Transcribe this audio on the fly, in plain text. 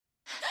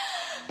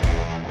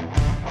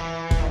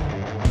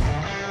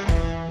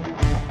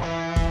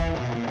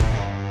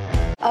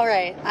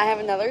Alright, I have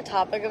another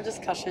topic of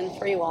discussion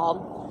for you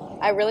all.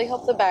 I really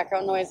hope the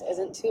background noise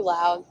isn't too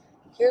loud.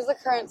 Here's the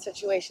current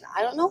situation.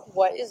 I don't know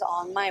what is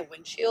on my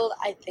windshield.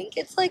 I think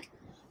it's like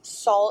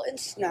salt and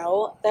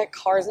snow that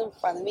cars in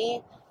front of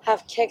me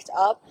have kicked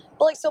up.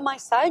 But so my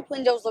side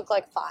windows look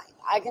like fine.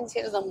 I can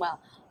see them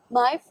well.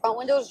 My front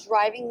window is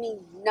driving me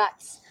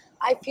nuts.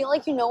 I feel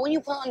like, when you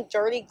put on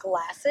dirty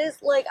glasses,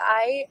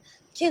 I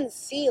can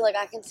see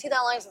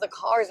the lines of the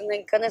cars, and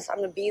thank goodness I'm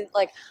going to be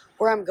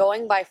where I'm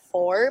going by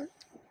 4.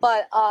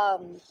 But,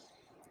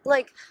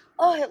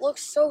 it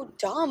looks so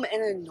dumb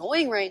and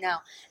annoying right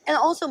now. And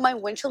also, my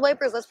windshield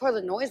wipers, that's part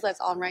of the noise that's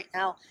on right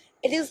now.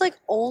 It is,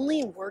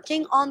 only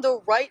working on the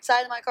right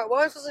side of my car. What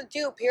am I supposed to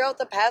do? Peer out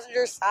the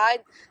passenger side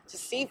to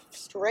see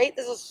straight?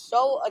 This is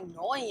so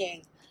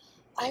annoying.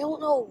 I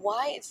don't know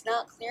why it's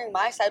not clearing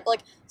my side.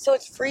 But, so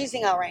it's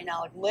freezing out right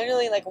now.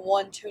 Literally,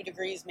 1-2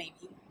 degrees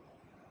maybe.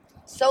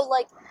 So,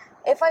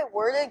 if I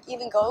were to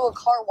even go to a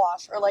car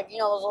wash or, those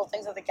little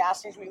things at the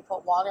gas station where you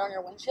put water on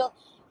your windshield,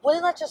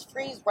 wouldn't that just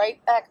freeze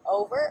right back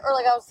over? Or,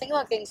 I was thinking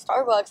about getting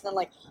Starbucks, and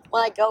then,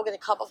 when I go get a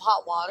cup of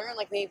hot water and,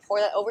 maybe pour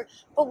that over.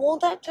 But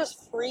won't that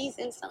just freeze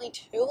instantly,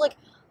 too?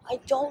 I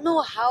don't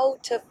know how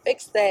to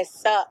fix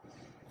this.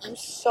 I'm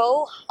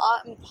so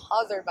hot and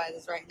bothered by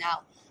this right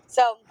now.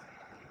 So,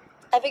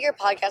 I figure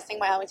podcasting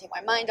might help me take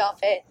my mind off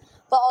it.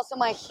 But also,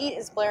 my heat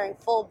is blaring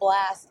full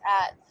blast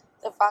at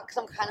the front because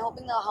I'm kind of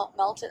hoping that'll help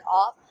melt it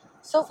off.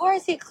 So far, I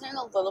see it clearing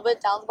a little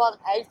bit down the bottom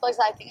edge, but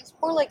I think it's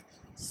more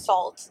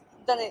salt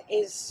than it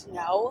is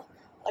snow.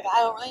 I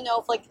don't really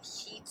know if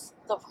heat's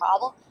the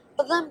problem.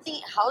 But then I'm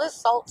thinking, how does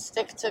salt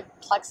stick to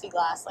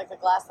plexiglass, the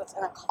glass that's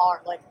in a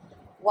car?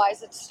 Why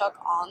is it stuck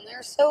on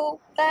there so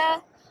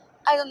bad?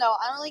 I don't know.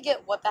 I don't really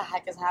get what the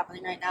heck is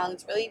happening right now, and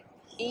it's really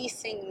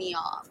pissing me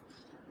off.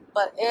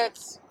 But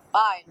it's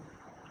fine.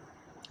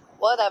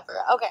 Whatever.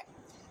 Okay.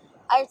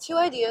 I have 2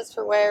 ideas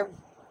for where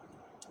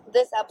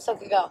this episode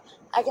could go.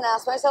 I can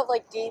ask myself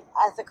deep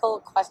ethical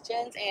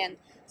questions and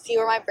see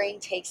where my brain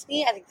takes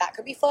me. I think that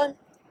could be fun.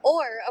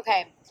 Or,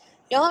 okay,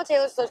 you know how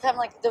Taylor Swift kind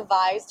of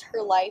devised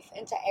her life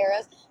into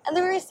eras, and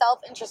they're very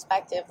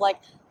self-introspective. I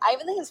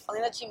even think it's funny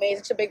that she made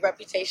such a big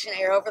reputation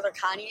era over the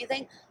Kanye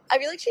thing. I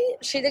feel like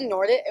she'd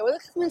ignored it. It would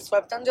have been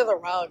swept under the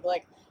rug.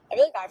 I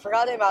feel like I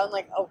forgot it about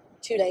in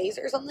 2 days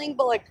or something,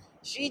 but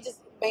she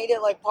just made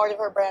it part of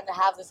her brand to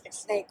have this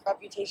snake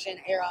reputation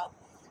era.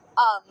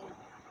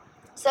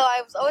 So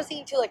I was always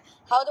thinking too,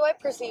 how do I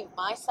perceive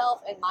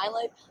myself and my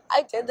life?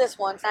 I did this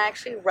once, and I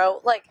actually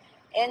wrote,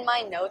 in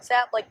my notes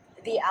app,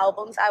 the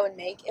albums I would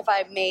make if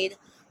I made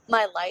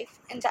my life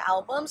into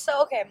albums.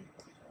 So, okay,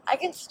 I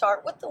can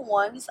start with the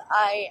ones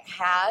I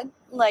had,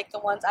 the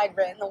ones I'd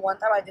written, the one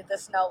time I did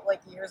this note,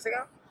 years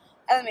ago.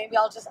 And then maybe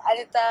I'll just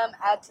edit them,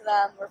 add to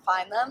them,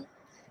 refine them.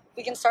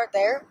 We can start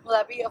there. Will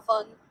that be a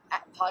fun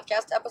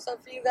podcast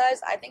episode for you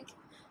guys? I think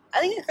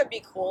it could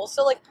be cool.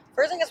 So,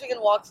 first I guess we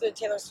can walk through the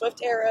Taylor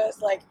Swift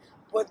eras,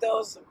 would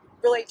those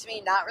relate to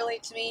me, not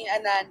relate to me,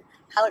 and then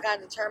how it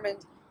kind of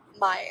determined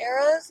my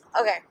eras.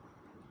 Okay.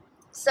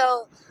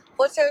 So,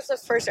 what's Taylor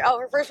Swift's first era? Oh,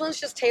 her first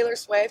one's just Taylor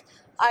Swift.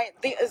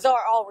 These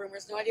are all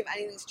rumors, no idea if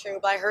anything's true,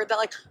 but I heard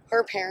that,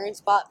 her parents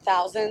bought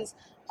thousands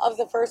of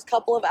the first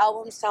couple of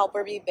albums to help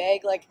her be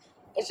big.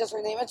 It's just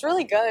her name. It's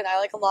really good. I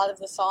like a lot of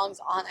the songs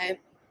on it.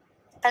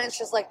 And it's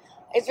just,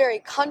 it's very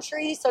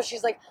country, so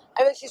she's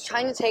I think she's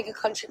trying to take a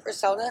country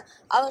persona.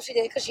 I don't know if she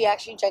did because she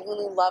actually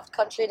genuinely loved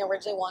country and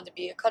originally wanted to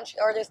be a country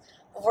artist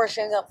before she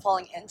ended up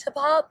falling into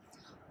pop.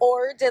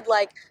 Or did,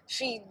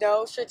 she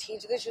know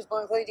strategically she was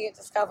more likely to get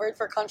discovered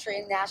for country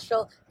in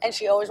Nashville and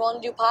she always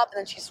wanted to do pop and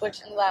then she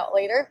switched into that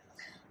later.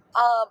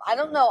 I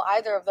don't know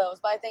either of those,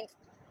 but I think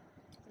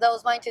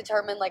those might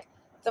determine,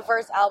 the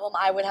first album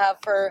I would have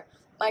for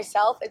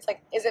myself. It's,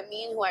 is it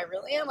me and who I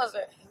really am, or is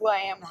it who I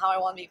am and how I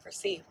want to be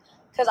perceived?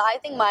 Because I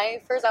think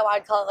my first album,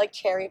 I'd call it,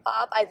 cherry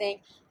pop. I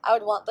think I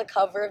would want the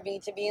cover of me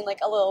to be in,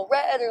 a little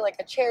red or,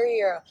 a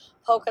cherry or a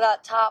polka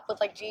dot top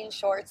with, jean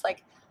shorts. I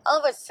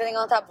don't know if it's sitting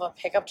on top of a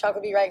pickup truck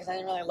would be right because I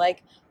didn't really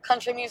like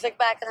country music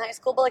back in high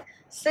school. But,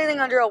 sitting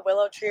under a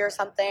willow tree or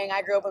something.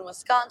 I grew up in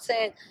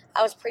Wisconsin.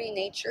 I was pretty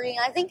naturey. And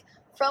I think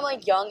from a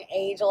young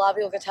age, a lot of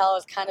people could tell I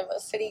was kind of a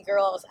city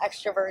girl. I was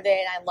extroverted.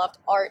 And I loved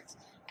art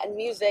and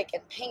music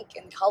and pink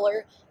and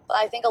color. But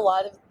I think a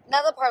lot of,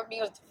 not that part of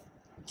me was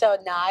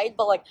denied,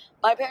 but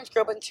my parents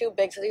grew up in 2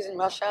 big cities in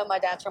Russia. My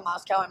dad's from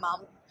Moscow, my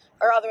mom,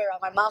 or other way around.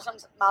 My mom's from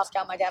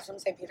Moscow, my dad's from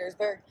St.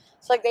 Petersburg.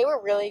 So they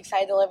were really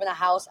excited to live in a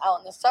house out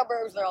in the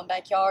suburbs, their own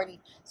backyard, and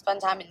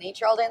spend time in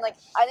nature all day. And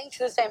I think to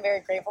this day I'm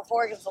very grateful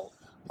for it because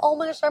oh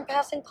my gosh, I'm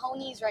passing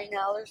ponies right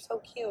now. They're so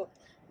cute.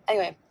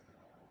 Anyway,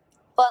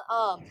 but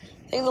I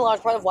think the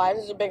large part of why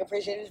there's a big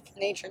appreciation for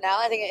nature now.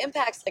 I think it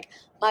impacts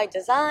my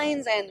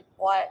designs and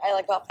what I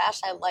like about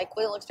fashion. I like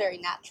when it looks very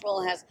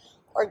natural and has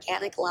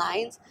organic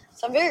lines.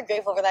 So I'm very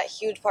grateful for that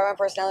huge part of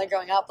my personality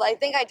growing up. But I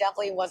think I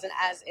definitely wasn't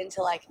as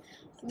into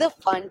the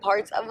fun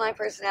parts of my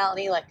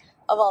personality, of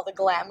all the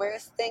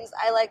glamorous things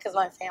I like, because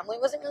my family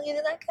wasn't really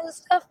into that kind of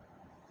stuff.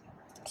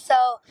 So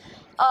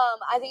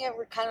I think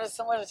it kind of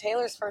similar to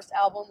Taylor's first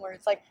album, where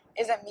it's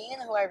is it me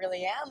and who I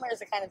really am, or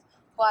is it kind of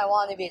who I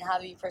want to be and how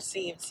to be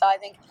perceived? So I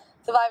think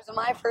the vibes of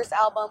my first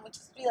album would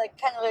just be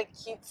like kind of like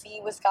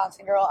cutesy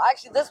Wisconsin girl.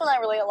 Actually, this one I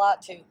relate a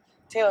lot to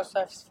Taylor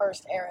Swift's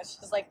first era. It's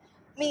just like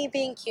me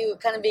being cute,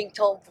 kind of being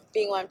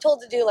what I'm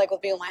told to do, like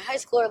what being my high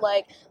school are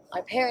like,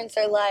 my parents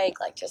are like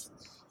just,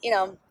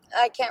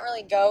 I can't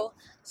really go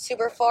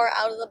super far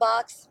out of the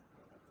box.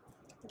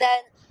 Then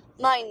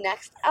my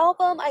next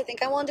album, I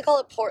think I wanted to call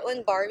it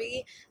Portland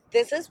Barbie.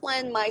 This is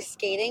when my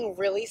skating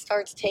really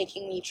starts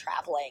taking me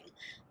traveling.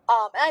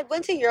 And I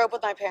went to Europe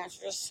with my parents,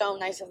 which was so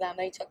nice of them.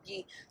 They took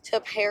me to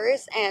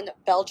Paris and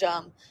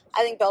Belgium.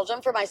 I think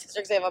Belgium for my sister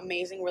because they have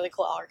amazing, really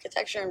cool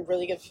architecture and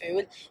really good food.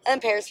 And then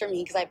Paris for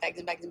me because I begged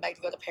and begged and begged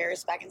to go to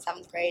Paris back in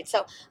 7th grade.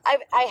 So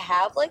I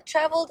have like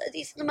traveled a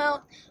decent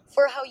amount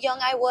for how young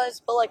I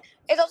was, but like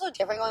it's also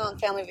different going on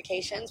family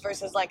vacations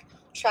versus like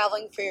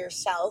traveling for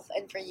yourself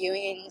and for you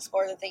and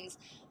explore the things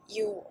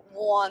you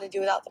want to do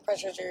without the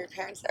pressures of your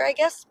parents there, I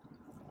guess.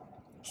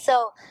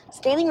 So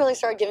skating really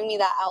started giving me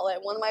that outlet.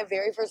 One of my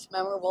very first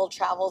memorable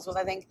travels was,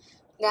 I think,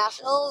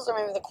 nationals, or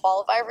maybe the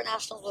qualifier for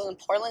nationals was in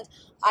Portland.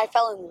 I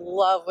fell in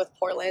love with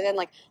Portland, and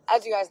like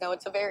as you guys know,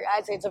 I'd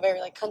say it's a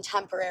very like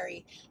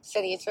contemporary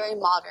city. It's very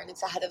modern.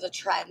 It's ahead of the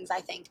trends. I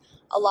think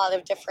a lot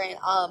of different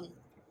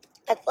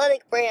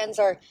athletic brands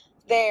are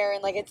there,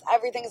 and like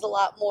everything's a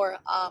lot more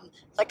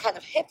like kind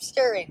of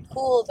hipster and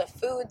cool. The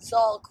food's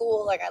all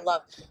cool. Like I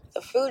love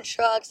the food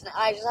trucks, and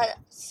I just had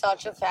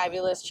such a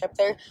fabulous trip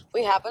there.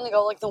 We happened to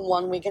go like the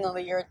one weekend of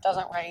the year it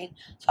doesn't rain,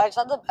 so I just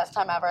had the best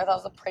time ever. I thought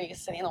it was the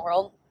prettiest city in the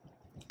world.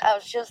 I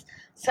was just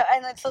so,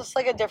 and it's just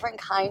like a different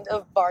kind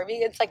of Barbie.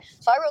 It's like,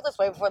 so I wrote this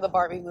way before the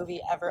Barbie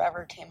movie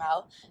ever came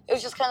out. It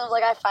was just kind of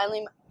like I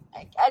finally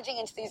edging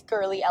into these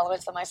girly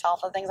elements of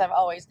myself, the things I've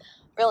always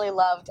really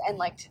loved and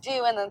liked to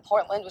do. And then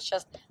Portland was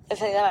just the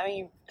city that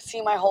made me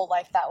see my whole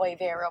life that way,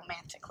 very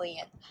romantically,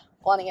 and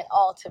wanting it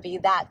all to be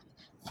that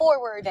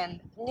forward and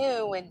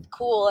new and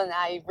cool, and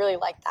I really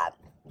like that.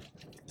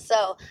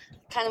 So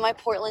kind of my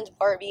Portland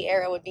Barbie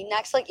era would be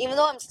next. Like, even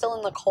though I'm still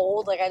in the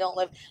cold, like I don't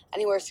live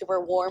anywhere super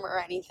warm or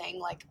anything,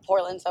 like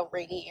Portland's a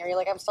rainy area,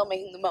 like I'm still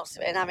making the most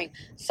of it and having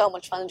so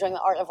much fun enjoying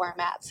the art of where I'm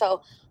at.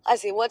 So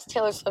let's see, what's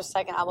Taylor Swift's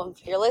second album,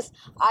 Fearless?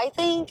 I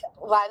think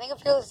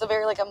of Fearless is a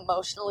very like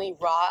emotionally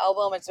raw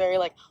album. It's very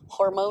like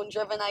hormone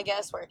driven, I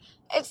guess, where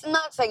it's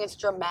not saying it's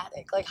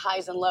dramatic, like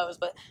highs and lows,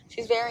 but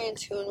she's very in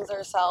tune with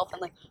herself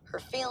and like her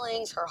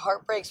feelings, her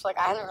heartbreaks. Like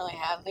I hadn't really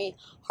had any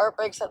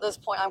heartbreaks at this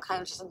point. I'm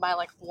kind of just in my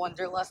like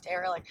wanderlust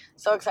era, like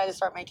so excited to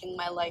start making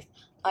my life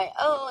my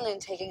own and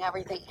taking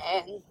everything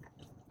in.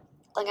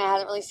 Like I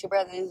hadn't really super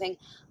had anything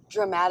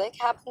dramatic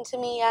happen to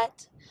me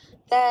yet.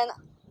 Then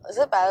is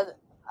it bad?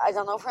 I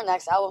don't know if her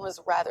next album is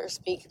Rather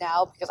Speak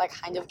Now, because I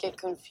kind of get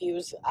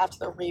confused after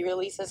the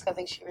re-releases. I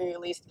think she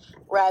re-released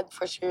Red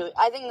before she released.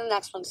 I think the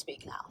next one's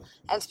Speak Now.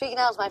 And Speak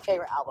Now is my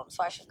favorite album,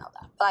 so I should know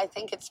that. But I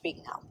think it's Speak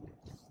Now.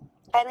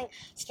 I think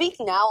Speak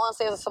Now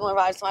honestly has a similar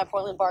vibe to my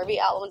Portland Barbie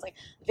album. It's like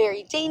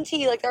very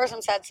dainty. Like there are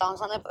some sad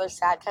songs on it, but they're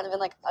sad kind of in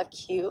like a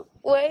cute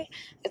way.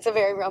 It's a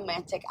very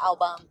romantic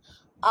album.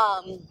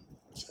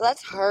 So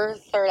that's her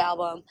third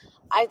album.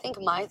 I think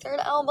my third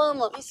album,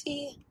 let me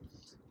see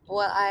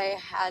what I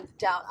had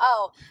down.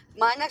 Oh,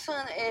 my next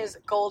one is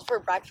Gold for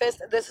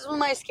Breakfast. This is when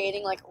my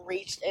skating like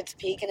reached its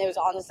peak, and it was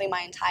honestly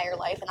my entire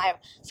life, and I have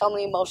so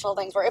many emotional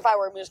things where if I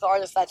were a musical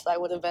artist, that's what I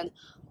would have been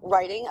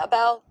writing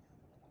about.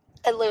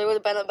 It literally would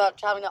have been about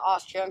traveling to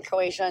Austria and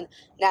Croatia and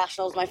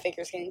nationals, my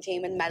figure skating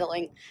team, and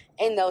medaling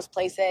in those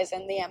places,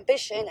 and the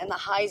ambition and the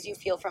highs you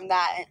feel from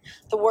that, and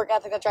the work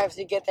ethic that drives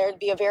you to get there. It'd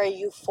be a very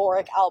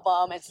euphoric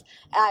album.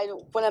 I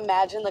would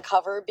imagine the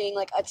cover being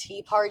like a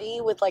tea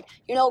party with like,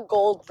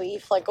 gold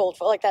leaf, like gold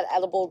for like that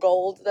edible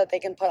gold that they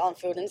can put on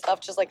food and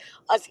stuff. Just like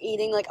us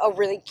eating like a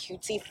really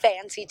cutesy,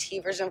 fancy tea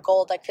version of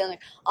gold, like feeling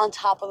like on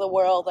top of the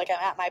world, like I'm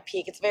at my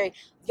peak. It's a very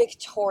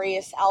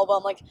victorious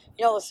album. Like,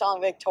 the song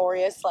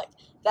Victorious, like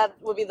that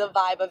would be the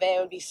vibe of it. It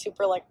would be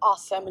super like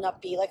awesome and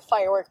upbeat, like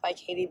Firework by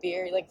Katy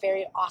Perry, like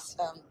very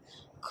awesome,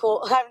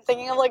 cool. I'm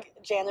thinking of like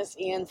Janice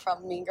Ian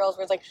from Mean Girls,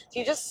 where it's like, do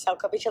you just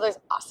soak up each other's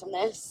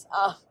awesomeness?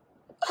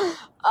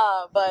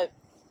 But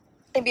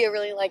it'd be a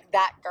really like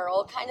that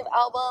girl kind of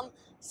album.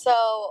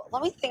 So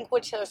let me think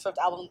which Taylor Swift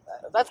album,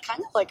 that's kind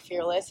of like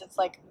Fearless. It's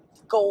like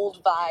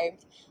gold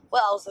vibed.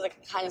 What else is it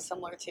kind of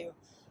similar to?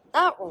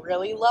 Not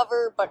really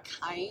Lover, but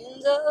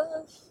kind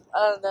of.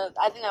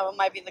 I think that one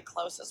might be the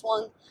closest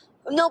one.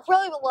 No,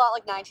 probably a lot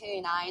like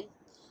 1989.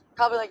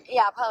 Probably like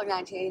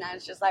 1989.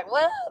 It's just like,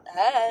 what?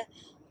 That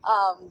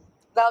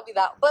would be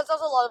that. But it's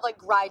also a lot of like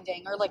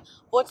grinding, or like,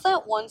 what's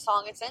that one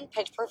song? It's in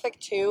Pitch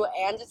Perfect 2,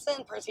 and it's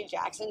in Percy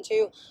Jackson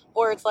 2,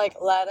 where it's like,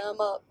 let 'em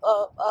up,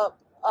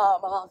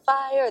 I'm on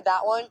fire,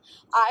 that one.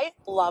 I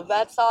love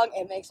that song.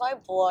 It makes my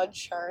blood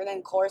churn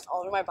and course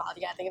all over my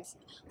body. I think it's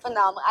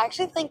phenomenal. I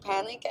actually think not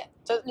Panic at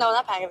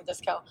the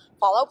Disco,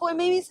 Fall Out Boy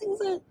maybe sings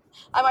it.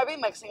 I might be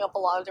mixing up a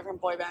lot of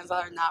different boy bands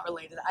that are not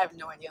related. I have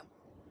no idea.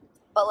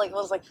 But like it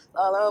was like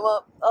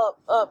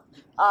up.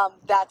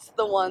 That's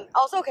the one.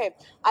 Also, okay,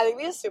 I think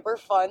it'd be a super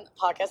fun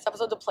podcast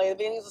episode to play the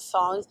beginnings of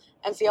songs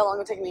and see how long it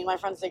would take me and my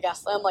friends to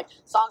guess them. Like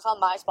songs on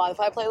my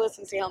Spotify playlist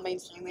and see how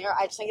mainstream they are.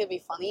 I just think it'd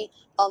be funny.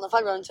 I don't know if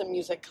I'd run into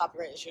music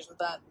copyright issues with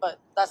that, but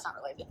that's not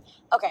related.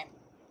 Okay,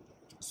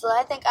 so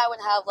I think I would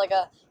have like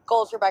a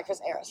goals for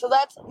breakfast era. So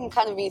that's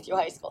kind of me through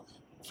high school.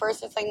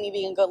 First, it's like me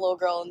being a good little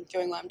girl and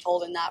doing what I'm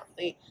told and not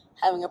really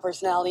having a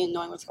personality and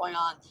knowing what's going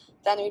on.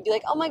 Then it would be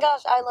like, oh my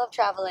gosh, I love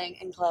traveling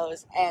in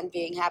clothes and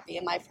being happy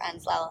and my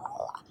friends, la la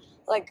la la.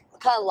 Like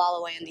kind of La La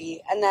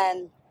Landy. And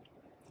then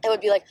it would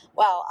be like,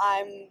 wow,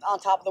 I'm on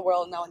top of the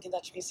world. No one can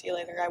touch me. See you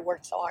later. I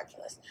worked so hard for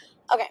this.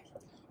 Okay.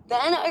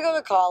 Then I go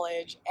to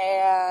college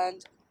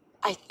and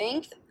I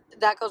think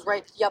that goes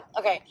right. Yep.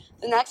 Okay.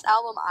 The next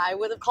album I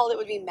would have called it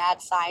would be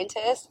Mad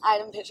Scientist.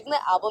 I'm picturing the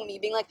album, me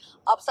being like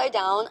upside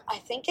down. I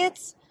think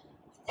it's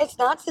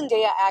not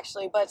Zendaya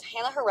actually, but it's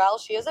Hannah Harrell.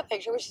 She has a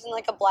picture where she's in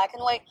like a black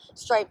and white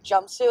striped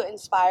jumpsuit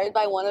inspired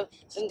by one of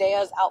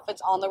Zendaya's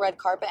outfits on the red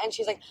carpet, and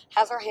she's like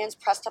has her hands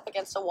pressed up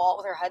against the wall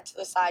with her head to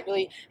the side,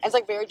 really, and it's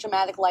like very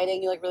dramatic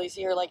lighting. You like really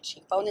see her like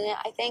cheekbone in it.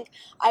 I think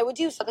I would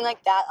do something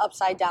like that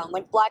upside down,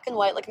 like black and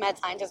white, like Mad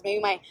Scientist. Maybe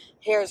my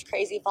hair is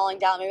crazy falling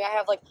down. Maybe I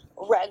have like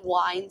red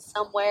wine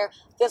somewhere.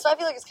 This I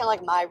feel like it's kind of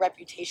like my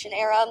Reputation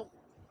era.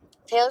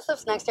 Taylor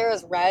Swift's next era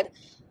is Red.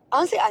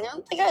 Honestly, I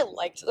don't think I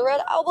liked the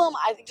Red album.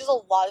 I think just a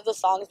lot of the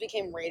songs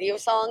became radio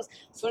songs.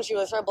 So when she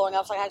was started blowing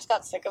up, so I just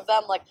got sick of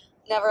them. Like,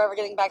 Never Ever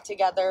Getting Back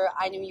Together,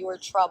 I Knew You Were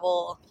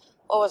Trouble.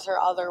 What was her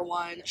other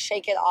one?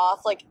 Shake It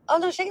Off. Like, oh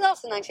no, Shake It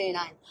Off's in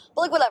 1989.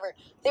 But like, whatever.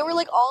 They were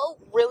like all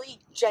really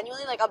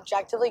genuinely, like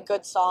objectively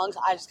good songs.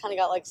 I just kind of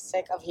got like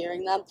sick of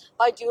hearing them.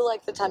 But I do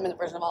like the 10-minute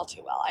version of All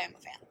Too Well. I am a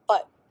fan.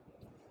 But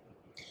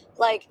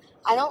like,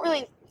 I don't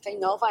really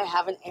know if I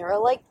have an era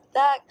like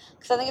that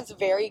because I think it's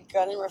very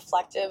good and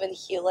reflective and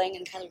healing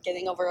and kind of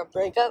getting over a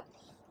breakup.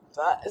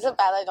 But is it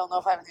bad I don't know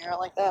if I have an era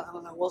like that? I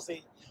don't know. We'll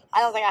see. I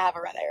don't think I have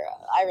a red era.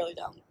 I really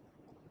don't.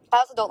 I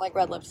also don't like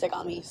red lipstick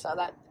on me, so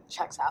that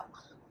checks out.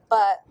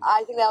 But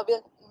I think that would be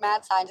like,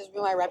 Mad Scientist would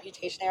be my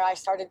Reputation era. I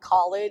started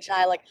college and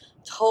I like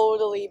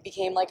totally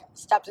became like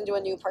stepped into a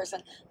new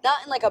person.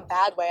 Not in like a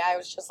bad way. I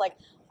was just like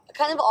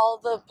kind of all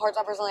the parts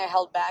of my personality I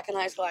held back in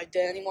high school I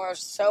didn't anymore. I was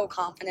so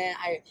confident.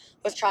 I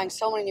was trying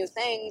so many new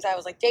things. I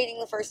was like dating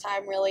the first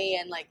time really,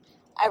 and like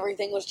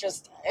everything was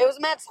just, it was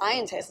a Mad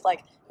Scientist.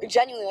 Like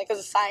genuinely, like, I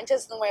was a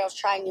scientist in the way I was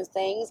trying new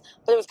things,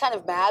 but it was kind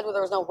of mad where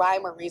there was no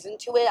rhyme or reason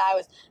to it.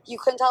 You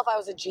couldn't tell if I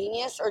was a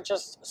genius or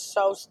just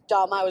so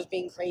dumb I was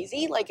being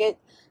crazy. Like, it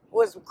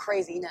was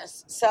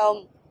craziness.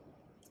 So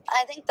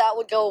I think that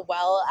would go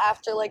well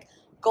after like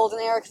golden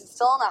era because it's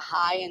still on a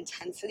high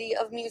intensity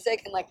of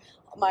music and like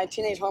my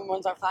teenage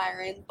hormones are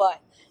firing,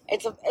 but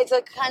it's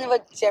a kind of a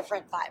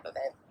different vibe of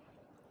it.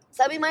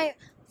 So that'd be my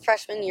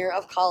freshman year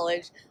of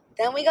college.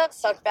 Then we got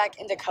sucked back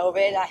into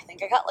COVID. I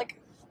think I got like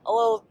a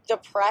little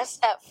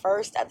depressed at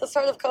first at the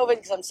start of COVID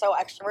because I'm so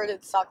extroverted.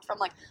 It sucked from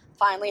like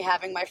finally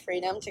having my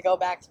freedom to go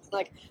back to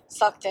like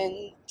sucked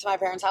in to my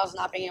parents' house,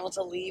 not being able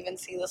to leave and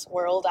see this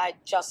world I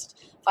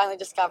just finally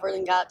discovered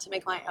and got to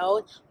make my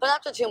own. But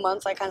after 2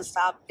 months, I kind of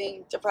stopped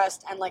being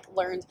depressed and like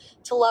learned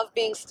to love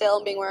being still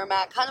and being where I'm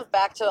at. Kind of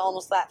back to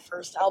almost that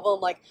first album,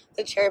 like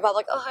the cherry pop,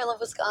 like, oh, I love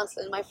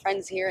Wisconsin and my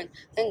friends here and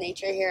the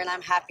nature here and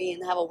I'm happy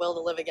and have a will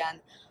to live again.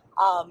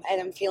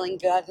 And I'm feeling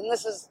good. And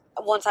this is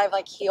once I've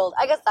like healed.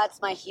 I guess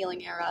that's my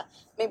healing era.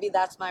 Maybe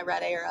that's my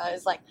red era.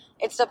 Is like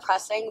it's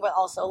depressing, but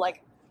also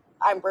like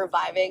I'm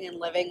reviving and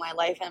living my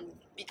life and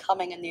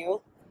becoming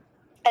anew.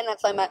 And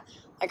that's why I met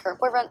my current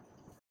boyfriend.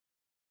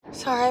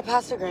 Sorry, I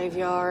passed a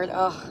graveyard.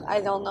 Ugh, I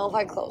don't know if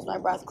I closed my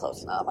breath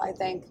close enough. I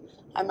think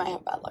I might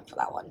have bad luck for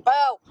that one.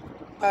 Boo!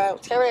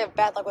 It's gonna have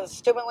bad luck with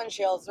stupid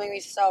windshields. It's making me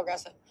so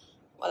aggressive.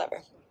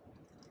 Whatever.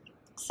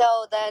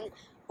 So then,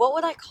 what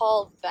would I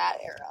call that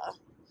era?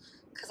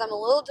 Because I'm a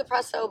little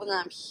depressed, but then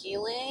I'm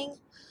healing.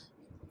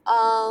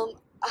 I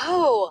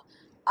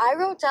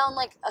wrote down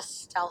like a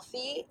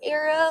stealthy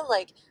era,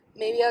 like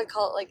maybe I would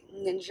call it like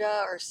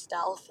ninja or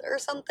stealth or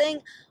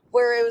something,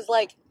 where it was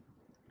like,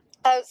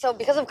 so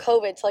because of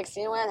COVID, to like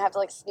see anyone, I'd have to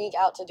like sneak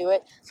out to do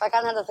it. So I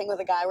kind of had the thing with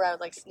a guy where I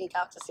would like sneak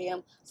out to see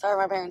him. Sorry,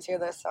 my parents hear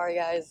this. Sorry,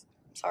 guys.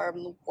 Sorry,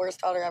 I'm the worst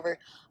daughter ever.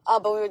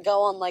 But we would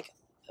go on like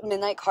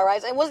midnight car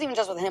rides. It wasn't even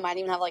just with him. I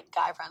didn't even have like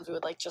guy friends we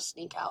would like just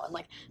sneak out and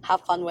like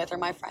have fun with, or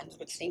my friends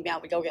would sneak me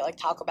out. We'd go get like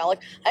Taco Bell.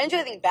 Like I didn't do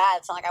anything bad.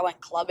 It's not like I went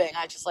clubbing.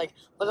 I just like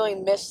literally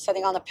missed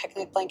sitting on a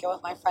picnic blanket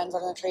with my friends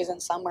under the trees in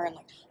summer and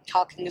like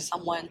talking to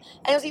someone.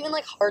 And it was even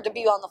like hard to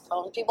be on the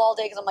phone with people all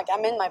day because I'm like,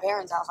 I'm in my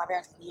parents' house. My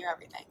parents can hear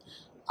everything.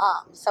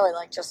 So it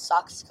like just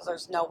sucks because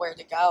there's nowhere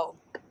to go.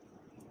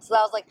 So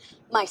that was like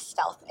my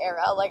stealth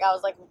era. Like I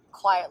was like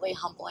quietly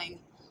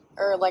humbling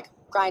or like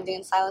grinding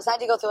in silence. I had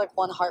to go through like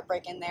one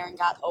heartbreak in there and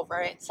got over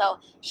it. So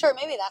sure,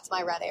 maybe that's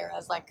my red era,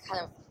 is like kind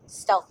of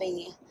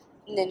stealthy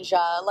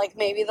ninja. Like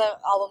maybe the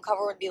album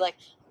cover would be like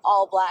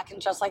all black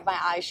and just like my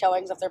eyes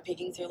showing as if they're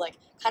peeking through like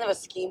kind of a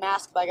ski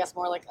mask, but I guess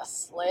more like a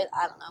slit.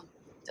 I don't know.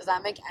 Does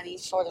that make any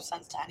sort of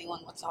sense to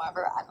anyone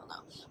whatsoever? I don't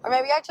know. Or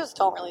maybe I just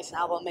don't release an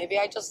album. Maybe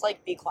I just,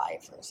 like, be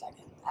quiet for a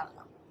second. I don't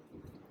know.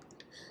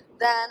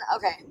 Then,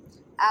 okay,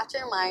 after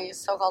my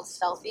so-called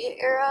stealthy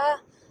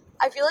era,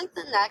 I feel like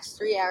the next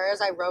 3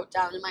 eras I wrote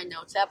down in my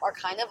notes app are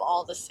kind of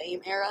all the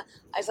same era.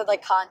 I said,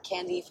 like, cotton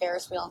candy,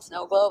 Ferris wheel, and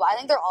snow globe. I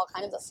think they're all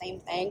kind of the same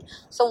thing.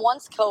 So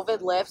once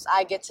COVID lifts,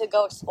 I get to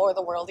go explore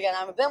the world again.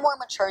 I'm a bit more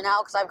mature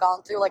now because I've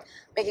gone through, like,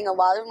 making a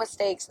lot of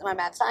mistakes in my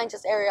mad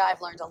scientist area.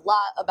 I've learned a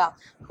lot about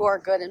who are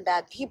good and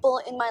bad people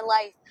in my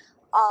life.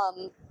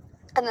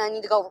 And then I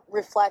need to go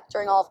reflect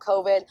during all of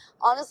COVID.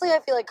 Honestly, I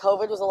feel like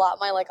COVID was a lot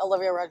my, like,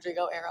 Olivia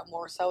Rodrigo era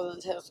more so than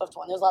the Taylor Swift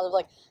one. There's a lot of,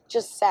 like,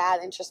 just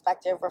sad,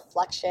 introspective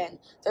reflection.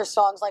 There's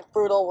songs like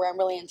Brutal where I'm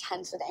really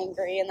intense and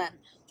angry. And then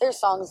there's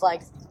songs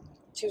like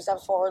 2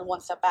 steps forward, 1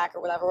 step back or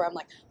whatever where I'm,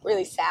 like,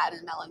 really sad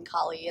and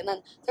melancholy. And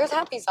then there's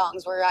happy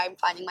songs where I'm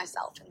finding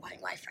myself and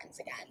finding my friends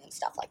again and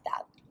stuff like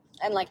that.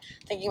 And, like,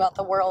 thinking about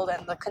the world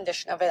and the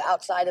condition of it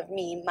outside of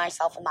me,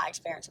 myself, and my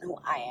experience and who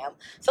I am.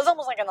 So it's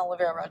almost like an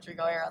Olivia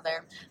Rodrigo era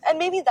there. And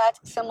maybe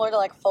that's similar to,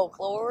 like,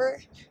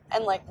 folklore.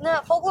 And, like,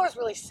 folklore is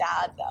really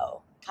sad,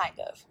 though, kind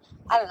of.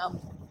 I don't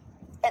know.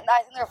 And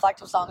I think the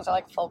reflective songs are,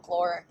 like,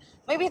 folklore.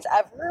 Maybe it's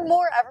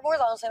Evermore. Evermore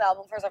is honestly the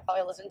album first I've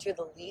probably listened to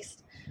the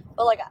least.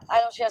 But, like,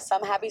 I know she has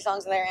some happy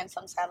songs in there and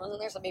some sad ones in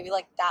there. So maybe,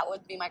 like, that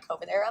would be my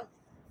COVID era.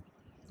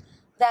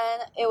 Then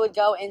it would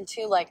go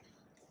into, like,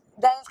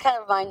 then it's kind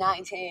of my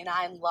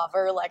 1989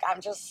 lover. Like, I'm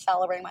just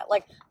celebrating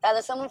like, that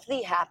is some of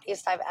the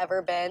happiest I've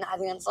ever been. I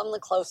think that's some of the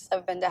closest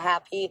I've been to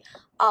happy,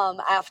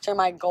 after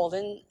my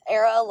golden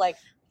era, like,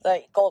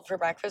 the gold for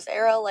breakfast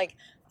era. Like,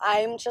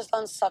 I'm just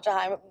on such a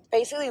high,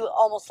 basically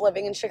almost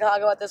living in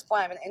Chicago at this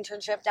point. I have an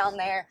internship down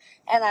there,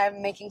 and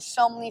I'm making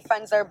so many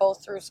friends there,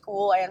 both through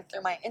school and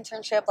through my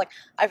internship. Like,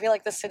 I feel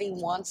like the city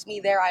wants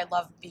me there. I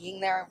love being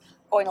there.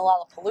 Going to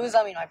Lollapalooza.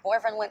 I mean, my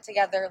boyfriend went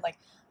together. Like,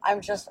 I'm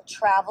just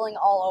traveling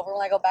all over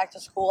when I go back to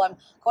school. I'm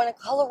going to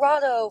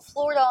Colorado,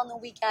 Florida on the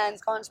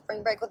weekends, going on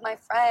spring break with my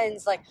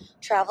friends, like,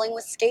 traveling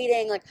with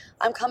skating. Like,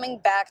 I'm coming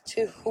back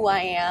to who I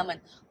am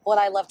and what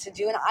I love to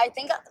do. And I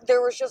think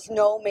there was just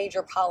no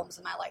major problems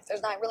in my life.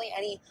 There's not really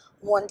any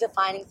one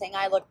defining thing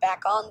I look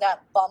back on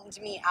that bummed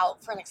me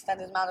out for an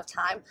extended amount of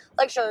time.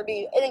 Like, sure, there'd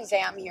be an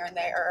exam here and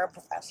there or a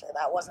professor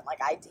that wasn't,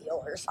 like,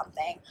 ideal or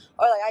something.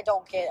 Or, like, I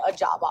don't get a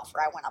job offer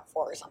I went up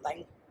for or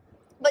something.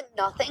 But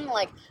nothing,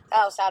 like, that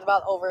I was sad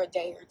about over a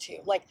day or two.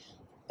 Like,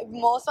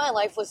 most of my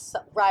life was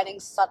riding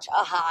such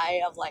a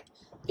high of, like,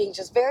 being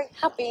just very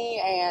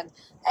happy, and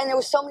there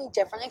was so many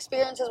different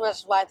experiences, which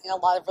is why I think a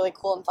lot of really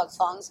cool and fun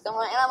songs come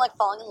on, and I'm, like,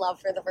 falling in love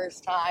for the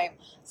first time.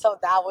 So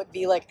that would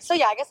be, like, so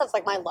yeah, I guess that's,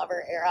 like, my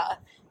lover era,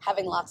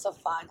 having lots of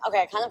fun.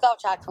 Okay, I kind of got off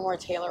track from where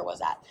Taylor was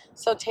at.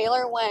 So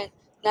Taylor went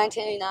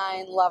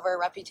 1989, lover,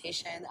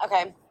 Reputation.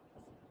 Okay.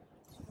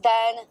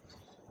 Then,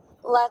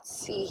 let's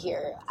see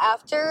here.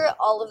 After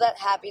all of that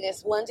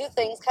happiness, when do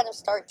things kind of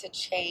start to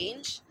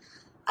change?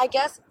 I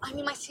guess, I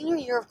mean, my senior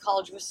year of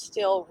college was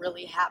still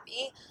really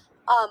happy.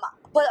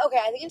 But okay,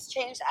 I think it's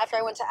changed after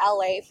I went to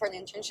LA for an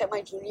internship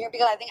my junior year,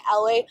 because I think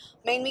LA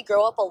made me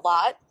grow up a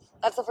lot.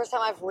 That's the first time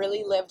I've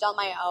really lived on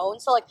my own.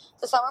 So, like,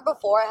 the summer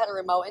before, I had a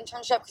remote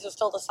internship because it was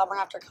still the summer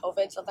after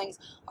COVID, so things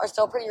are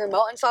still pretty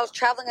remote. And so I was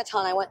traveling a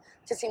ton. I went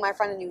to see my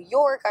friend in New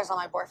York. I saw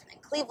my boyfriend in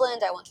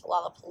Cleveland. I went to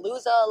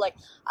Lollapalooza. Like,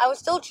 I was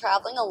still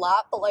traveling a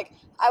lot, but, like,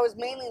 I was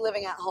mainly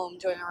living at home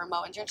doing a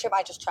remote internship.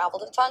 I just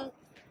traveled a ton.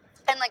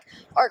 And, like,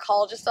 our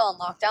college is still on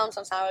lockdown,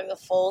 so it's not, like, the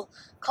full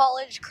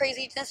college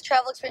craziness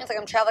travel experience. Like,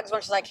 I'm traveling as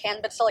much as I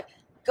can, but still, like,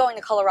 going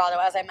to Colorado,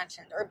 as I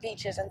mentioned, or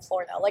beaches in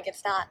Florida. Like,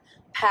 it's not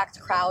packed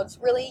crowds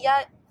really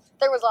yet.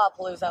 There was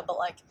Lollapalooza, but,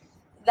 like,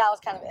 that was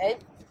kind of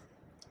it.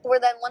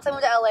 Where then, once I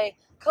moved to LA,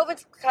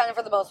 COVID's kind of,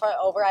 for the most part,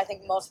 over. I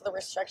think most of the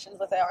restrictions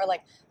with it are,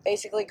 like,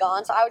 basically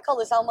gone. So I would call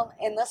this album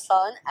In the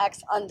Sun,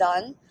 X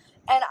Undone.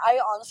 And I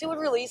honestly would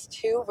release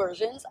 2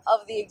 versions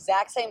of the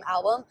exact same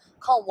album,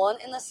 call one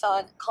In the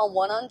Sun, call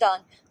one Undone.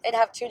 They'd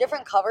have 2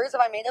 different covers.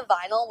 If I made a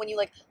vinyl, when you,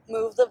 like,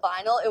 move the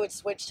vinyl, it would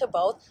switch to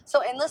both.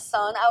 So In the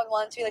Sun, I would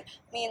want it to be, like,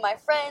 me and my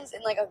friends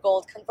in, like, a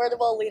gold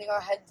convertible, leaning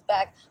our heads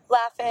back,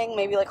 laughing,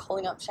 maybe, like,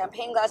 holding up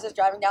champagne glasses,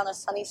 driving down a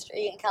sunny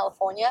street in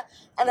California.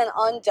 And then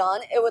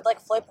Undone, it would,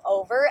 like, flip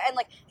over, and,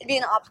 like, it'd be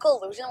an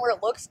optical illusion where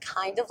it looks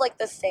kind of like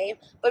the same,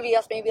 but it'd be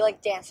us maybe,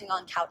 like, dancing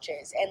on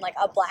couches in, like,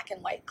 a black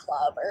and white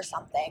club or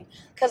something.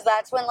 Because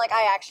that's when, like,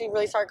 I actually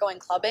really started going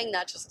clubbing,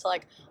 not just to,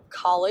 like,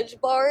 college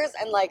bars,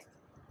 and, like,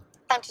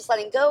 I'm just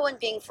letting go and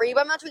being free,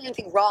 but I'm not doing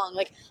anything wrong.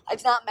 Like,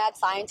 it's not mad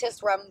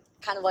scientist where I'm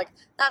kind of, like,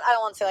 not, I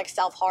don't want to say, like,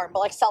 self-harm, but,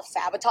 like,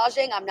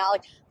 self-sabotaging. I'm not,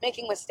 like,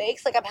 making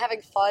mistakes. Like, I'm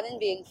having fun and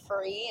being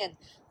free and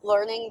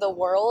learning the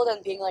world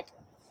and being, like,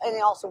 and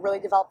also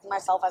really developing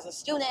myself as a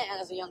student and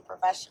as a young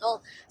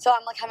professional. So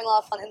I'm, like, having a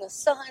lot of fun in the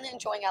sun,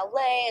 enjoying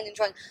LA and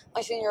enjoying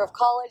my senior year of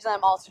college. And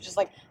I'm also just,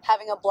 like,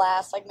 having a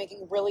blast, like,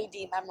 making really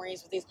deep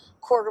memories with these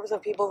core groups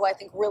of people who I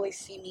think really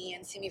see me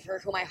and see me for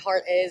who my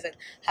heart is, and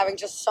having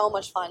just so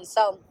much fun.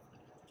 So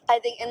I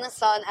think In the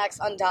Sun, X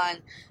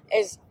Undone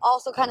is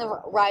also kind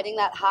of riding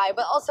that high,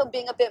 but also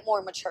being a bit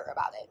more mature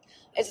about it.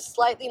 It's a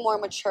slightly more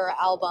mature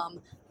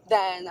album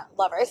than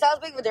Lover. It's not as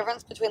big of a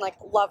difference between like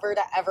Lover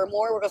to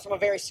Evermore, where it goes from a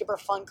very super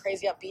fun,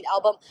 crazy, upbeat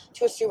album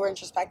to a super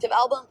introspective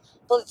album,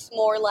 but it's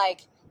more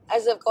like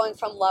as if going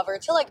from Lover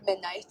to like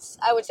Midnight's.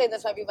 I would say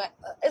this might be my,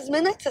 is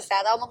Midnight's a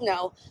sad album?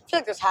 No. I feel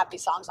like there's happy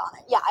songs on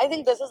it. Yeah, I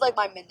think this is like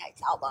my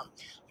Midnight's album,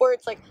 where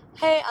it's like,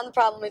 hey, I'm the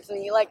problem, it's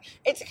me. Like,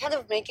 it's kind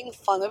of making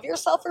fun of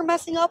yourself for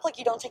messing up. Like,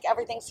 you don't take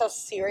everything so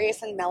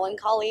serious and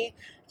melancholy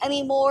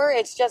anymore.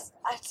 It's just,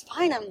 it's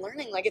fine, I'm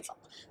learning. Like, it's,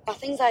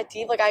 nothing's that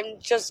deep. Like, I'm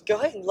just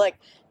good. Like,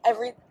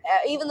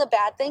 even the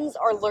bad things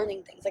are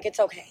learning things. Like, it's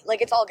okay.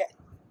 Like, it's all good.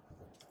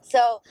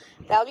 So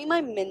that would be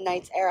my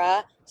Midnight's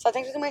era. So I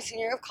think it was my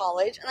senior year of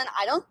college. And then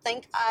I don't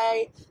think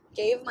I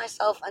gave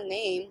myself a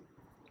name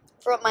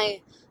for what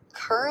my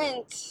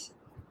current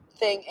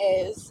thing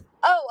is.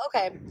 Oh,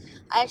 okay.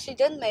 I actually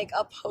did make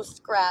a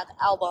post-grad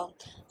album.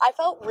 I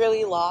felt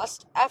really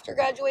lost after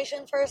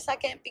graduation for a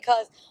second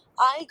because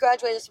I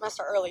graduated a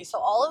semester early, so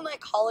all of my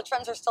college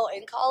friends are still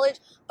in college,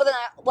 but then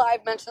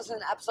I've mentioned this in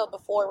an episode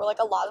before, where, like,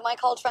 a lot of my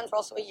college friends were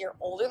also a year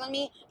older than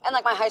me, and,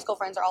 like, my high school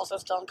friends are also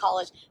still in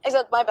college,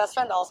 except my best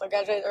friend also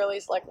graduated early,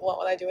 so, like, what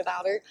would I do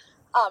without her?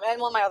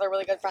 And one of my other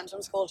really good friends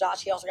from school,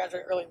 Josh, he also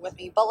graduated early with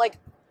me, but, like,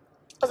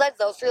 besides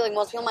those three, like,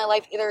 most people in my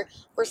life either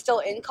were still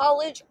in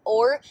college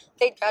or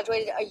they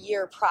graduated a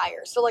year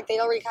prior. So, like, they'd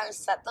already kind of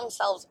set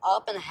themselves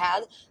up and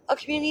had a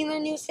community in their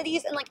new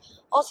cities. And, like,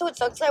 also it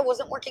sucks that I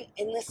wasn't working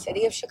in the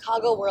city of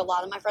Chicago where a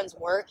lot of my friends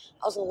were.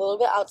 I was a little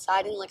bit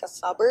outside in, like, a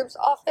suburbs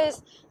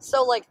office.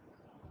 So, like,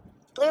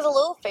 there's a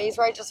little phase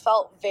where I just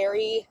felt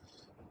very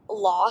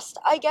lost,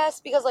 I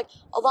guess, because, like,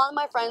 a lot of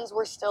my friends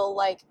were still,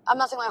 like, I'm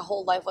not saying my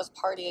whole life was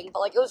partying, but,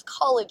 like, it was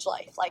college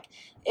life. Like,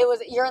 it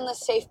was, you're in the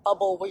safe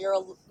bubble where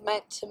you're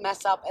meant to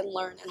mess up and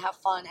learn and have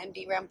fun and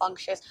be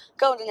rambunctious,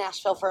 go to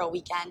Nashville for a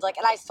weekend, like,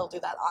 and I still do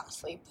that,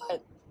 honestly,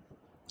 but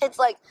it's,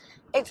 like,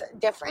 it's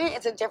different.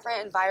 It's a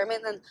different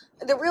environment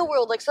than the real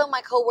world. Like, some of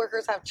my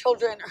coworkers have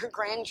children or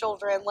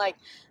grandchildren. Like,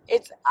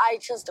 I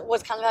just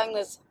was kind of having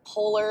this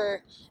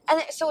polar,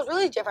 and so it was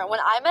really different. When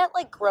I met,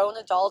 like, grown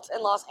adults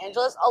in Los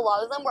Angeles, a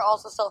lot of them were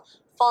also still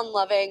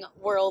fun-loving,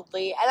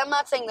 worldly, and I'm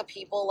not saying the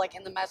people, like,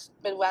 in the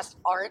Midwest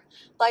aren't,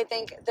 but I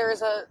think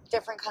there's a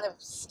different kind of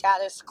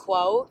status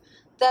quo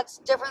that's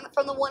different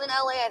from the one in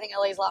LA. I think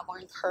LA is a lot more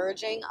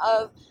encouraging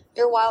of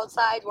your wild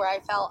side, where I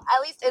felt,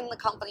 at least in the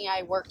company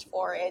I worked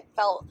for, it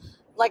felt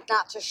like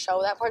not to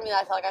show that part of me.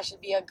 I felt like I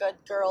should be a good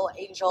girl,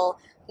 angel.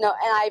 No, and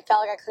I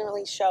felt like I couldn't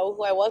really show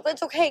who I was, but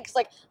it's okay because,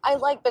 like, I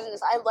like business.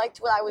 I liked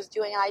what I was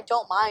doing, and I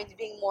don't mind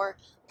being more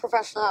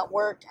professional at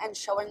work and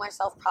showing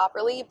myself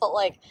properly. But,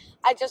 like,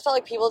 I just felt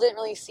like people didn't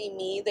really see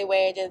me the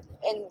way I did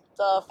in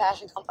the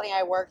fashion company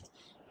I worked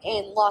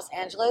in Los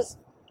Angeles.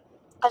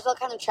 I felt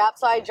kind of trapped,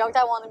 so I joked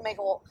I wanted to make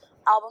an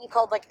album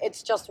called, like,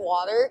 It's Just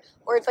Water,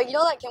 where it's, like, you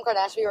know that Kim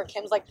Kardashian video where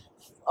Kim's, like,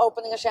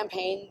 opening a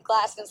champagne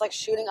glass and it's, like,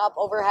 shooting up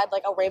overhead,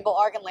 like, a rainbow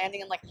arc and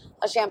landing in, like,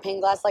 a champagne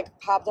glass, like,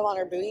 popped up on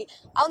her booty.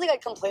 I don't think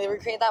I'd completely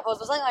recreate that pose,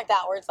 but something like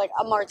that, where it's, like,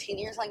 a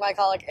martini or something, but I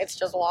call it, like, It's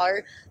Just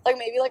Water. Like,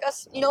 maybe, like,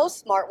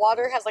 Smart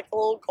Water has, like, the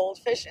little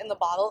goldfish in the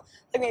bottle.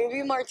 Like,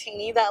 maybe a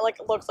martini that, like,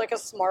 looks like a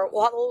Smart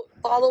bottle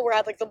where it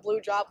had, like, the blue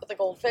drop with the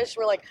goldfish,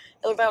 where, like,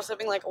 it looked like I was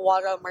sipping, like,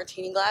 water out of a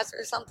martini glass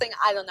or something.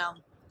 I don't know.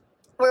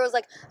 Where it was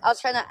like, I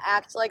was trying to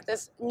act like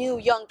this new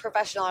young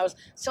professional. I was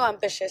so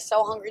ambitious,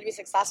 so hungry to be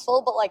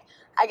successful, but, like,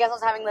 I guess I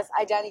was having this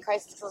identity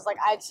crisis because, like,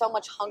 I had so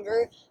much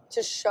hunger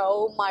to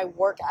show my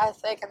work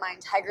ethic and my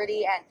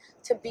integrity and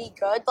to be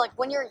good. But, like,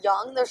 when you're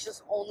young, there's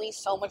just only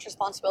so much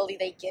responsibility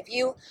they give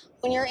you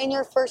when you're in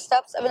your first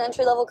steps of an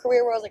entry-level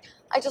career, where I was like,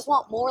 I just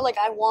want more. Like,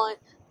 I want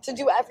to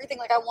do everything.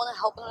 Like, I want to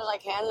help them as I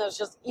can. And it was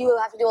just, you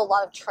have to do a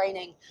lot of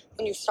training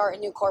when you start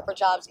in new corporate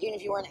jobs, even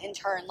if you were an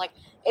intern. Like,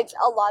 it's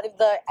a lot of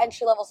the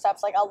entry-level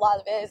steps, like, a lot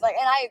of it is, like,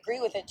 and I agree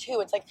with it,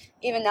 too. It's, like,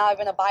 even now I've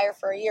been a buyer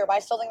for a year, but I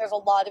still think there's a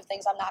lot of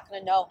things I'm not going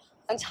to know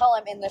until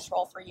I'm in this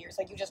role for years.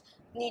 Like, you just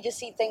need to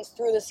see things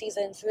through the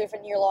season, through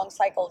different year-long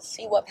cycles,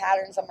 see what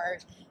patterns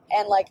emerge,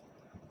 and, like,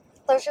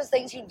 there's just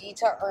things you need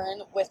to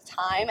earn with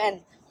time,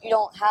 and you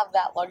don't have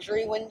that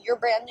luxury when you're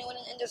brand new in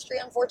an industry,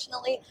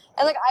 unfortunately.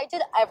 And, like, I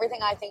did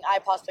everything I think I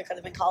possibly could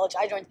have in college.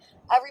 I joined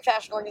every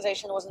fashion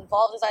organization, was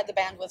involved as I had the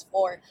bandwidth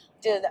for,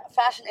 did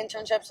fashion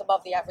internships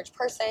above the average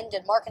person,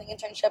 did marketing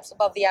internships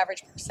above the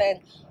average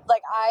person.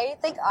 Like, I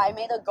think I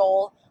made a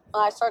goal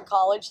when I started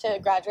college to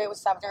graduate with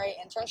 7 or 8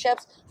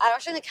 internships. I'm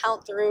not sure to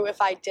count through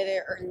if I did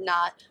it or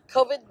not.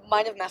 COVID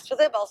might have messed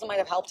with it, but also might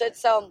have helped it.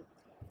 So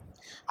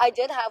I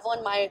did have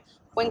one my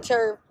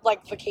winter,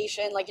 like,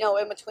 vacation, like,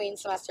 in between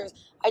semesters.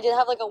 I did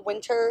have, like, a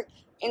winter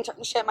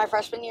internship my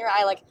freshman year.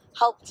 I, like,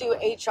 helped do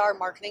HR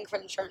marketing for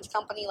an insurance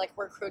company, like,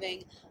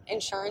 recruiting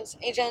insurance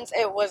agents.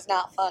 It was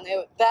not fun.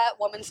 That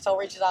woman still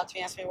reaches out to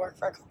me, asks me to work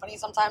for a company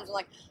sometimes. I'm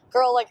like,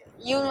 girl, like,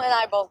 you and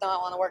I both know I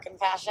want to work in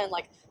fashion.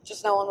 Like,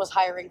 just no one was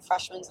hiring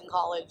freshmen in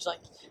college.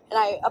 Like, and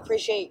I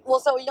appreciate, well,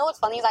 so, what's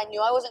funny is I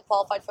knew I wasn't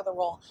qualified for the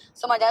role.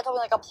 So my dad told me,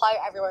 like, apply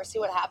everywhere, see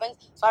what happens.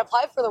 So I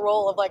applied for the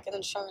role of, like, an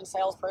insurance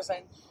salesperson.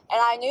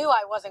 And I knew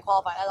I wasn't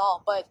qualified at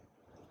all, but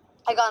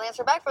I got an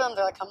answer back from them.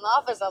 They're like, come to the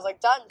office. I was like,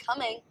 done,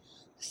 coming.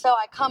 So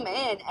I come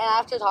in, and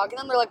after talking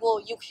to them, they're like, well,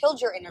 you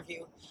killed your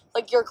interview.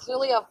 Like, you're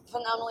clearly a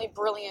phenomenally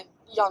brilliant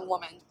young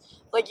woman.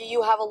 Like,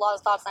 you have a lot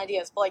of thoughts and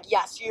ideas. But, like,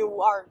 yes,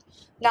 you are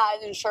not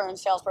an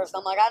insurance salesperson.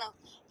 I'm like, I know.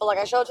 But, like,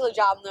 I show up to the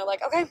job, and they're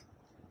like, okay,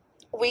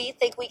 we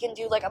think we can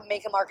do, like,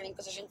 make a marketing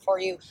position for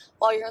you.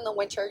 While you're in the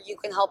winter, you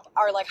can help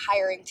our, like,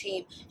 hiring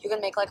team. You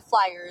can make, like,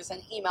 flyers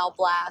and email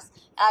blasts.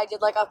 And I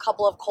did, like, a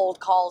couple of cold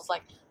calls,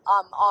 like,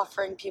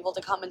 offering people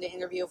to come in to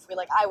interview if we,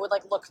 like, I would,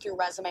 like, look through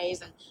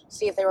resumes and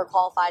see if they were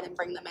qualified and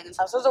bring them in and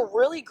stuff. So it was a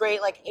really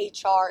great, like,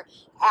 HR,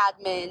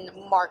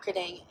 admin,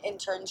 marketing,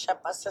 internship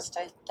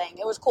assistant thing.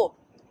 It was cool.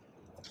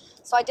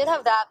 So I did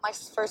have that my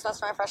first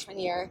semester of my freshman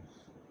year.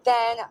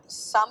 Then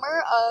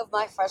summer of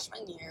my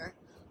freshman year,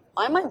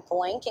 why am I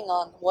blanking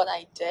on what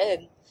I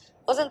did?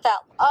 Wasn't that,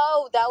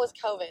 oh, that was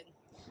COVID.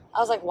 I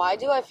was like, why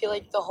do I feel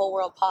like the whole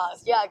world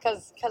paused? Yeah,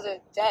 because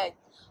it did.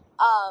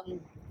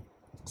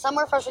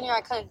 Summer freshman year,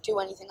 I couldn't do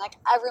anything. Like,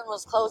 everyone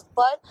was closed,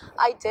 but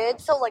I did.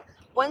 So, like,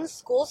 when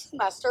school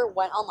semester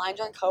went online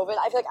during COVID,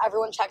 I feel like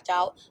everyone checked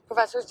out.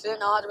 Professors didn't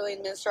know how to really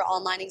administer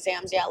online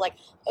exams yet. Like,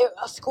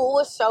 school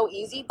was so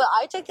easy, but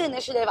I took the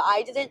initiative.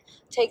 I didn't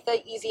take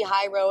the easy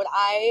high road.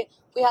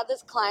 We had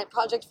this client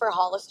project for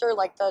Hollister,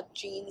 like the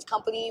jeans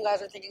company you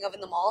guys are thinking of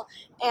in the mall,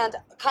 and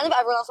kind of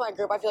everyone else in my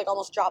group, I feel like,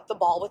 almost dropped the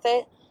ball with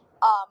it.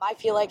 I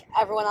feel like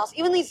everyone else,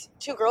 even these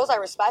two girls I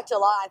respect a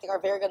lot, I think are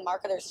very good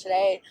marketers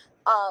today,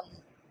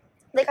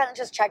 they kind of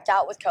just checked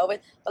out with COVID.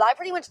 But I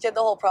pretty much did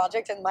the whole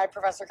project, and my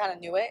professor kind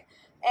of knew it.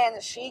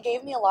 And she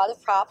gave me a lot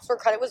of props where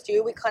credit was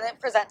due. We couldn't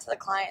present to the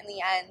client in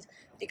the end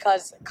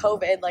because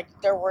COVID, like,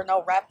 there were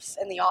no reps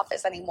in the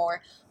office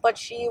anymore. But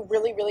she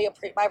really, really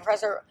my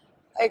professor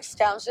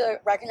extends to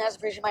recognize and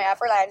appreciate my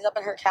effort. I ended up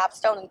in her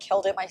capstone and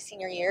killed it my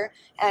senior year,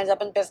 and ended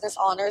up in business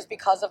honors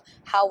because of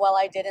how well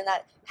I did in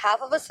that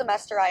half of a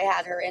semester I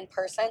had her in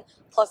person,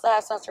 plus the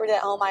half semester we did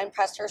at home. I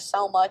impressed her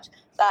so much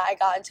that I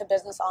got into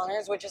business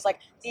honors, which is like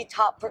the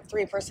top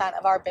 3%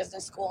 of our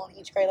business school in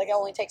each grade. Like, it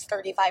only takes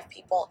 35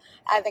 people.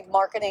 And I think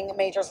marketing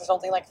majors is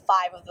only like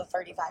 5 of the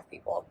 35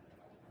 people.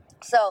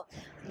 So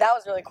that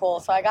was really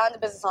cool. So I got into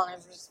business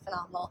honors, which is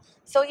phenomenal.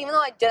 So even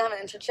though I didn't have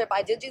an internship,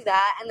 I did do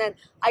that. And then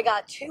I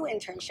got 2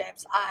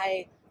 internships.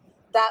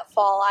 That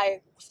fall,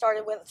 I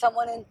started with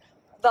someone in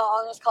the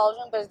Honors College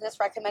of Business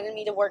recommended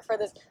me to work for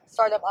this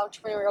startup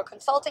entrepreneurial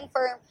consulting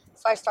firm.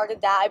 So I started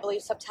that, I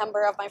believe,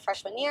 September of my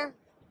freshman year.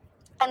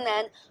 And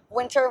then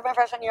winter of my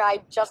freshman year,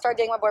 I just started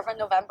dating my boyfriend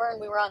in November, and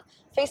we were on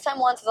FaceTime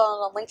once,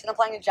 on LinkedIn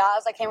applying to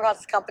jobs. I came across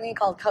this company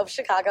called Cove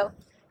Chicago.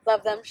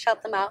 Love them,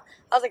 shout them out.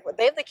 I was like,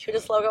 they have the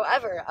cutest logo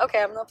ever. Okay,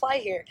 I'm gonna apply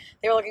here.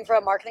 They were looking for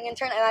a marketing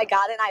intern, and I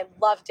got it, and I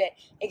loved it.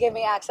 It gave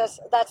me access.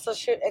 That's the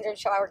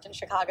internship I worked in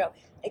Chicago.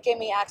 It gave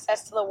me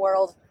access to the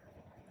world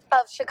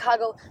of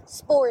Chicago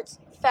sports,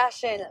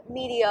 fashion,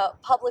 media,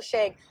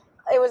 publishing.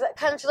 It was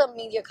kind of just a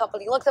media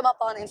company. Look them up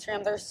on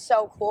Instagram. They're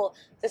so cool.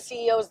 The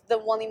CEO is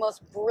one of the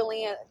most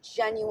brilliant,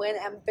 genuine,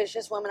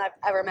 ambitious women I've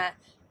ever met.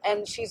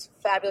 And she's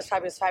fabulous,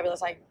 fabulous,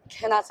 fabulous. I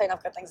cannot say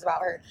enough good things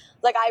about her.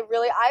 Like,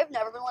 I've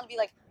never been one to be,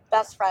 like,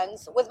 best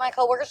friends with my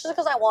coworkers just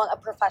because I want a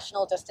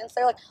professional distance.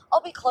 They're like,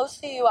 I'll be close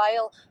to you.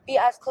 I'll be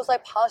as close as I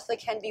possibly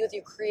can be with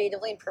you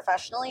creatively and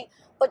professionally.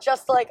 But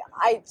just, like,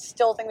 I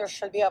still think there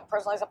should be a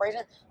personalized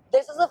separation.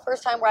 This is the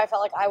first time where I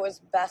felt like I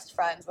was best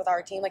friends with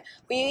our team. Like,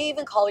 we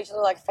even call each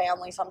other, like,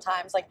 family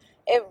sometimes. Like,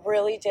 it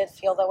really did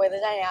feel that way. The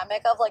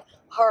dynamic of, like,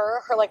 her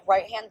like,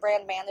 right-hand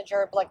brand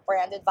manager, like,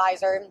 brand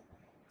advisor,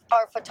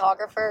 our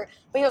photographer,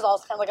 but he was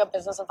also kind of like a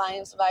business and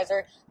finance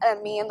advisor,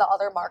 and me and the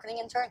other marketing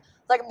intern.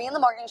 Like, me and the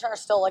marketing intern are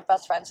still, like,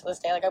 best friends to this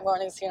day. Like, I'm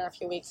going to see her in a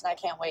few weeks, and I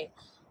can't wait.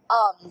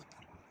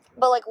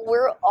 But, like,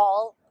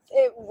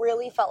 it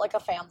really felt like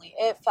a family.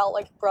 It felt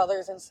like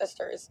brothers and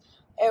sisters.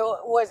 It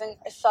was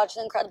such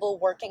an incredible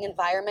working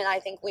environment. I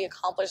think we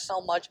accomplished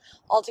so much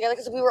all together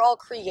because we were all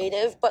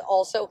creative, but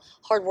also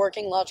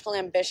hardworking, logical,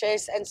 and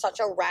ambitious, and such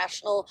a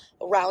rational,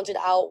 rounded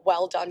out,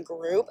 well done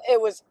group.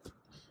 It was,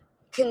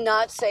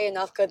 cannot say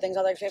enough good things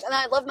about that experience. And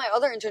I love my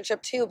other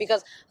internship too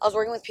because I was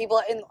working with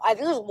people in, I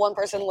think there's one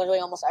person literally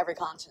almost every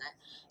continent.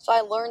 So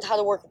I learned how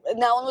to work,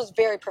 and that one was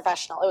very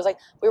professional. It was like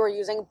we were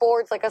using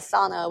boards like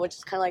Asana, which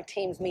is kind of like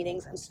Teams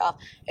meetings and stuff.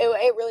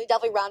 It really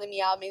definitely rounded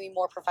me out, made me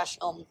more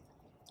professional.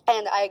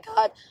 And I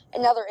got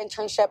another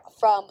internship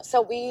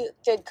so we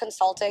did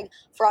consulting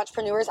for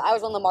entrepreneurs. I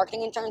was one of the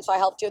marketing interns, so I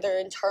helped do their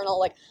internal,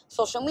 like,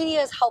 social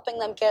medias, helping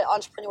them get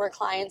entrepreneur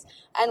clients.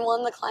 And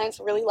one of the clients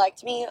really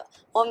liked me.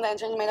 One of the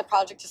interns made a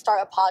project to start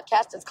a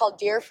podcast. It's called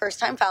Dear First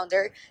Time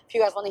Founder. If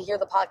you guys want to hear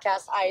the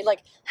podcast, I,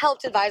 like,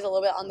 helped advise a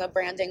little bit on the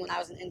branding when I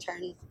was an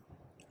intern.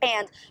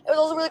 And it was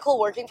also really cool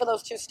working for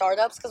those 2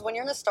 startups because when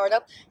you're in a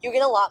startup, you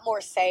get a lot more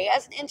say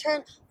as an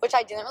intern, which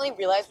I didn't really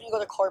realize when you go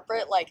to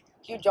corporate. Like,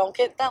 you don't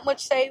get that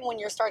much say when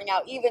you're starting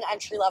out, even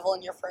entry level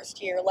in your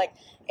first year. Like,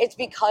 it's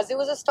because it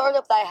was a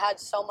startup that I had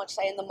so much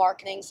say in the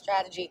marketing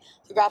strategy,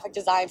 the graphic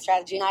design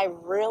strategy, and I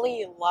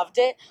really loved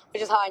it,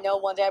 which is how I know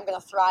one day I'm going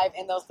to thrive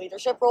in those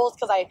leadership roles,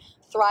 because I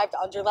thrived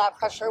under that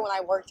pressure when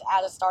I worked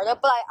at a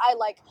startup. But I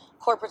like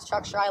corporate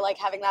structure. I like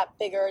having that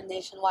bigger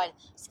nationwide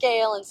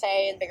scale and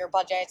say and bigger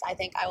budgets. I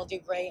think I will do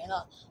great in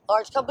a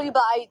large company,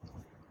 but I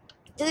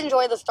did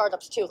enjoy the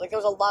startups too. Like, there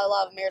was a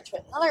lot of merit to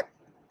it.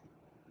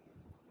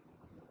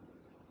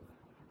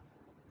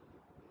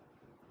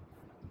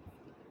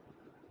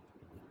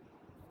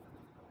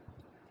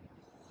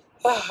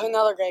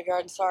 Another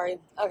graveyard. Sorry.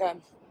 Okay.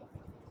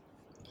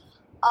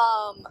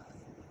 Um,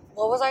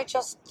 what was I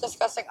just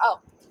discussing? Oh,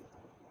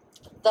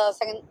 the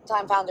second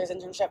time founders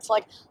internship. So,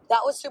 like,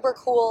 that was super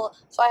cool.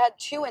 So I had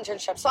 2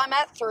 internships. So I'm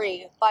at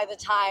 3 by the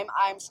time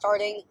I'm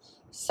starting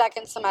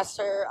second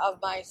semester of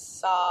my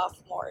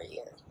sophomore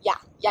year. Yeah.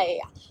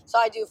 So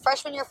I do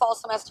freshman year fall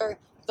semester,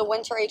 the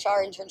winter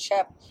HR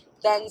internship,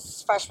 then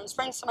freshman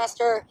spring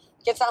semester,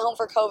 get sent home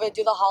for COVID,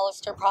 do the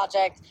Hollister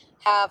project,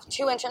 have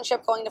 2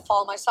 internship going to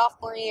fall my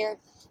sophomore year.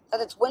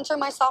 Then it's winter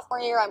my sophomore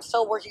year. I'm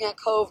still working at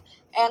Cove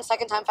and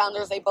second time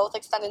founders. They both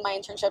extended my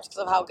internships because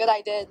of how good I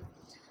did.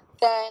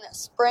 Then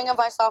spring of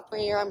my sophomore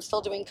year, I'm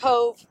still doing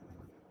Cove.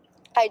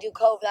 I do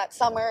Cove that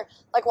summer,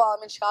 like while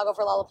I'm in Chicago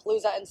for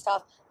Lollapalooza and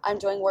stuff, I'm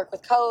doing work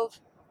with Cove.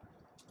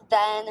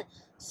 Then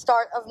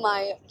start of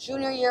my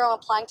junior year, I'm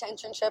applying to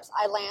internships.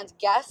 I land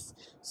Guess.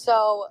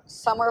 So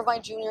summer of my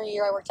junior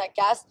year, I worked at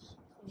Guess.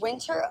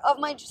 Winter of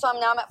my, so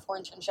I'm at 4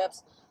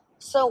 internships.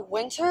 So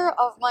winter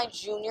of my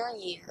junior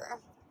year,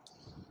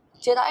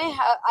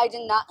 I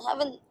did not have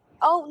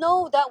oh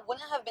no, that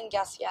wouldn't have been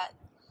Guess yet.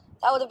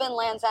 That would have been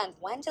Land's End.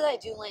 When did I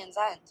do Land's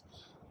End?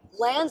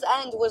 Land's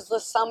End was the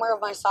summer of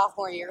my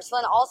sophomore year. So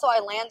then also I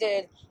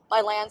landed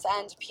my Land's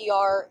End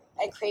PR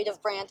and creative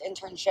brand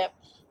internship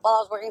while I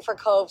was working for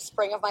Cove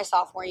spring of my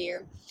sophomore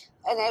year.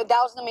 And that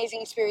was an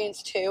amazing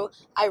experience too.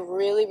 I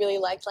really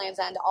liked Land's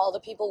End. All the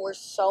people were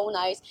so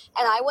nice.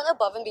 And I went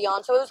above and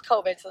beyond. So it was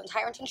COVID, so the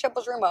entire internship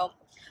was remote.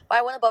 But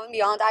I went above and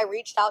beyond. I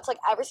reached out to, like,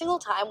 every single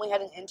time we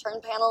had an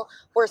intern panel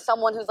where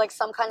someone who's like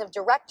some kind of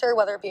director,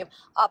 whether it be of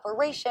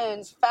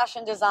operations,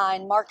 fashion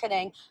design,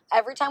 marketing,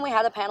 every time we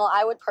had a panel,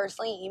 I would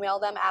personally email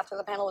them after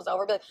the panel was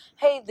over, be like,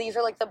 hey, these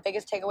are like the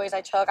biggest takeaways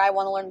I took. I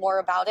want to learn more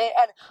about it.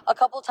 And a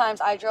couple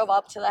times I drove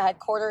up to the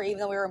headquarters, even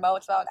though we were remote.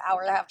 It's about an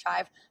hour and a half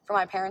drive from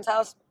my parents'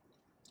 house.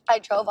 I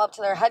drove up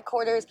to their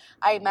headquarters.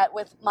 I met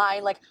with my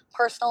like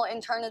personal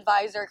intern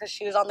advisor because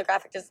she was on the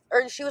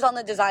she was on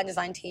the design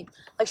team.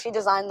 Like, she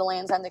designed the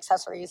Lands End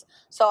accessories.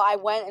 So I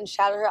went and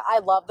shadowed her. I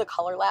love the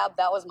color lab.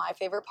 That was my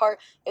favorite part,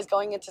 is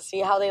going in to see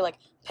how they like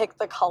pick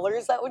the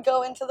colors that would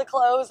go into the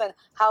clothes and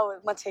how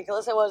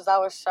meticulous it was. That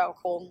was so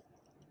cool.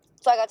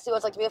 So I got to see what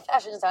it's like to be a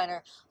fashion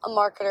designer, a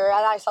marketer,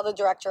 and I saw the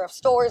director of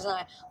stores, and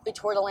we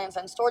toured a Land's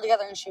End store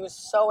together, and she was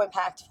so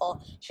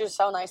impactful. She was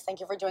so nice. Thank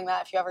you for doing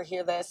that if you ever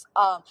hear this.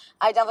 I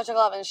definitely took a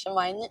lot of interest in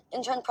my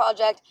intern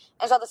project,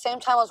 and so at the same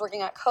time I was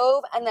working at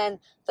Cove, and then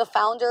the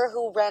founder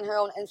who ran her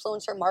own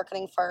influencer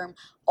marketing firm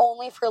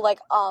only for like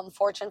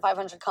Fortune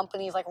 500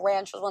 companies, like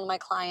Ranch was one of my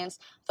clients,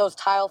 those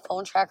Tile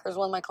phone trackers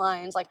one of my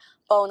clients, like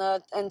Bona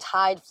and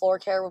Tide Floor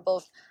Care were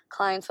both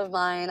clients of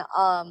mine.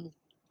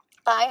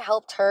 I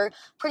helped her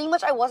pretty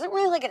much. I wasn't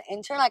really like an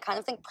intern. I kind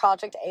of think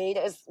project aid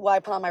is what I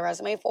put on my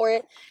resume for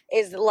it,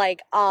 is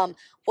like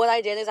what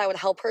I did is I would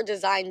help her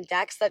design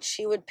decks that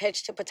she would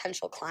pitch to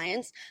potential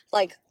clients,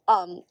 like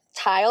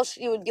Tile.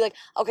 She would be like,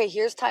 okay,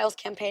 here's Tile's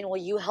campaign, will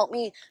you help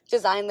me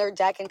design their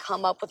deck and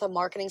come up with a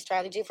marketing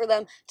strategy for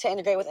them to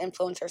integrate with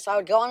influencers? So I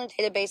would go on a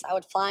database, I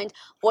would find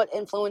what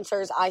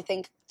influencers I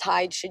think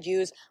Tide should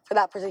use for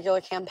that particular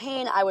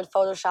campaign. I would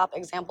Photoshop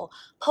example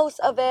posts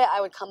of it.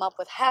 I would come up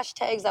with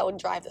hashtags that would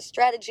drive the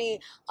strategy,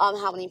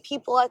 how many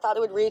people I thought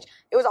it would reach.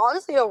 It was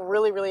honestly a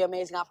really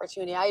amazing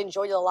opportunity. I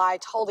enjoyed it a lot. I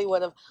totally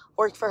would have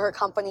worked for her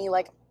company,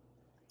 like,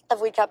 if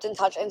we kept in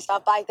touch and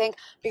stuff. But I think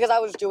because I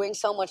was doing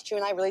so much too,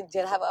 and I really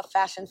did have a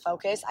fashion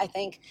focus, I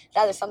think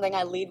that is something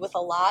I lead with a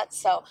lot.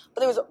 So,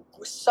 but it was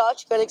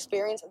such good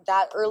experience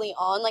that early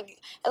on. Like,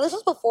 and this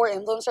was before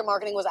influencer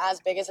marketing was as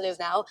big as it is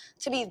now.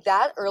 To be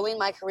that early in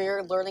my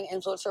career learning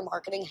influencer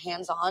marketing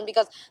hands-on,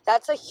 because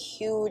that's a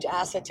huge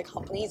asset to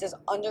companies, is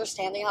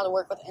understanding how to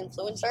work with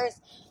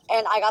influencers.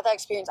 And I got that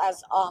experience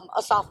as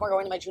a sophomore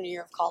going to my junior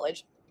year of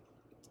college.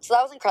 So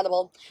that was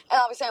incredible.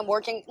 And obviously I'm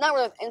working, not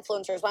really with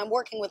influencers, but I'm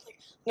working with like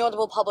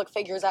notable public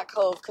figures at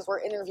Cove because we're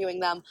interviewing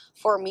them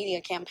for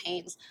media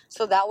campaigns.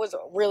 So that was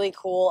really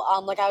cool.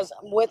 Like, I was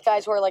with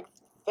guys who are like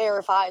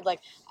verified, like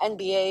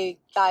NBA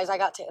guys. I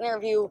got to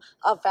interview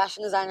a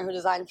fashion designer who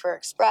designed for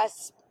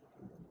Express.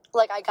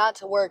 Like, I got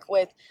to work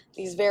with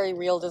these very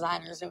real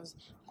designers.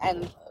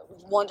 And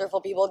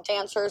wonderful people.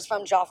 Dancers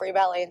from Joffrey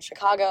Ballet in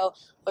Chicago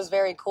was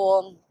very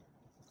cool.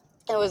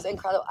 It was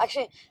incredible.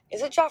 Actually,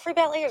 is it Joffrey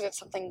Ballet or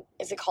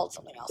is it called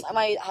something else? I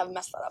might have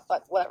messed that up,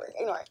 but whatever,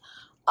 ignore it.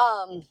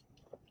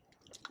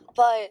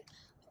 But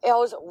it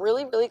was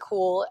really, really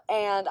cool,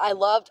 and I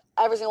loved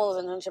every single one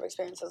of those internship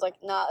experiences. Like,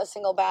 not a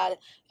single bad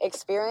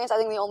experience. I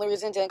think the only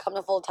reason it didn't come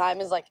to full time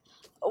is, like,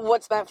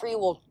 what's meant for you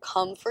will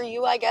come for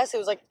you, I guess. It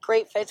was, like,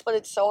 great fits, but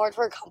it's so hard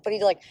for a company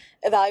to, like,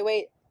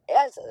 evaluate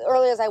as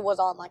early as I was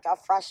on, like, a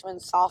freshman,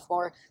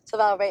 sophomore, to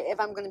evaluate if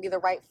I'm going to be the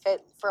right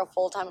fit for a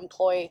full-time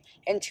employee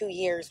in 2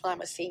 years when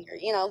I'm a senior,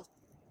 you know?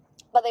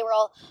 But they were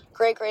all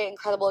great,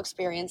 incredible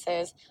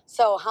experiences.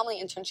 So how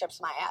many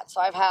internships am I at?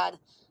 So I've had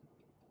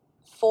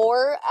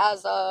 4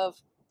 as of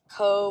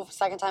Cove,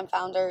 Second Time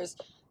Founders,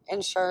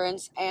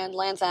 Insurance, and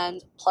Land's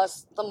End,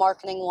 plus the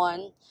marketing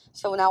one.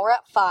 So now we're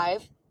at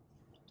 5.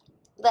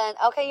 Then,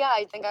 okay, yeah,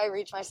 I think I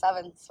reached my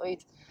 7.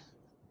 Sweet.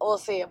 We'll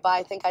see, but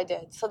I think I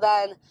did. So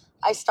then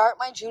I start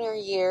my junior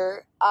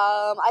year.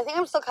 I think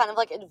I'm still kind of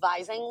like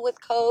advising with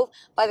Cove,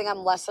 but I think I'm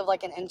less of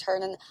like an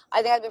intern. And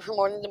I think I've been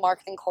promoted to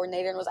marketing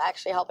coordinator and was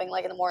actually helping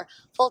like in a more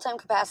full-time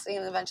capacity.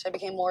 And eventually I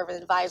became more of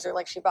an advisor.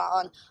 Like she brought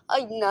on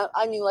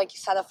a new like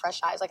set of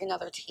fresh eyes, like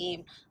another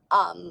team.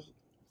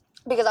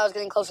 Because I was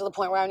getting close to the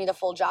point where I need a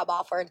full job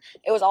offer. And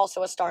it was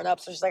also a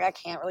startup. So she's like, I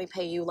can't really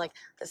pay you like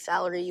the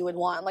salary you would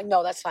want. I'm like,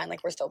 no, that's fine.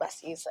 Like we're still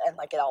besties. And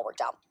like it all worked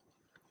out.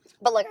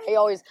 But, like, I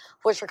always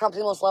wish her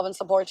company the most love and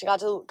support. She got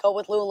to go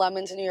with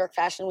Lululemon to New York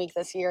Fashion Week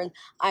this year, and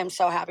I'm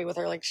so happy with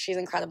her. Like, she's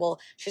incredible.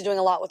 She's doing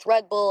a lot with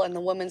Red Bull and the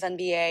women's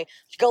NBA.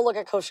 Go look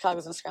at Coach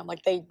Chicago's Instagram.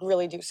 Like, they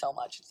really do so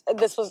much.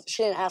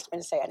 She didn't ask me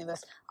to say any of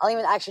this. I don't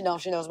even actually know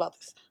if she knows about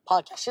this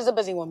podcast. She's a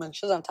busy woman.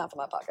 She doesn't have time for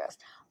my podcast.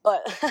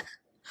 But,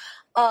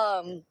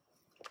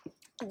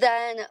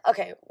 then,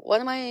 okay, what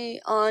am I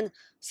on?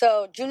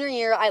 So, junior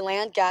year, I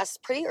land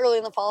guest pretty early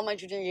in the fall of my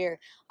junior year.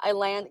 I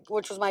land,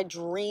 which was my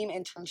dream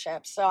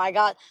internship. So, I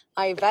got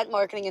my event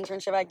marketing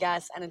internship at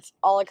Guess, and it's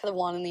all I could have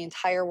wanted in the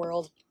entire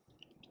world.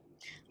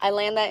 I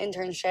land that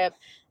internship.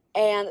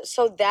 And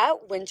so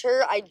that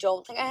winter, I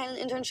don't think I had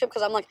an internship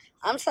because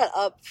I'm set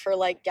up for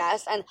like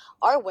Guess, and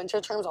our winter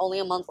term's only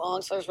a month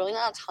long, so there's really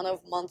not a ton of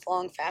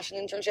month-long fashion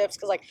internships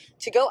because like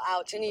to go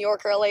out to New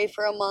York or LA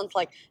for a month,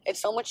 like it's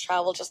so much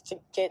travel just to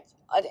get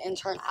an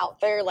intern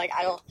out there. Like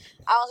I don't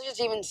just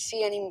even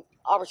see any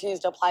opportunities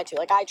to apply to.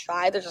 Like I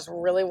tried, there just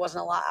really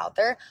wasn't a lot out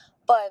there,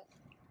 but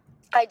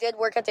I did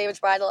work at David's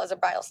Bridal as a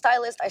bridal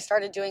stylist. I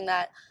started doing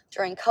that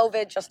during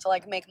COVID just to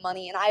like make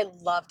money, and I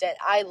loved it.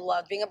 I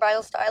loved being a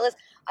bridal stylist.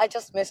 I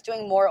just missed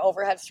doing more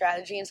overhead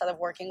strategy instead of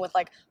working with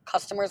like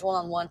customers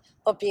one-on-one.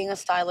 But being a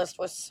stylist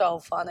was so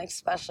fun,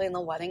 especially in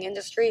the wedding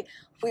industry.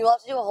 We will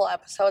have to do a whole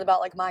episode about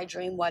like my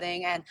dream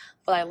wedding and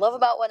what I love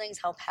about weddings,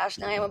 how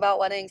passionate I am about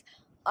weddings.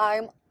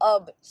 I'm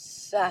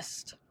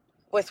obsessed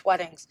with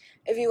weddings.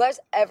 If you guys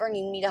ever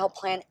need me to help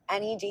plan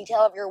any detail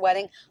of your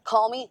wedding,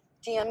 call me.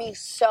 DM me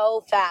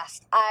so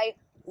fast. I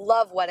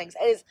love weddings.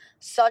 It is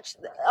such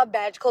a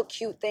magical,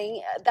 cute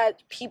thing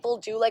that people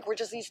do. Like, we're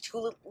just these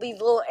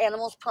little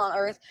animals put on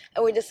earth,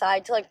 and we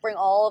decide to, like, bring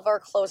all of our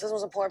closest,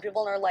 most important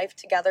people in our life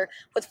together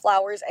with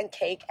flowers and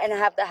cake and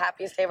have the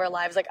happiest day of our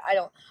lives. Like, I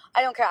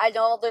don't care. I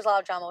know there's a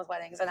lot of drama with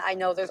weddings, and I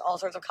know there's all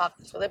sorts of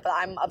conflicts with it, but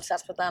I'm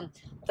obsessed with them.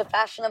 The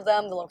fashion of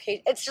them, the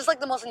location. It's just, like,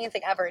 the most amazing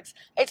thing ever.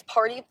 It's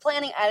party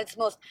planning at its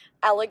most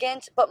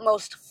elegant but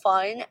most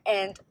fun,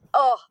 and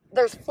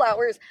there's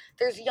flowers,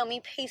 there's yummy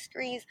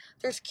pastries,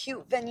 there's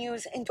cute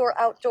venues, indoor,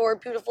 outdoor,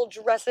 beautiful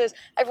dresses.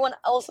 Everyone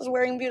else is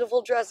wearing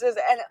beautiful dresses,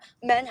 and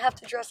men have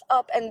to dress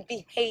up and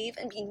behave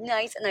and be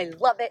nice, and I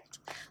love it.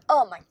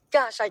 Oh my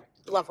gosh, I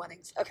love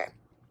weddings. Okay,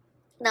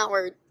 now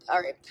all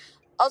right.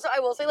 Also,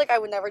 I will say, like, I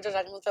would never judge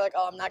anyone if they're like,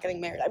 oh, I'm not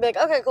getting married. I'd be like,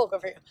 okay, cool, good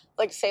for you.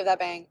 Like, save that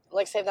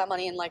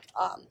money, and, like,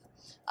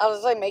 I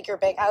was like, make your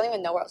bank. I don't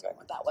even know where I was going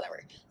with that.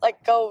 Whatever.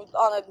 Like, go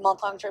on a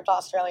month-long trip to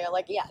Australia.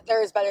 Like, yeah,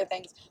 there's better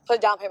things. Put a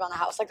down payment on a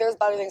house. Like, there's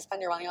better things to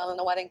spend your money on than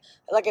a wedding.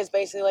 Like, it's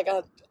basically like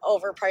a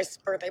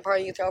overpriced birthday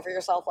party you throw for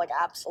yourself. Like,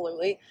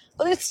 absolutely.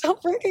 But it's so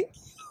freaking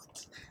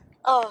cute.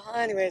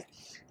 Anyways.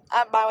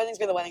 My wedding's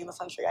gonna be the wedding in the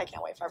century. I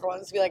can't wait for everyone.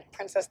 It's gonna be like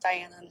Princess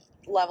Diana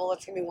level.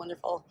 It's gonna be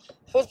wonderful.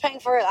 Who's paying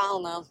for it? I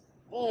don't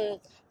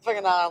know.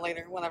 Figure that out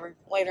later. Whenever.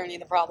 Later, ain't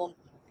the problem.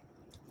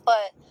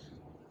 But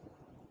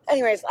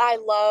anyways, I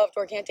loved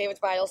working at David's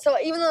Bridal. So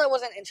even though that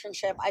wasn't an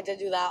internship, I did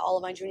do that all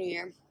of my junior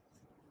year.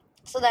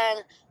 So then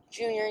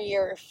junior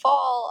year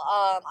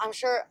fall, I'm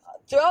sure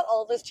throughout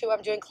all of this too,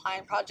 I'm doing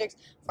client projects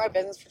for my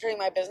business fraternity,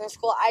 my business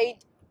school. I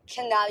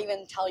cannot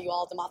even tell you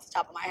all of them off the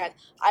top of my head.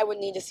 I would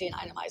need to see an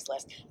itemized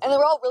list. And they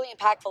were all really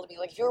impactful to me.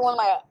 Like, if you were one of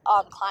my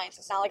clients,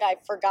 it's not like I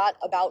forgot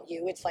about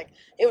you. It's like,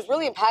 it was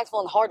really impactful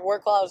and hard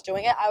work while I was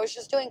doing it. I was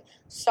just doing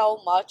so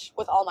much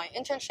with all my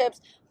internships,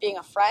 being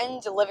a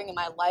friend, living in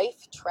my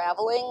life,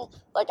 traveling.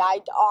 Like, I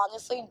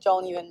honestly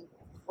don't even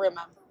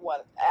remember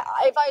what,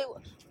 if I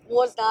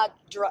was not,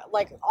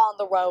 like, on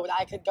the road,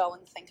 I could go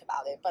and think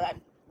about it. But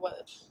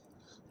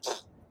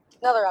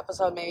another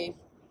episode maybe.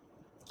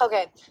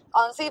 Okay,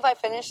 honestly, if I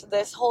finish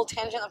this whole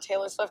tangent of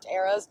Taylor Swift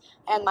eras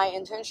and my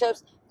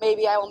internships,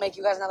 maybe I will make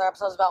you guys another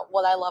episode about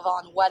what I love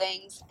on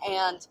weddings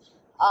and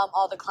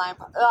all the client.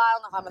 I don't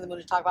know if I'm in the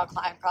mood to talk about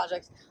client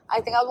projects. I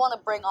think I would want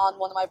to bring on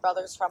one of my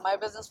brothers from my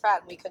business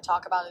frat, and we could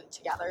talk about it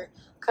together,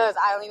 because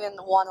I don't even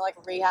want to like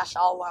rehash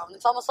all alone.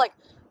 It's almost like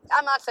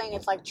I'm not saying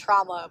it's like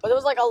trauma, but it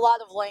was like a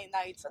lot of late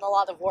nights and a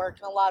lot of work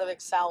and a lot of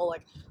Excel.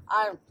 Like,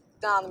 I'm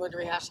not in the mood to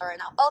rehash that right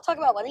now. But I'll talk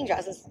about wedding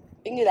dresses.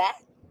 We can do that.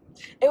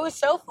 It was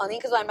so funny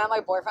because when I met my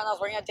boyfriend, I was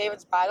working at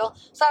David's Bridal,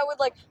 so I would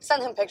like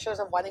send him pictures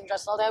of wedding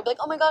dresses all day. I'd be like,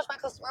 oh my gosh, my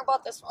customer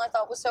bought this one I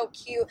thought was so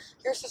cute.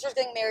 Your sister's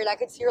getting married. I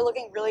could see her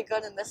looking really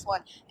good in this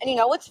one. And you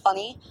know what's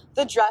funny?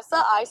 The dress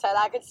that I said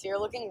I could see her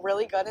looking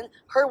really good in,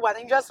 her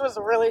wedding dress was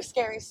really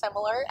scary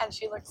similar, and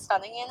she looked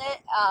stunning in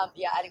it.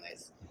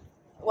 Anyways,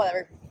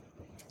 whatever.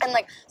 And,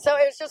 like, so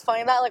it was just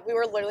funny that, like, we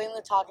were literally in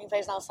the talking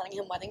phase and I was sending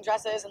him wedding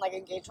dresses and, like,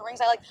 engagement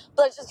rings.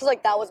 But it's just because,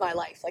 like, that was my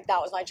life. Like,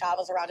 that was my job.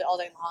 I was around it all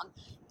day long.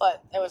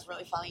 But it was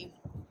really funny.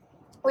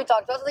 We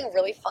talked about something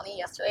really funny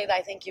yesterday that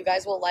I think you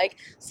guys will like.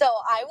 So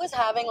I was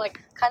having,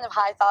 like, kind of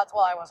high thoughts.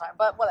 Well, I wasn't,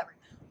 but whatever.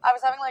 I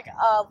was having, like,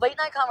 a late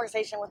night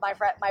conversation with my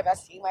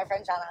bestie, my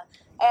friend Jenna.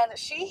 And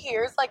she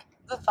hears, like,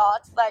 the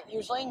thoughts that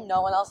usually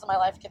no one else in my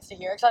life gets to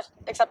hear,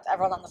 except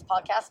everyone on this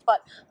podcast.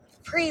 But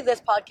pre this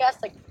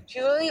podcast, like,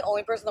 she's really the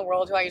only person in the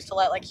world who I used to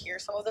let, like, hear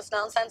some of this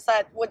nonsense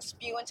that would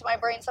spew into my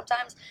brain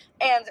sometimes.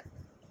 And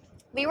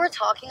we were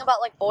talking about,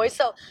 like, boys.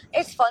 So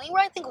it's funny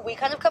where I think we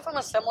kind of come from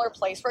a similar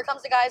place where it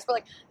comes to guys, where,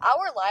 like,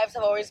 our lives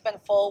have always been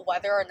full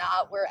whether or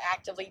not we're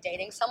actively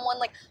dating someone.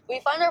 Like, we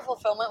find our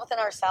fulfillment within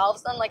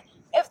ourselves. And, like,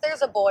 if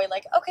there's a boy,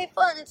 like, okay,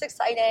 fun, it's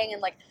exciting,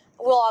 and, like,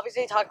 we'll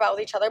obviously talk about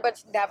with each other, but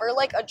it's never,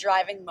 like, a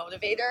driving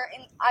motivator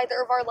in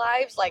either of our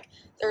lives. Like,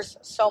 there's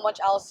so much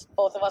else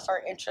both of us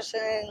are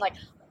interested in, like,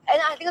 and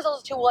I think it's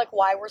also, too, like,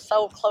 why we're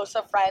so close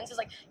of friends. Is,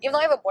 like, even though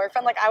I have a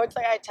boyfriend, like, I would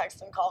say I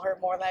text and call her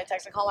more than I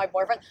text and call my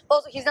boyfriend. But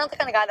also, he's not the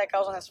kind of guy that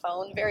goes on his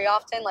phone very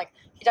often. Like,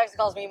 he texts and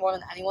calls me more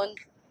than anyone.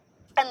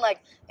 And,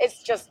 like,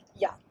 it's just,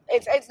 yeah.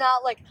 It's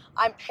not, like,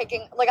 I'm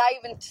picking, like, I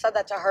even said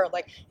that to her.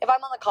 Like, if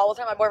I'm on the call with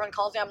her, my boyfriend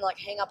calls me, I'm gonna, like,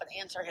 hang up and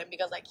answer him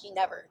because, like, he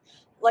never,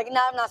 like,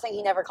 now I'm not saying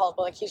he never calls,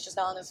 but, like, he's just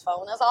not on his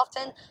phone as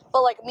often.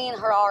 But, like, me and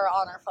her are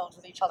on our phones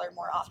with each other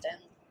more often.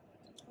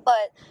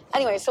 But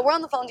anyway, so we're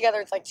on the phone together.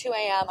 It's like 2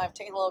 a.m. I've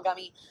taken a little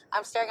gummy.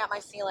 I'm staring at my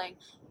ceiling.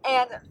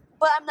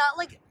 But I'm not,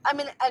 like,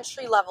 I'm in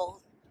entry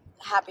level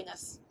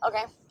happiness,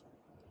 okay?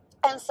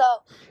 And so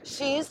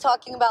she's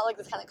talking about, like,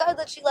 this kind of guy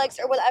that she likes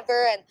or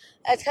whatever. And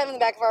it's kind of in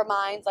the back of our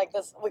minds, like,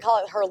 this, we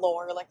call it her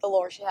lore, like, the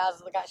lore she has,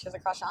 the guy she has a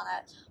crush on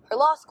at her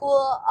law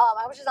school.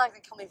 I wish he's not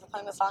going to kill me for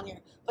putting this on here.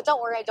 But don't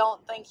worry, I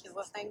don't think he's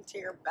listening to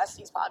your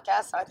bestie's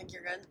podcast, so I think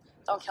you're good.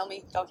 Don't kill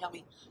me. Don't kill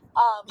me.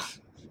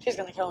 She's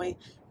going to kill me.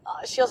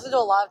 She also do a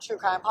lot of true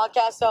crime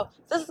podcasts, so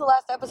if this is the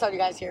last episode you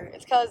guys hear,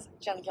 it's because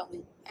Jenna killed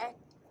me. Okay?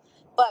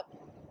 But,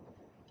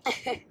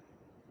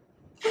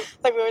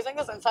 like, we always make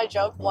this inside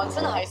joke. Once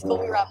in high school,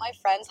 we were at my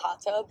friend's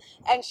hot tub,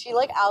 and she,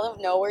 like, out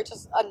of nowhere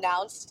just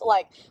announced,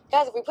 like,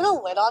 guys, if we put a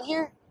lid on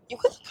here, you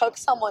could cook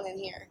someone in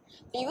here.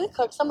 You could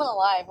cook someone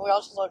alive. And we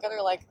all just look at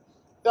her, like,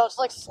 we all just,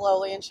 like,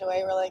 slowly inch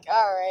away. We're like,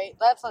 all right,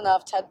 that's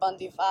enough Ted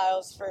Bundy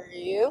files for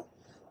you.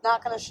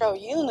 Not gonna show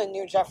you in the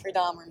new Jeffrey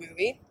Dahmer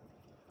movie.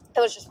 It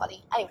was just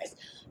funny. Anyways,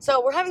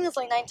 so we're having this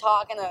late night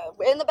talk, and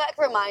in the back of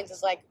our minds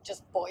is, like,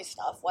 just boy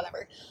stuff,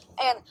 whatever.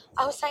 And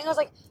I was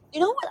like, you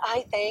know what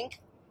I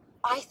think?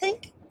 I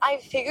think I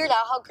figured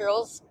out how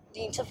girls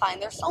need to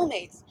find their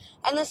soulmates.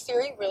 And this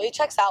theory really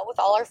checks out with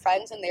all our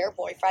friends and their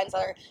boyfriends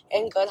that are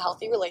in good,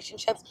 healthy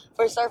relationships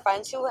versus our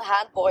friends who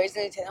had boys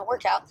and it didn't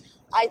work out.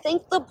 I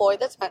think the boy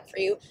that's meant for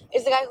you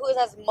is the guy who is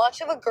as much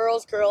of a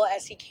girl's girl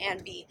as he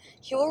can be.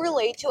 He will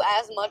relate to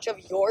as much of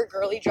your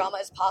girly drama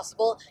as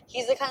possible.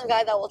 He's the kind of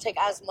guy that will take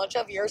as much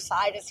of your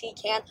side as he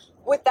can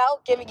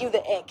without giving you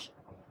the ick.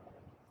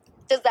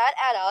 Does that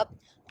add up?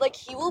 Like,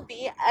 he will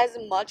be as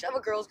much of a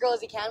girl's girl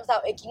as he can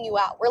without icking you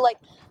out. We're like,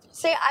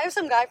 say, I have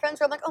some guy friends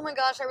where I'm like, oh my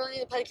gosh, I really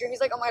need a pedicure.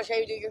 He's like, oh my gosh, yeah,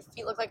 you do. Your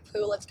feet look like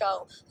poo. Let's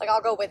go. Like,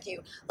 I'll go with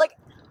you. Like,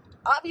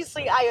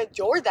 obviously, I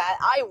adore that.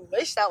 I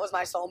wish that was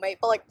my soulmate,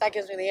 but, like, that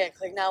gives me the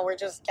ick. Like, now we're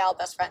just gal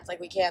best friends. Like,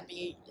 we can't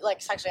be,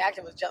 like, sexually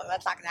active with each other.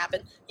 That's not gonna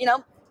happen, you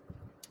know?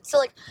 So,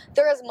 like,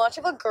 they're as much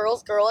of a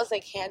girl's girl as they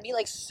can be,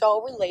 like,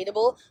 so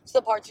relatable to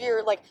the parts of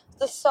your, like,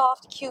 the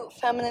soft, cute,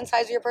 feminine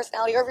sides of your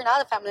personality, or if you're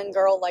not a feminine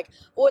girl, like,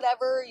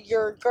 whatever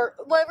you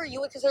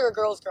would consider a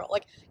girl's girl.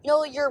 Like, you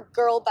know, your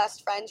girl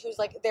best friend who's,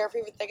 like, there for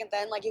you thick and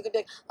thin, like, you could be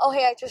like, oh,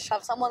 hey, I just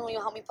shoved someone, will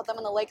you help me put them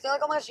in the lake? They're like,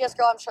 oh my gosh, yes,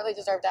 girl, I'm sure they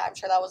deserve that. I'm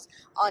sure that was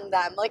on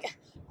them. Like,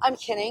 I'm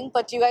kidding,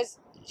 but do you guys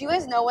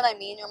know what I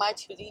mean? Or am I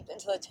too deep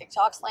into the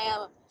TikTok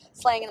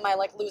slang and am I,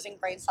 like, losing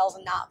brain cells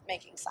and not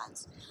making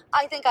sense?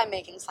 I think I'm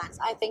making sense.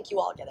 I think you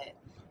all get it.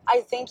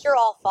 I think you're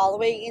all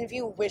following, even if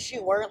you wish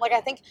you weren't. Like, I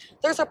think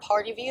there's a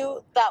part of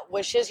you that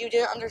wishes you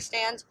didn't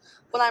understand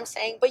what I'm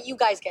saying, but you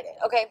guys get it,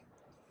 okay?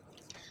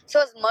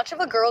 So as much of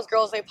a girl's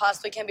girl as they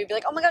possibly can be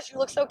like, oh my gosh, you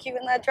look so cute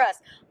in that dress,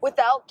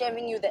 without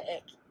giving you the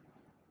ick.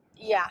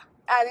 Yeah.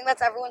 I think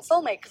that's everyone's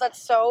soulmate, because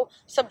that's so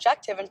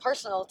subjective and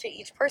personal to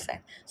each person.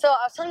 So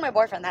I was telling my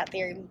boyfriend that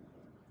theory,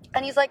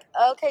 and he's like,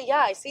 okay, yeah,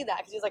 I see that.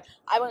 Because he's like,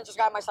 I wouldn't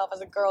describe myself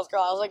as a girl's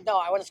girl. I was like, no,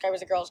 I wouldn't describe you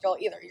as a girl's girl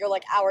either. You're,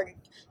 like, our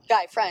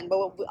guy friend,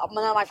 but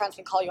none of my friends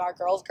can call you our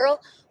girl's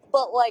girl.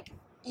 But, like,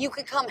 you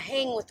could come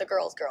hang with the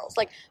girls.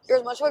 Like, you're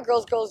as much of a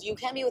girl's girl as you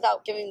can be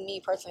without giving me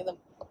personally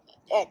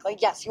the ick.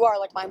 Like, yes, you are,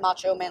 like, my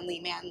macho, manly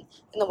man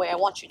in the way I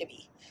want you to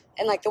be.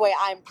 And, like, the way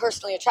I'm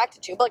personally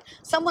attracted to. But,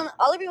 like,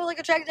 other people, like,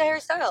 attracted to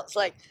Harry Styles.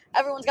 Like,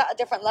 everyone's got a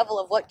different level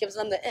of what gives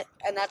them the ick.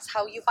 And that's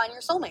how you find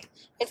your soulmate.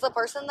 It's the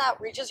person that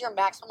reaches your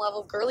maximum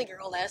level of girly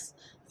girlness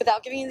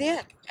without giving you the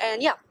ick.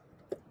 And, yeah.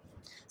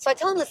 So I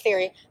tell him this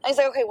theory, and he's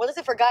like, okay, what is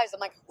it for guys? I'm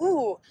like,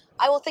 ooh,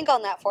 I will think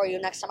on that for you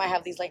next time I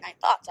have these late night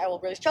thoughts. I will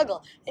really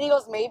struggle. And he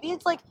goes, maybe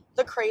it's, like,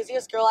 the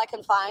craziest girl I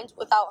can find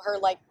without her,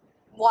 like,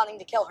 wanting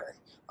to kill her.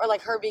 Or,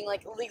 like, her being,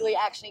 like, legally,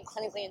 actually,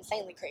 clinically,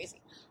 insanely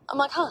crazy. I'm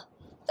like, huh,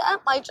 that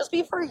might just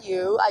be for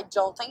you. I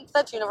don't think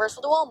that's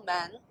universal to all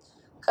men,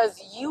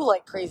 because you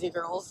like crazy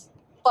girls.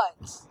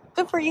 But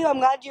good for you. I'm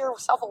glad you're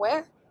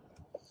self-aware.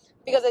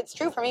 Because it's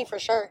true for me, for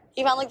sure.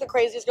 He found, like, the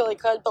craziest girl he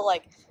could, but,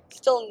 like,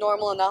 still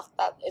normal enough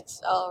that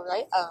it's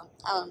alright. I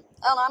don't know.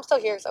 I'm still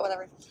here, so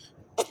whatever.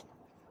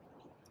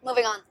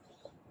 Moving on.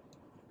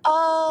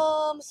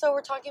 So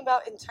we're talking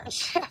about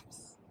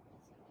internships.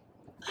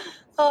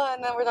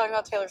 And then we're talking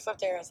about Taylor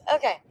Swift eras.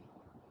 Okay.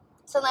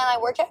 So then I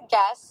work at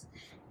Guess,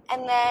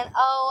 and then,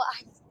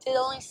 I did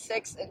only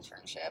 6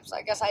 internships.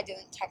 I guess I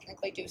didn't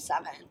technically do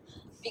 7,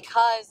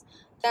 because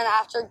then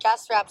after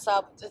Guess wraps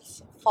up,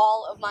 it's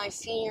fall of my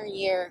senior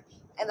year,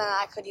 and then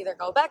I could either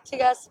go back to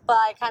Guess, but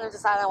I kind of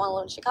decided I want to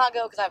live in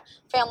Chicago because I have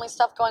family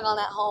stuff going on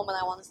at home and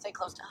I want to stay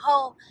close to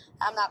home.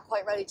 I'm not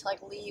quite ready to,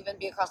 like, leave and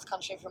be across the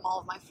country from all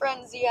of my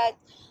friends yet.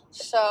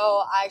 So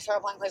I started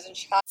applying places in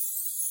Chicago.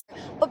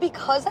 But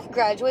because I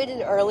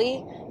graduated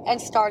early and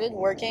started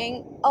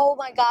working, oh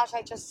my gosh,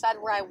 I just said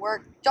where I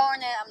work. Darn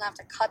it, I'm going to have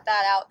to cut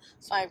that out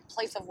so my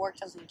place of work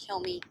doesn't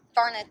kill me.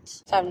 Darn it.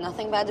 So I have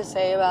nothing bad to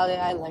say about it.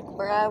 I like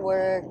where I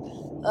work.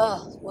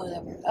 Ugh,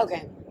 whatever.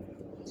 Okay.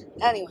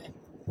 Anyway.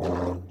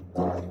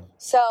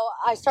 So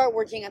I started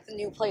working at the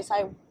new place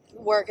I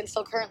work and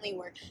still currently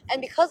work.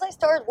 And because I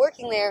started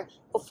working there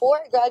before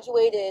I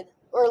graduated,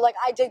 or, like,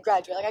 I did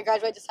graduate. Like, I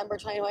graduated December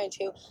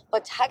 2022,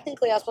 but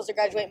technically I was supposed to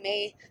graduate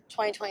May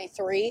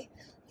 2023.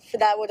 So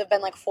that would have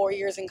been, like, 4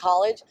 years in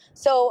college.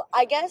 So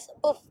I guess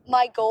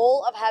my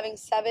goal of having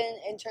 7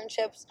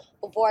 internships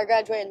before I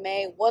graduated in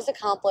May was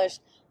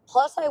accomplished.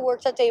 Plus, I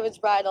worked at David's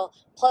Bridal.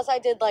 Plus, I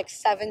did, like,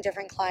 7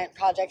 different client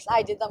projects.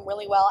 I did them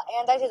really well,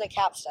 and I did a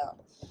capstone.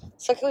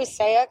 So can we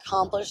say I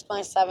accomplished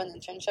my 7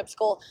 internships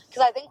goal?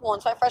 Because I think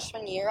once my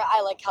freshman year,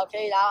 I, like,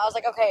 calculated out. I was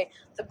like, okay,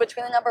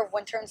 between the number of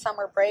winter and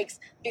summer breaks,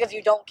 because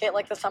you don't get,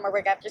 like, the summer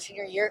break after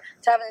senior year,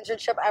 to have an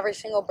internship every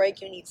single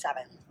break, you need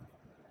 7.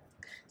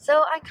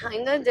 So I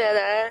kind of did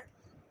it.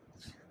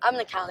 I'm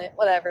going to count it.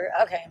 Whatever.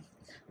 Okay.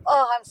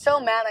 Oh, I'm so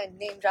mad I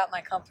name dropped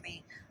my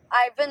company.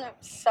 I've been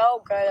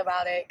so good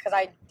about it because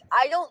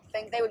I don't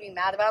think they would be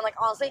mad about it. Like,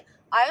 honestly,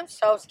 I am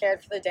so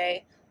scared for the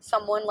day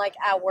someone, like,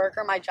 at work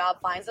or my job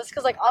finds this,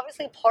 because, like,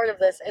 obviously part of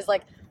this is,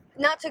 like,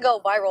 not to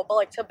go viral, but,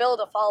 like, to build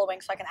a following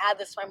so I can add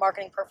this to my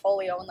marketing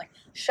portfolio and, like,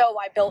 show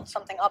I built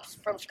something up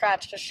from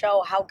scratch to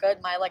show how good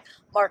my, like,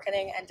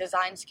 marketing and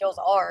design skills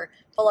are.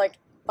 But, like,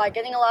 by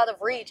getting a lot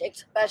of reach,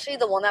 especially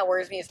the one that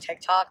worries me is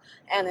TikTok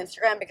and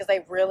Instagram, because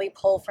they really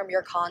pull from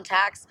your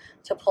contacts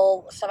to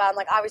pull stuff out.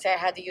 Like, obviously I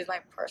had to use my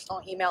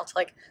personal email to,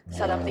 like,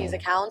 set up these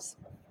accounts.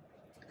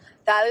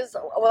 That is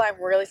what I'm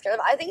really scared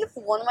of. I think if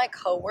one of my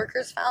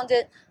coworkers found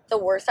it, the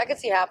worst I could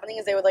see happening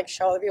is they would, like,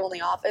 show other people in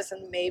the office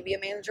and maybe a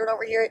manager would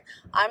overhear it.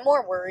 I'm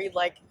more worried,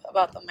 like,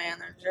 about the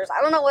managers.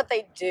 I don't know what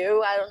they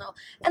do. I don't know.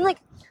 And, like,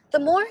 the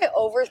more I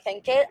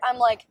overthink it, I'm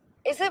like,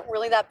 is it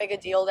really that big a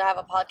deal to have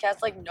a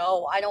podcast? Like,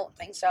 no, I don't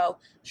think so.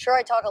 Sure,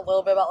 I talk a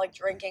little bit about, like,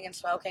 drinking and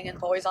smoking and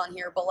boys on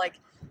here, but, like,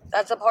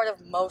 that's a part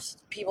of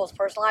most people's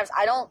personal lives.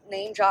 I don't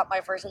name drop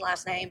my first and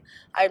last name.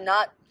 I'm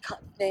not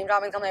name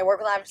dropping the company I work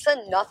with. I've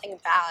said nothing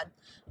bad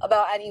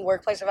about any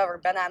workplace I've ever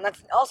been at. And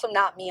that's also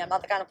not me. I'm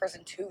not the kind of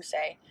person to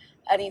say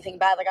anything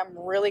bad. Like, I'm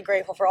really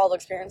grateful for all the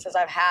experiences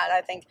I've had.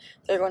 I think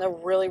they're going to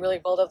really, really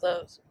build up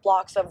the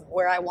blocks of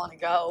where I want to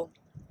go.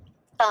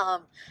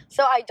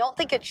 So I don't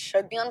think it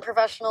should be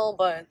unprofessional,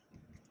 but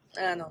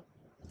I don't know.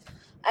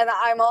 And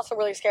I'm also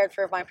really scared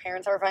for if my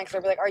parents ever find, because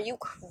they'll be like, are you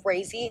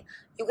crazy?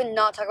 You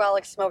cannot talk about,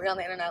 like, smoking on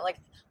the internet. Like,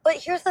 but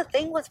here's the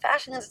thing with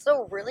fashion is it's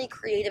a really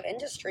creative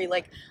industry.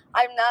 Like,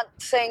 I'm not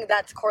saying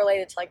that's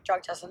correlated to, like,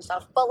 drug tests and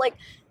stuff, but, like,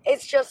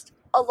 it's just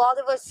a lot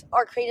of us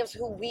are creatives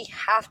who we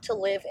have to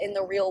live in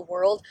the real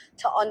world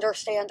to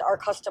understand our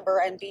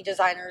customer and be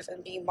designers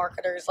and be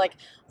marketers. Like,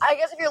 I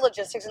guess if you're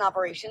logistics and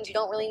operations, you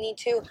don't really need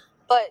to.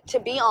 But to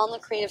be on the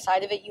creative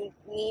side of it, you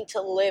need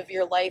to live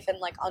your life and,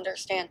 like,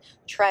 understand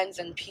trends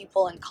and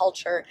people and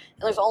culture.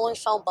 And there's only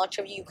so much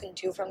of you can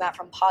do from that,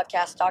 from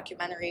podcasts,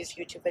 documentaries,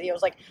 YouTube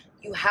videos. Like,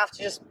 you have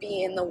to just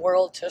be in the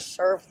world to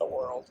serve the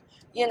world,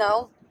 you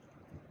know?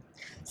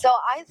 So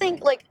I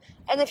think, like,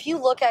 and if you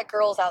look at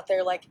girls out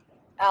there, like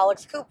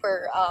Alex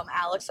Cooper,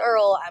 Alex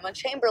Earl, Emma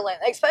Chamberlain,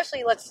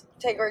 especially, let's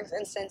take for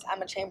instance,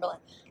 Emma Chamberlain.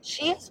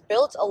 She has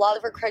built a lot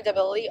of her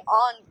credibility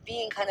on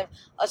being kind of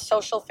a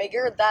social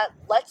figure that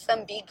lets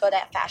them be good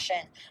at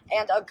fashion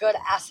and a good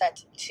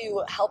asset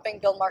to helping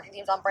build marketing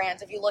teams on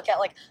brands. If you look at,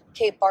 like,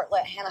 Kate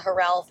Bartlett, Hannah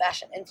Harrell,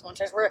 fashion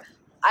influencers, where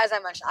as I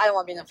mentioned, I don't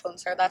want to be an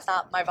influencer. That's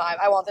not my vibe.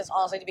 I want this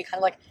honestly to be kind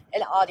of like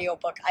an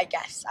audiobook, I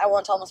guess. I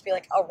want it to almost be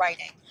like a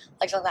writing,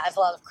 like something that has a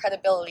lot of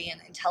credibility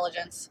and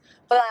intelligence.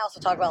 But then I also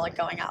talk about like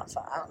going out,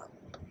 so I don't know.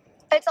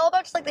 It's all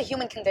about just like the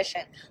human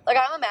condition. Like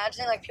I'm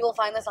imagining like people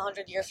find this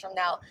 100 years from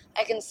now.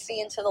 I can see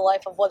into the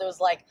life of what it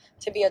was like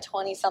to be a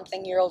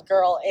 20-something-year-old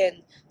girl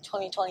in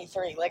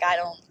 2023. Like I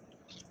don't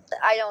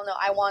know.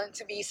 I want it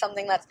to be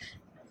something that's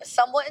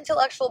somewhat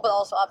intellectual, but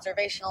also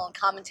observational and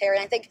commentary.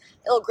 And I think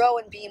it'll grow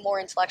and be more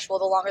intellectual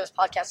the longer this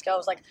podcast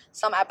goes. Like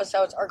some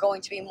episodes are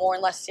going to be more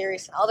and less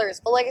serious than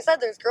others. But like I said,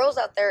 there's girls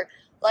out there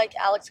like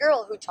Alex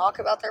Girl who talk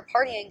about their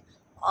partying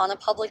on a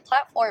public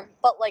platform.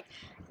 But like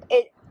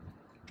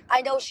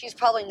I know she's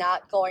probably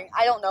not going.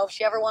 I don't know if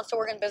she ever wants to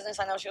work in business.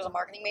 I know she was a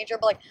marketing major,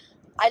 but like,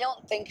 I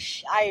don't think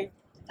I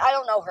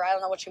don't know her. I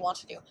don't know what she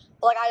wants to do.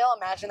 But like, I don't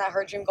imagine that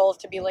her dream goal is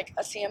to be like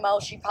a CMO.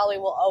 She probably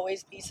will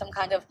always be some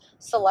kind of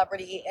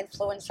celebrity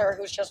influencer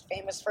who's just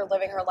famous for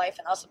living her life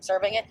and us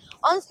observing it.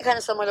 Honestly, kind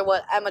of similar to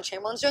what Emma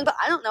Chamberlain's doing. But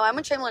I don't know.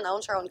 Emma Chamberlain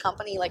owns her own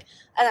company. Like,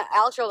 and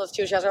Alex Earl does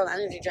too. She has her own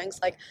energy drinks.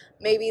 Like,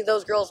 maybe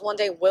those girls one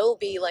day will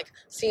be like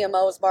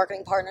CMOs,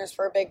 marketing partners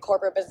for big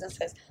corporate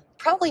businesses.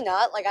 Probably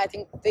not. Like, I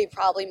think they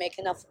probably make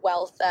enough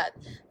wealth that,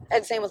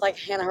 and same with like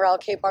Hannah Harrell,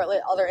 Kate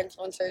Bartlett, other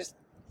influencers.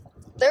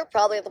 They're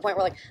probably at the point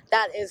where like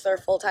that is their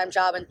full-time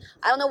job, and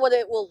I don't know what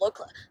it will look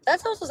like.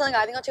 That's also something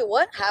I think about too.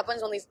 What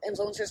happens when these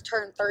influencers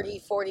turn 30,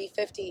 40,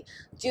 50?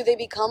 Do they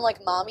become like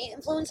mommy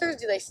influencers?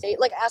 Do they stay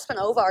like Aspen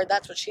Ovard?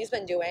 That's what she's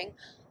been doing.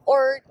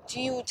 Or do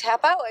you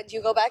tap out and do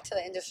you go back to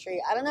the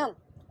industry? I don't know.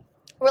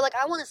 We're like,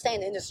 I want to stay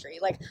in industry.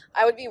 Like,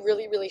 I would be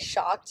really, really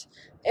shocked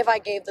if I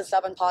gave the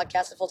VII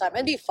podcast a full time.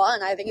 It'd be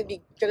fun. I think it'd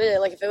be good at it.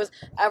 Like, if it was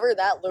ever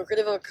that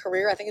lucrative of a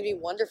career, I think it'd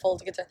be wonderful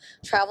to get to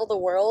travel the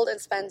world and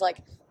spend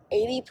like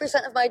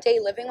 80% of my day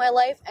living my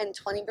life and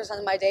 20%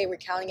 of my day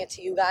recounting it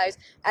to you guys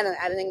and then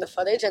editing the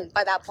footage. And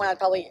by that point, I'd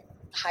probably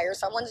hire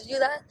someone to do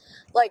that.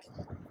 Like,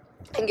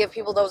 and give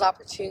people those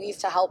opportunities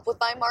to help with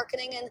my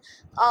marketing and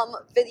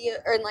video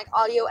or in like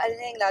audio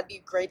editing. That'd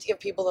be great to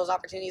give people those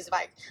opportunities if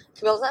I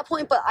could build to that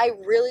point. But I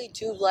really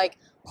do like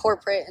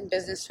corporate and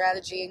business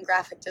strategy and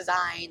graphic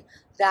design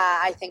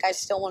that I think I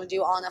still want to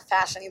do on a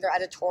fashion, either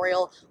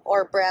editorial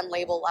or brand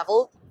label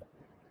level.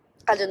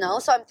 I don't know.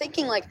 So I'm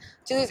thinking, like,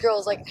 do these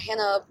girls like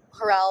Hannah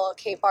Harrell,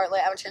 Kate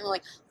Bartlett, Emma Chamberlain,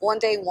 like, one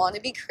day want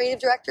to be creative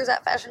directors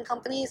at fashion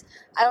companies?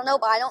 I don't know,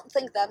 but I don't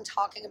think them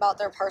talking about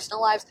their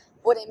personal lives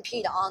would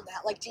impede on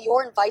that. Like,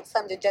 Dior invites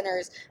them to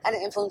dinners and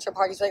influencer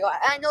parties where they go. And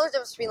I know there's a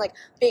difference between, like,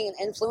 being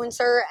an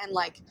influencer and,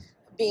 like,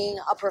 being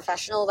a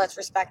professional that's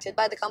respected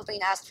by the company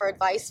and asked for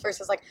advice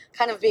versus, like,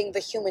 kind of being the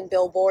human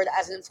billboard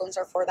as an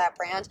influencer for that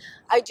brand.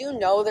 I do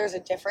know there's a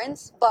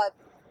difference, but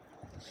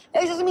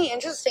it's just going to be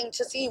interesting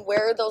to see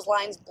where those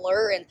lines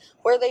blur and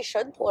where they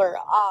should blur.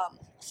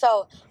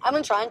 So I'm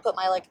going to try and put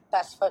my, like,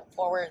 best foot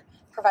forward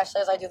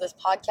professionally as I do this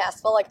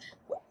podcast. But, like,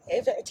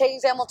 if take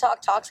example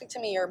Talk Toxic to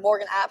me or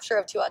Morgan Apsher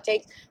of 2 Hot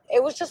Takes,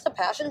 it was just a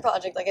passion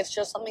project. Like, it's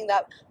just something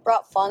that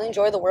brought fun and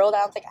joy to the world. I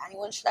don't think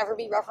anyone should ever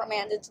be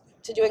reprimanded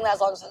to doing that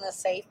as long as it's in a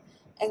safe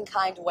and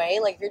kind way.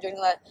 Like, if you're doing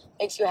that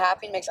makes you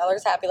happy and makes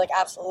others happy, like,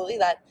 absolutely,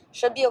 that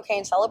should be okay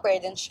and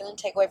celebrated and shouldn't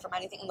take away from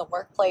anything in the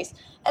workplace.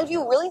 And if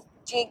you really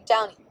dig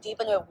down deep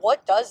into it,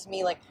 what does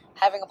me, like,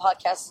 having a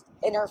podcast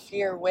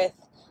interfere with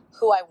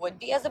who I would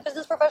be as a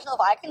business professional?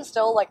 If I can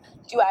still, like,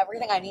 do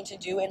everything I need to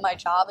do in my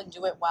job and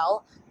do it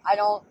well, I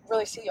don't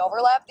really see the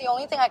overlap. The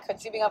only thing I could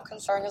see being of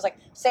concern is, like,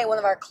 say one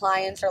of our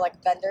clients or,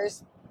 like,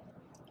 vendors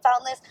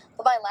found this,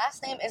 but my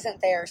last name isn't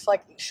there, so,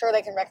 like, sure,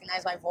 they can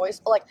recognize my voice,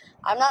 but, like,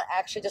 I'm not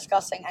actually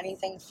discussing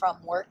anything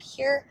from work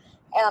here,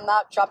 and I'm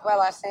not dropping my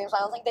last name, so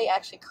I don't think they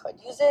actually could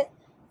use it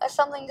as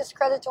something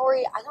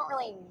discreditory. I don't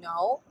really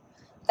know.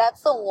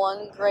 That's the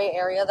one gray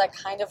area that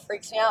kind of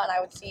freaks me out, and I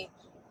would see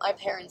my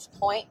parents'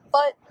 point,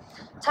 but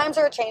times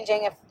are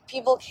changing. If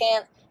people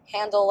can't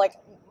handle, like,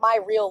 my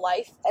real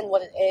life and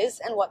what it is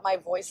and what my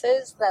voice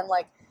is, then,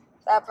 like,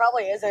 that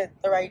probably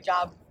isn't the right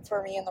job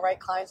for me and the right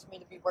clients for me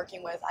to be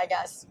working with, I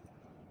guess.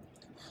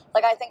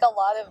 Like, I think a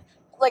lot of,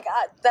 like,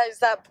 there's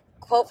that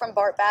quote from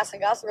Bart Bass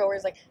and Gossip Girl where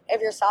he's like,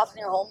 if you're soft in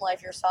your home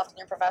life, you're soft in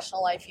your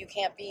professional life. You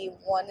can't be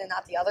one and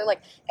not the other.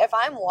 Like, if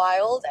I'm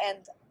wild and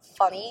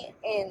funny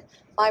in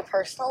my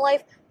personal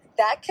life,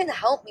 that can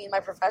help me in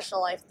my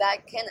professional life.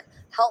 That can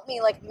help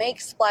me, like,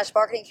 make splash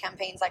marketing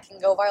campaigns. I can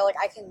go viral. Like,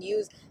 I can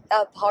use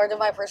that part of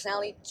my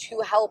personality to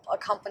help a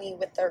company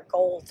with their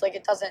goals. Like,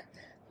 it doesn't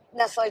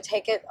necessarily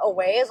take it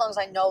away as long as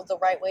I know the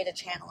right way to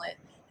channel it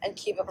and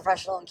keep it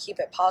professional and keep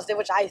it positive,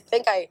 which I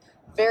think I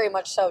very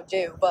much so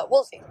do, but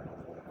we'll see.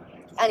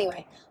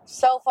 Anyway,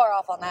 so far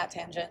off on that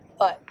tangent,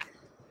 but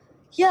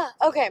yeah,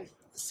 okay.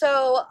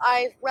 So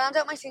I round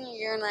out my senior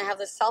year and I have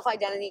this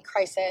self-identity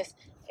crisis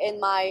in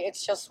my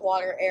It's Just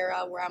Water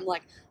era where I'm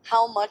like,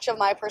 how much of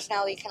my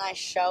personality can I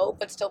show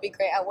but still be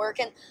great at work?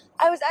 And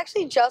I was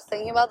actually just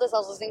thinking about this. I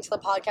was listening to the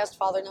podcast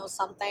Father Knows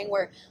Something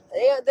where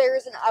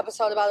there's an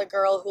episode about a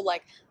girl who,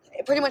 like,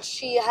 pretty much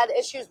she had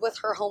issues with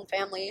her home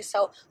family,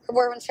 so her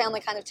boyfriend's family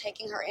kind of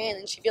taking her in,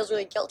 and she feels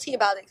really guilty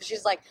about it because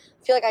she's like,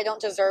 I feel like I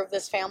don't deserve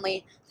this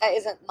family that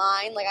isn't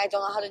mine. Like, I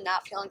don't know how to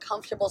not feel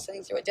uncomfortable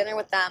sitting through a dinner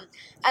with them.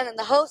 And then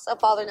the host, A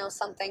Father Knows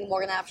Something,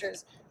 Morgan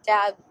Asher's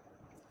dad,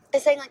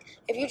 is saying, like,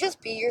 if you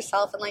just be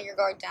yourself and let your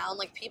guard down,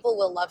 like, people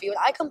will love you. And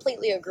I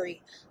completely agree.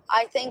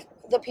 I think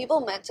the people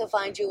meant to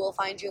find you will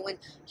find you when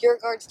your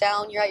guard's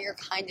down, you're at your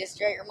kindest,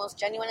 you're at your most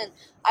genuine. And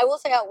I will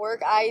say, at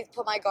work, I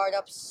put my guard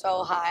up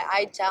so high.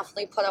 I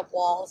definitely put up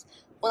walls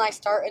when I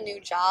start a new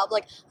job.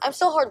 Like, I'm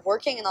still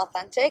hardworking and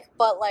authentic,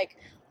 but, like,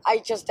 I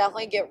just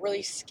definitely get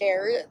really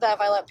scared that if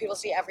I let people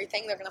see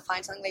everything, they're going to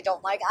find something they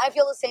don't like. I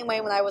feel the same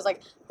way when I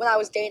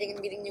was dating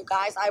and meeting new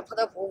guys. I put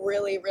up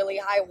really, really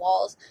high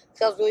walls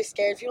because I was really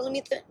scared if you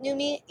really knew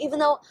me, even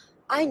though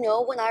I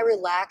know when I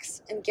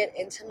relax and get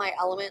into my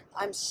element,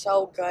 I'm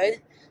so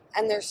good.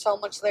 And there's so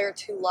much there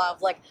to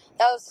love. Like,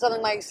 that was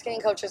something my skinny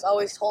coaches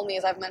always told me,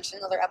 as I've mentioned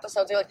in other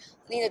episodes. They're like,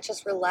 you need to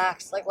just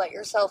relax. Like, let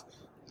yourself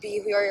be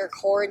who you are, your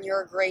core, and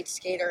you're a great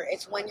skater.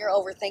 It's when you're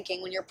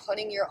overthinking, when you're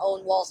putting your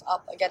own walls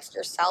up against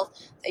yourself,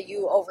 that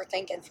you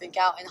overthink and freak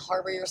out and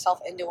harbor yourself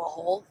into a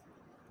hole.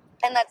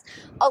 And that's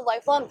a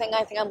lifelong thing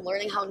I think I'm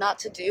learning how not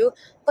to do.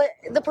 But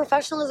the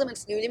professionalism,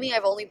 it's new to me.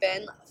 I've only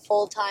been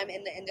full-time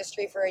in the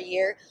industry for a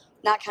year,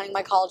 not counting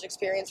my college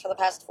experience for the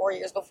past 4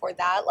 years before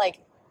that.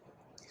 Like,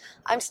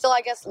 I'm still,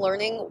 I guess,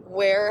 learning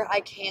where I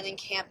can and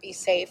can't be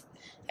safe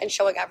and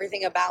showing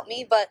everything about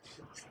me. But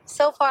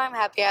so far, I'm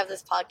happy I have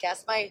this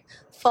podcast, my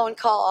phone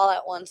call all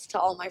at once to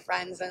all my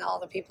friends and all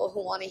the people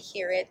who want to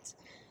hear it.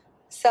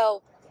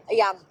 So,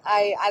 yeah,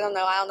 I don't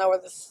know. I don't know where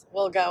this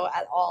will go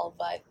at all.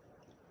 But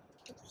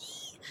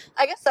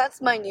I guess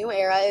that's my new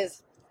era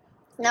is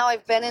now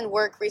I've been in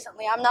work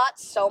recently. I'm not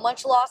so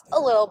much lost, a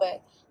little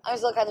bit. I'm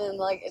still kind of in,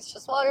 like, it's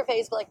just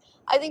Waterface, but, like,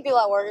 I think people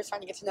at work are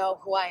trying to get to know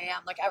who I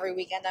am. Like, every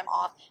weekend I'm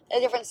off in a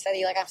different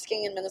city. Like, I'm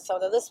skiing in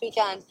Minnesota this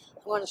weekend.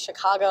 I'm going to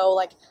Chicago,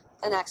 like,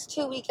 the next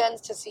 2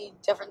 weekends to see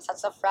different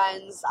sets of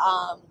friends.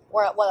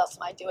 Or what else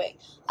am I doing?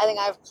 I think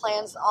I have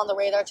plans on the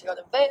radar to go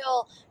to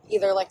VII,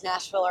 either, like,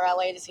 Nashville or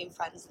LA to see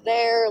friends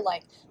there.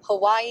 Like,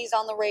 Hawaii's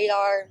on the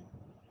radar.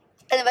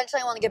 And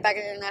eventually I want to get back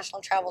into international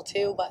travel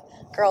too, but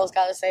girls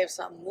got to save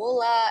some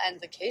moolah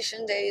and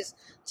vacation days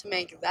to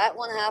make that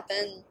one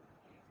happen.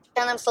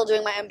 And I'm still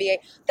doing my MBA.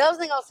 That was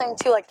the thing I was saying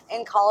too, like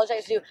in college I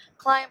used to do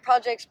client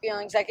projects, be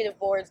on executive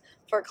boards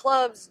for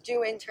clubs,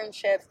 do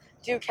internships,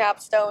 do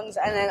capstones,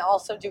 and then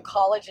also do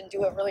college and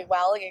do it really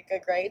well and get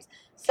good grades.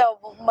 So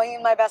me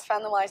and my best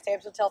friend, when I stay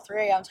up till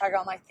 3 a.m. talking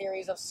about my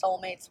theories of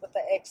soulmates with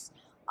the Ix,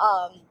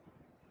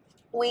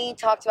 we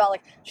talked about,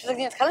 like, she's like,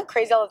 it's kind of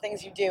crazy all the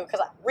things you do, because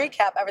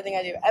recap everything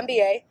I do.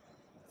 MBA,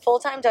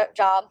 full-time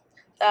job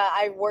that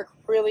I work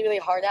really, really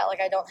hard at.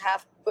 Like, I don't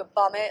have to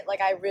bum it.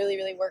 Like, I really,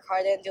 really work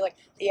hard at it and do, like,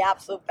 the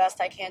absolute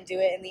best I can do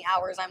it in the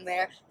hours I'm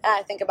there. And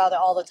I think about it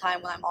all the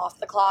time when I'm off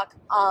the clock.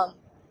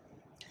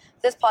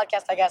 This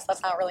podcast, I guess,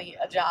 that's not really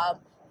a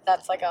job.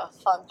 That's, like, a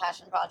fun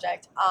passion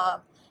project.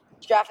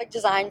 Graphic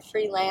design,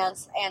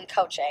 freelance, and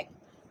coaching.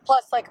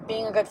 Plus, like,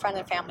 being a good friend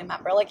and family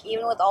member. Like,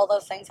 even with all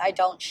those things, I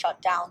don't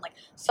shut down, like,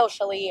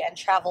 socially and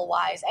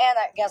travel-wise. And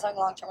I guess I'm in a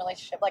long-term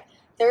relationship. Like,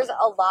 there's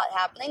a lot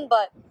happening,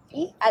 but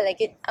I like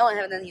it. I won't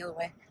have it any other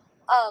way.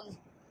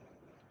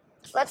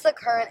 So that's the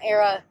current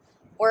era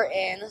we're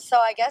in. So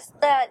I guess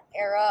that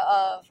era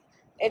of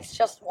it's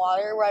just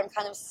water, where I'm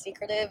kind of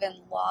secretive and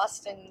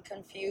lost and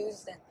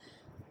confused. And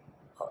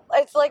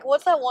it's like,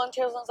 what's that one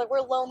tale song? It's like,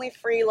 we're lonely,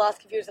 free, lost,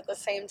 confused at the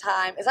same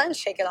time. Is that in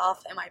Shake It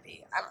Off? It might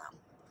be. I don't know.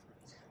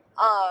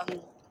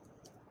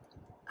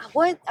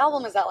 What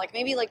album is that? Like,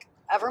 maybe, like,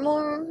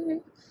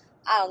 Evermore?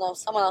 I don't know.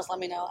 Someone else let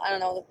me know. I don't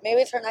know.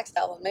 Maybe it's her next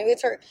album. Maybe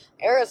it's her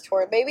Eras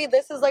tour. Maybe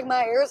this is, like,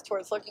 my Eras tour.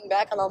 It's looking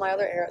back on all my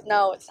other eras.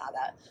 No, it's not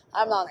that.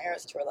 I'm not on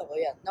Eras tour level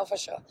yet. No, for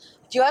sure.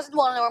 Do you guys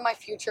want to know where my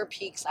future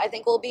peaks, I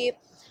think, will be?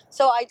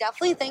 So I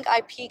definitely think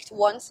I peaked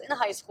once in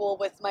high school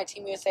with my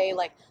Team USA,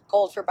 like,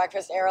 gold for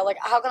breakfast era. Like,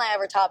 how can I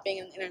ever top being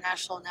an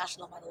international and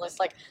national medalist?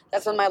 Like,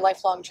 that's been my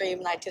lifelong dream,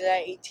 and I did it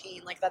at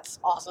 18. Like, that's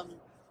awesome.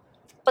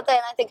 But then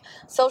I think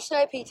socially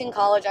I peaked in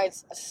college. I had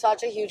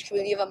such a huge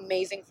community of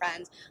amazing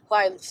friends who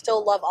I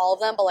still love all of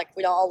them, but, like,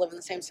 we don't all live in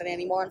the same city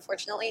anymore,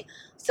 unfortunately.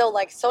 So,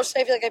 like,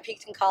 socially I feel like I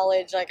peaked in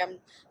college. Like,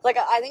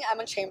 I think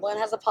Emma Chamberlain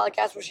has a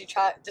podcast where she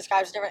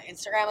describes different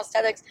Instagram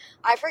aesthetics.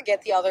 I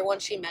forget the other one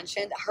she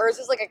mentioned. Hers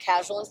is, like, a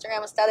casual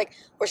Instagram aesthetic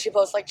where she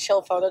posts, like,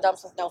 chill photo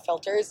dumps with no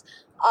filters.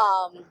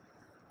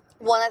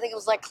 One, I think it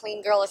was, like,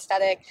 clean girl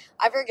aesthetic.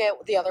 I forget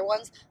the other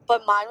ones,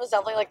 but mine was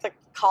definitely, like, the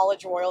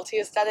college royalty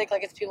aesthetic.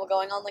 Like, it's people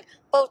going on, like,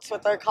 boats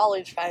with their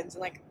college friends.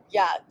 And, like,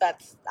 yeah,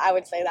 I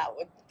would say that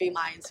would be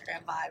my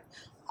Instagram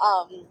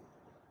vibe.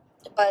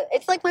 But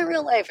it's, like, my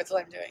real life. It's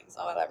what I'm doing,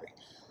 so whatever.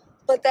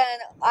 But then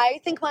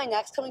I think my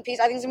next coming piece,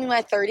 I think it's going to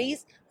be my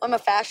 30s. I'm a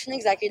fashion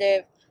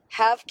executive,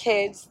 have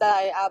kids that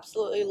I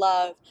absolutely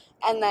love,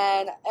 and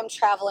then am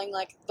traveling,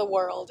 like, the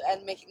world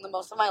and making the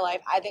most of my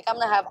life. I think I'm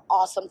going to have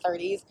awesome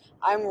 30s.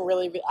 I'm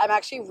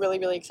actually really,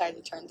 really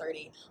excited to turn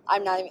 30.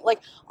 I'm not even, like,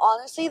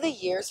 honestly, the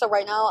year, so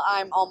right now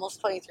I'm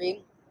almost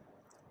 23.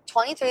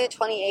 23 to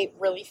 28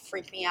 really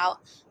freak me out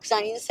because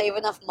I need to save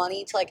enough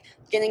money to like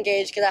get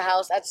engaged, get a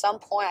house. At some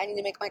point, I need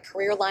to make my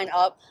career line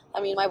up.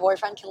 I mean, my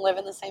boyfriend can live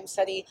in the same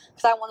city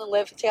because I want to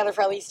live together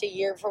for at least a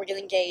year before we get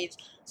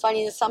engaged. So I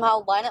need to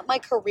somehow line up my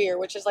career,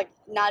 which is like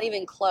not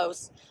even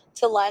close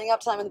to lining up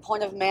to I'm in the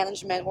point of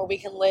management where we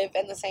can live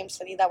in the same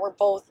city, that we're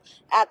both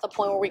at the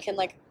point where we can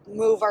like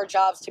move our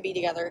jobs to be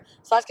together.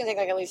 So that's gonna take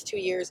like at least 2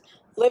 years.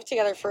 Live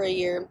together for a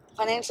year,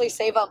 financially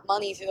save up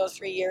money through those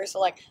 3 years. So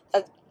like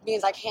that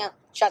means I can't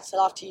jet set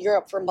off to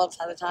Europe for months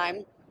at a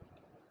time.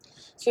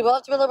 So we both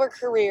have to build up our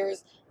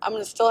careers. I'm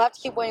gonna still have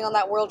to keep waiting on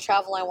that world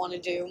travel I want to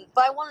do,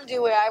 but I want to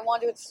do it. I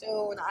want to do it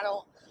soon. I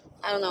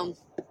don't know.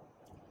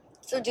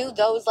 So do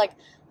those like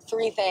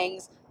 3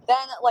 things.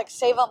 Then like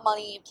save up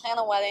money, plan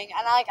a wedding,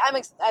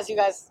 and as you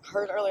guys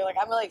heard earlier, like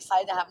I'm really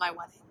excited to have my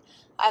wedding.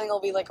 I think it'll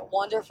be like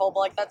wonderful, but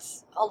like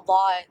that's a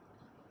lot.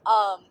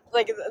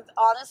 Like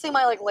honestly,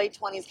 my like late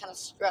 20s kind of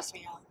stress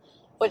me out,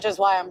 which is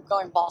why I'm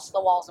going balls to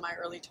the walls in my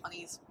early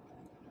 20s.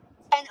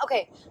 And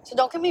okay, so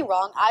don't get me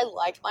wrong, I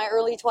like my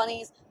early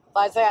 20s, but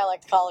I'd say I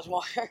liked college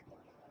more.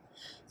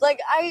 Like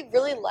I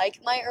really like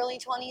my early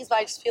 20s, but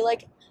I just feel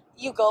like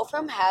you go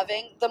from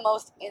having the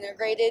most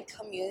integrated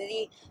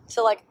community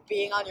to like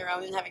being on your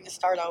own and having to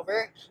start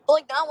over, but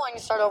like not wanting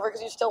to start over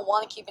because you still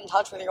want to keep in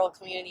touch with your old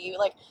community.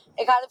 Like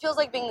it kind of feels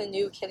like being the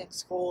new kid in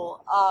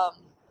school.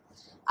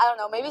 I don't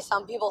know, maybe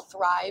some people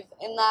thrive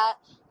in that.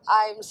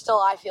 I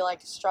feel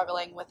like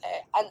struggling with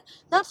it, and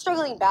not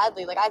struggling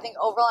badly. Like I think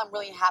overall I'm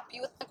really happy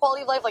with my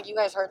quality of life. Like you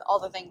guys heard all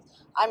the things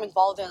I'm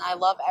involved in. I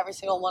love every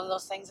single one of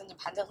those things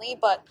independently,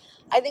 but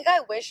I think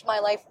I wish my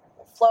life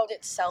flowed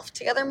itself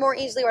together more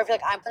easily, where I feel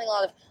like I'm putting a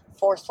lot of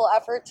forceful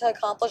effort to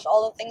accomplish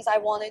all the things I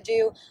want to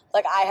do.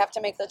 Like I have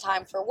to make the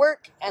time for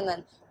work and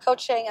then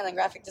coaching and then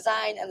graphic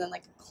design and then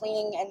like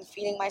cleaning and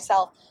feeding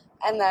myself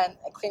and then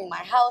cleaning my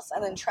house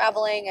and then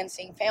traveling and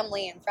seeing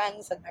family and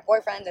friends and my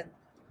boyfriend. And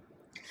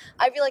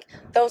I feel like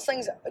those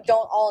things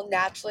don't all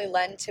naturally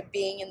lend to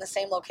being in the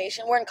same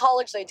location, where in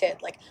college they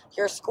did. Like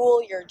your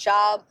school, your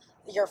job,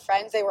 your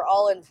friends, they were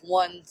all in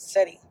one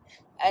city,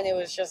 and it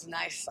was just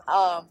nice.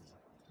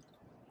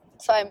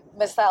 So I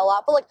miss that a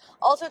lot. But like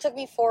also it took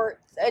me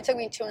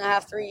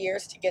 2.5, 3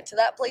 years to get to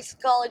that place in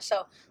college.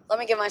 So let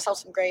me give myself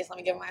some grace. Let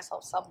me give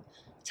myself some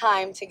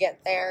time to get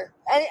there.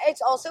 And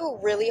it's also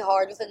really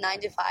hard with a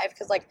 9 to 5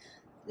 because like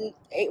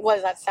what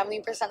is that,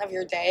 70% of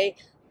your day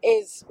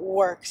is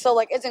work. So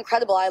like it's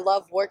incredible. I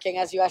love working,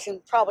 as you guys can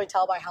probably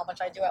tell by how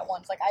much I do at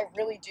once. Like I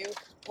really do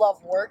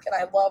love work and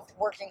I love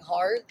working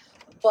hard.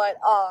 But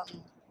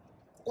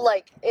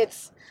like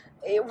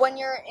when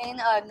you're in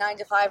a 9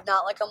 to 5,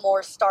 not like a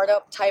more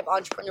startup type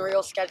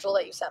entrepreneurial schedule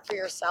that you set for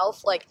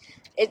yourself, like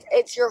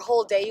it's your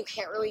whole day. You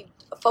can't really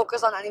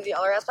focus on any of the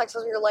other aspects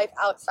of your life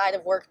outside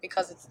of work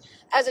because it's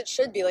as it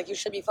should be. Like you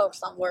should be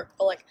focused on work,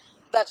 but like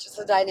that's just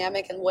the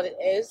dynamic and what it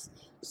is.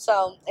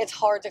 So it's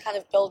hard to kind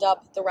of build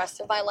up the rest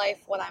of my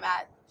life when I'm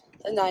at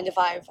the 9 to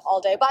 5 all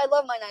day. But I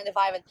love my 9 to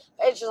 5, and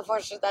it's just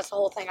unfortunate that's the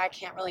whole thing I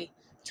can't really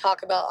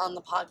talk about on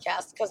the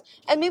podcast,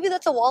 and maybe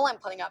that's a wall I'm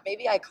putting up.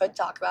 Maybe I could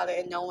talk about it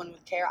and no one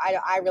would care.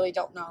 I really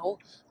don't know.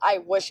 I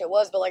wish it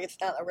was, but like it's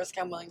not a risk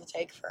I'm willing to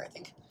take for I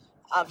think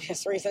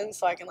obvious reasons,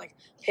 so I can like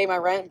pay my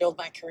rent, build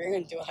my career,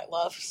 and do what I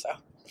love. So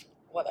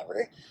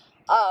whatever.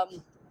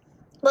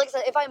 Like I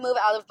said, if I move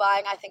out of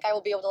buying, I think I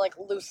will be able to like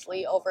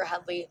loosely,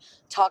 overheadly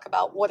talk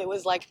about what it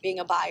was like being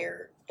a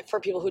buyer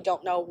for people who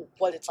don't know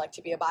what it's like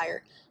to be a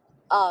buyer.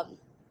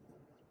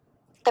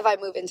 If I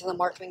move into the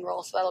marketing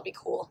role, so that'll be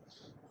cool.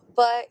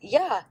 But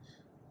yeah,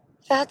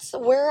 that's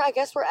where I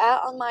guess we're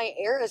at on my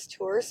Eras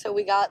tour. So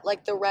we got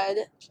like the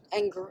red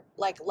and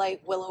like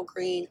light willow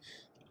green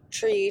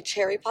Tree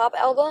Cherry Pop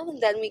album.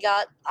 Then we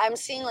got, I'm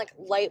seeing like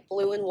light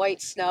blue and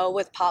white snow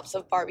with pops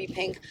of Barbie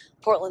pink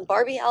Portland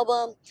Barbie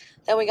album.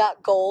 Then we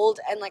got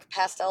gold and like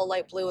pastel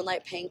light blue and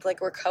light pink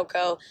like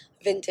Rococo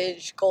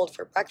vintage gold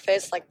for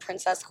breakfast, like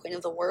Princess Queen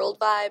of the World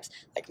vibes,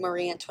 like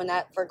Marie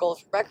Antoinette for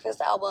gold for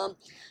breakfast album.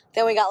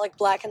 Then we got like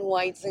black and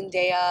white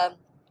Zendaya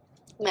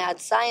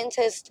Mad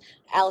Scientist,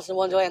 Alice in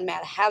Wonderland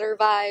Mad Hatter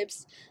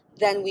vibes.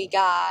 Then we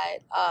got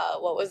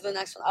what was the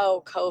next one?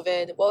 Oh,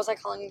 COVID. What was I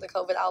calling the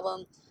COVID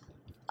album?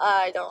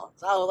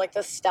 Like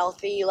the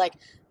stealthy, like,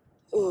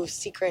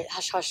 secret,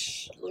 hush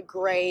hush,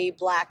 gray,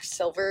 black,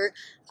 silver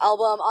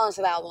album.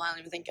 Honestly, that album I don't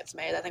even think gets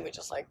made. I think we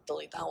just, like,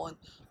 delete that one.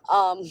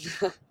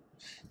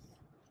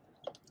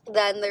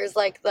 Then there's,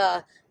 like,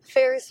 the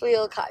Ferris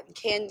wheel, cotton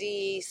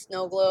candy,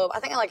 snow globe. I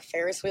think I like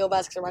Ferris wheel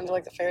best because it reminds me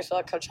of, like, the Ferris wheel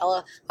at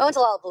Coachella. I went to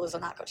Lollapalooza,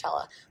 not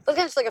Coachella. But it's kind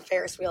of just like a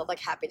Ferris wheel of, like,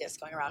 happiness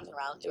going around and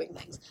around doing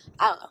things.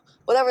 I don't know.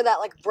 Whatever that,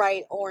 like,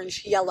 bright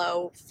orange,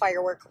 yellow,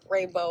 firework,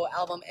 rainbow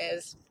album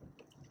is.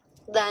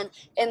 Then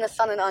In the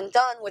Sun and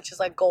Undone, which is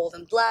like gold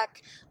and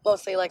black,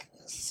 mostly like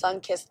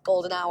sun-kissed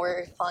golden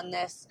hour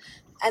funness.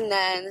 And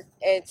then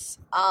it's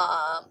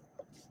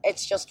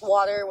just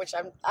water, which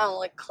I don't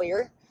like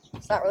clear.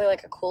 It's not really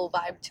like a cool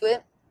vibe to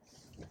it.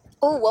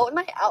 Oh, what would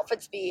my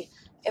outfits be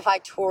if I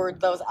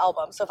toured those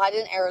albums. So if I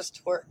did an Eras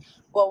tour,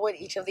 what would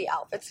each of the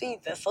outfits be?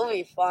 This will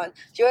be fun.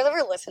 Do you guys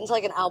ever listen to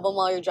like an album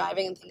while you're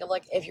driving and think of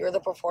like if you were the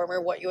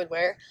performer, what you would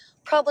wear?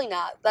 Probably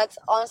not. That's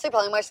honestly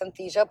probably my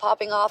synesthesia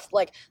popping off.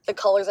 Like the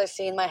colors I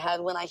see in my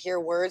head when I hear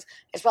words.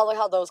 It's probably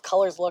how those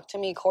colors look to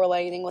me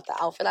correlating with the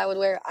outfit I would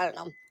wear. I don't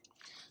know.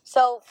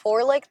 So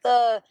for like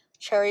the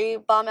Cherry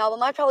Bomb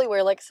album, I'd probably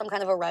wear like some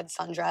kind of a red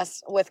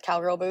sundress with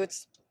cowgirl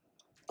boots.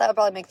 That would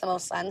probably make the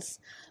most sense.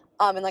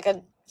 And like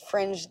a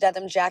fringe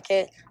denim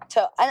jacket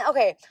and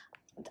okay,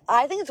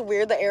 I think it's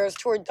weird the Eras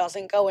Tour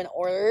doesn't go in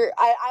order.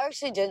 I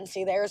actually didn't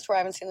see the Eras Tour. I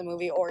haven't seen the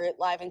movie or it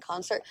live in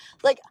concert.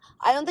 Like,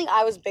 I don't think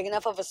I was big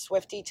enough of a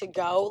Swiftie to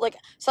go. Like,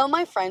 some of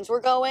my friends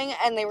were going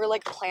and they were,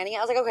 like, planning it.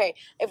 I was like, okay,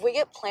 if we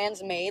get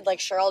plans made, like,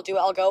 sure, I'll do it,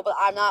 I'll go. But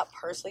I'm not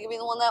personally going to be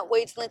the one that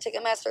waits in the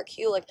Ticketmaster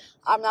queue. Like,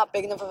 I'm not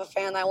big enough of a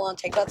fan. I want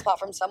to take that spot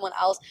from someone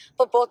else.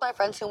 But both my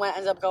friends who went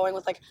ended up going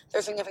with, like,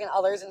 their significant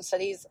others in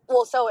cities.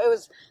 Well, so it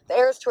was, the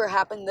Eras Tour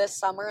happened this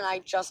summer and I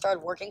just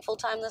started working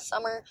full-time this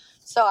summer.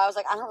 So I was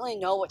like, I don't really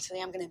know what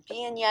city I'm going to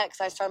be in yet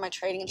because I started my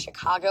trading in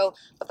Chicago,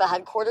 but the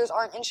headquarters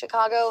aren't in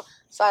Chicago.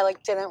 So I,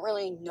 like, didn't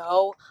really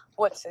know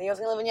what city I was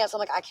going to live in yet. So I'm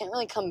like, I can't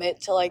really commit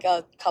to, like,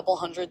 a couple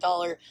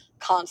 $100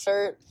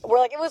 concert. Where,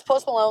 like, if it was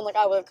Post Malone, like,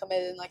 I would have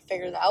committed and, like,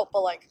 figured it out.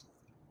 But, like,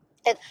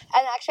 and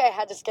actually I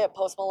had to skip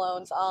Post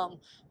Malone's,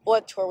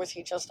 what tour was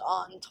he just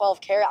on? 12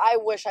 Carat. I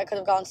wish I could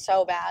have gone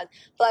so bad,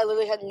 but I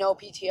literally had no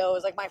PTO. It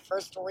was like my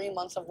first 3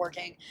 months of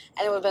working,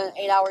 and it would have been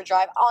an 8-hour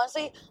drive.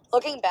 Honestly,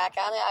 looking back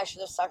at it, I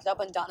should have sucked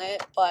up and done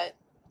it, but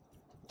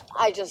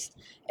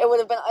it would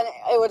have been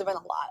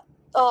a lot.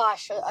 Oh,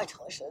 I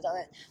totally should have done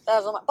it.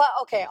 That was but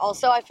okay,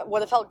 also I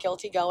would have felt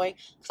guilty going,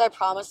 because I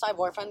promised my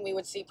boyfriend we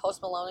would see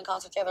Post Malone in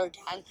concert together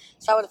again,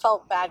 so I would have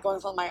felt bad going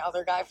with my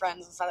other guy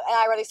friends and stuff. And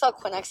I already saw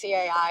Quinn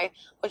XCAI,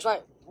 which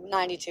was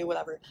 92,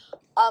 whatever.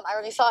 I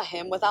already saw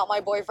him without my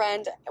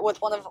boyfriend,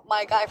 with one of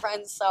my guy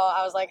friends, so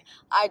I was like,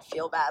 I'd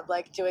feel bad,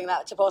 like, doing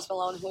that to Post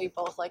Malone, who we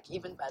both like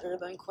even better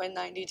than Quinn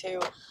 92.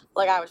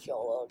 Like, I would feel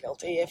a little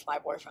guilty if my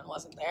boyfriend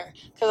wasn't there,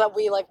 because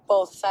we, like,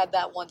 both said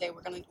that one day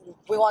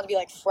we want to be,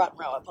 like, front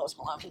row at Post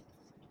Malone.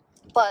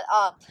 But,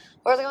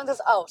 where was I going with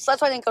this? Oh, so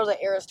that's why I didn't go to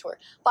the Eras Tour.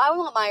 But I would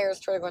want my Eras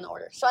Tour to go in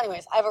order. So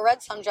anyways, I have a red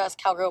sundress,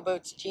 cowgirl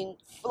boots, jean,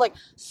 like,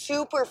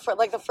 super,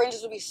 like, the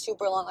fringes would be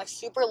super long, like,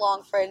 super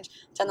long fringe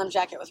denim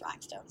jacket with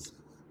rhinestones.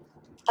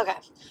 Okay.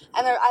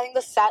 And I think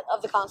the set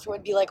of the concert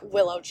would be, like,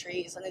 willow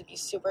trees, and it'd be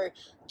super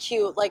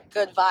cute, like,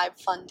 good vibe,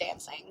 fun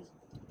dancing.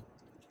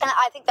 And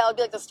I think that would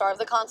be, like, the start of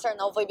the concert, and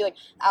hopefully be, like,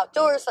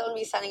 outdoors, so it would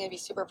be setting, it'd be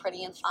super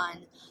pretty and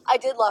fun. I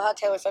did love how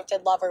Taylor Swift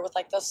did Lover with,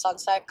 like, the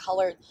sunset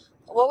colored,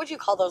 what would you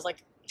call those,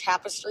 like,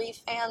 tapestry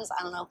fans?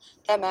 I don't know,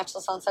 that match the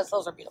sunsets.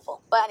 Those are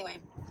beautiful. But anyway,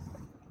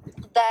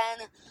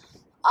 then,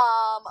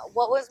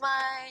 what was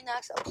my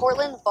next?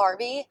 Portland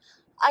Barbie.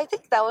 I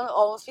think that would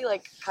almost be,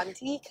 like,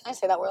 cunty. Can I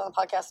say that word on the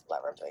podcast?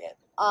 Whatever, I'm doing it.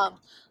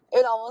 It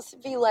would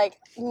almost be, like,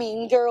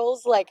 Mean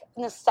Girls, like,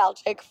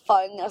 nostalgic,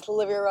 fun, as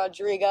Olivia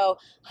Rodrigo,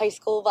 high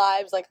school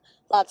vibes, like,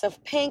 lots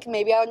of pink.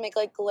 Maybe I would make,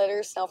 like,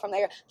 glitter, snow from the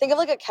air. Think of,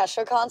 like, a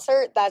Kesha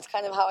concert. That's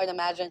kind of how I'd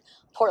imagine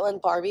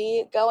Portland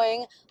Barbie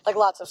going. Like,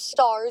 lots of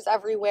stars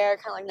everywhere,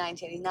 kind of like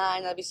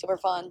 1989. That'd be super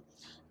fun.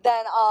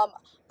 Then,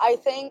 I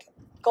think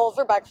Gold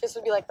for Breakfast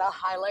would be, like, the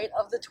highlight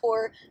of the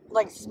tour,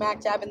 like,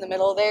 smack dab in the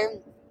middle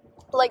there.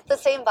 Like, the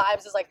same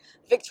vibes as, like,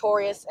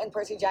 Victorious and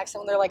Percy Jackson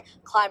when they're, like,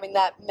 climbing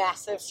that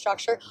massive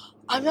structure.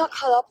 I'm not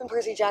caught up in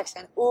Percy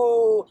Jackson.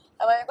 Ooh,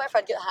 I might make my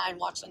friend get high and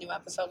watch the new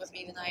episode with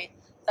me tonight.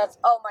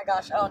 Oh my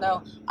gosh, oh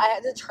no. I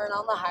had to turn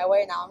on the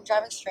highway, now I'm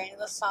driving straight into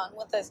the sun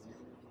with this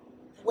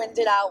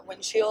winded out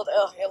windshield.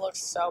 Ugh, it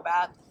looks so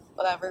bad.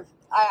 Whatever.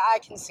 I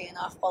can see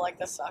enough, but, like,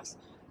 this sucks.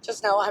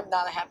 Just know I'm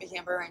not a happy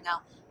camper right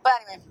now. But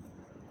anyway,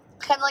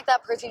 kind of like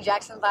that Percy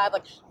Jackson vibe.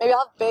 Like, maybe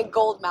I'll have big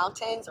gold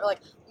mountains or, like,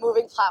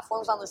 moving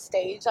platforms on the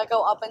stage that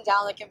go up and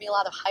down that give me a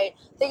lot of height.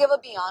 Think of a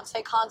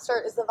Beyonce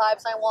concert is the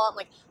vibes I want.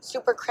 Like,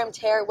 super crimped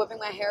hair, whipping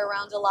my hair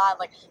around a lot,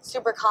 like,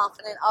 super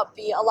confident,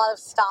 upbeat, a lot of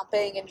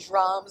stomping and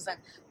drums, and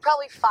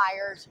probably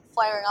fires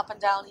flaring up and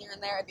down here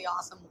and there. It'd be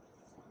awesome.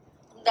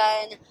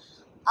 Then,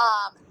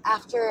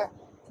 after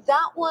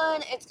that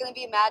one, it's going to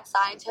be Mad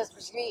Scientist,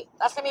 that's going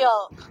to be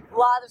a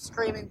lot of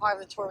screaming. Part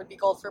of the tour would be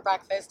Gold for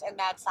Breakfast and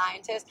Mad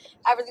Scientist.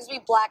 Everything's going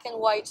to be black and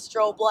white,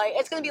 strobe light.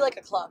 It's going to be like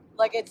a club.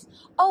 Like,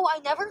 I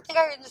never think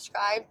I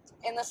described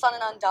In the Sun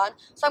and Undone.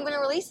 So I'm going to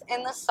release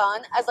In the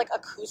Sun as, like,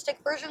 acoustic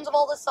versions of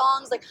all the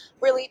songs, like,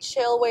 really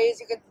chill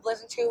ways you could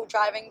listen to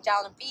driving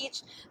down a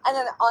beach. And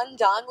then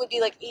Undone would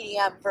be, like,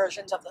 EDM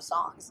versions of the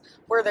songs,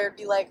 where there'd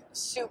be, like,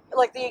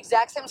 the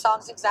exact same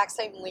songs, exact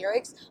same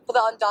lyrics, but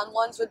the Undone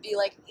ones would be,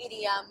 like,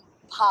 EDM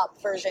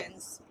pop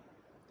versions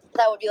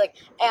that would be, like,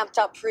 amped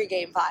up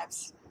pregame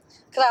vibes.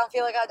 Because I don't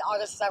feel like an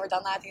artist has ever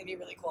done that. I think it'd be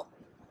really cool.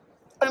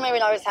 Or maybe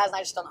an artist has and I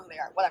just don't know who they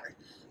are. Whatever.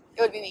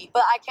 It would be me.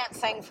 But I can't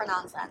sing for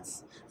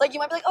nonsense. Like, you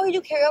might be like, oh, you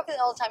do karaoke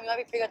all the time. You might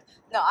be pretty good.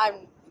 No,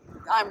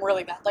 I'm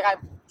really bad. Like, I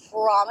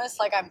promise,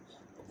 like, I'm,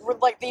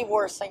 like, the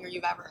worst singer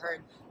you've ever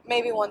heard.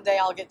 Maybe one day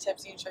I'll get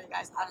tipsy and show you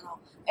guys. I don't know.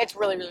 It's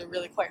really, really,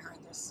 really quite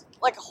horrendous.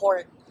 Like,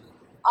 horrid.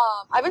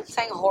 I've been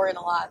saying horrid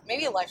a lot.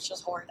 Maybe life's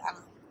just horrid. I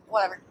don't know.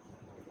 Whatever.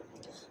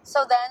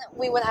 So then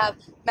we would have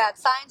Mad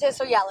Scientist.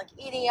 So yeah, like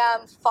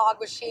EDM, fog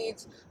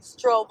machines,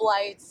 strobe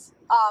lights.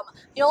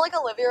 You know, like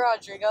Olivia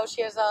Rodrigo.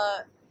 She has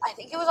I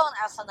think it was on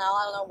SNL.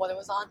 I don't know what it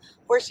was on,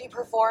 where she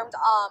performed.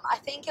 I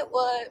think it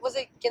was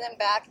it Getting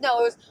Back? No,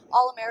 it was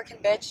All American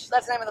Bitch.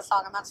 That's the name of the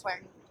song. I'm not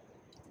swearing.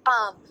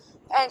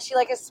 And she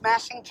like is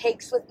smashing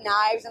cakes with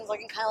knives and is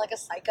looking kind of like a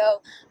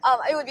psycho.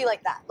 It would be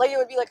like that. Like it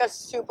would be like a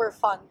super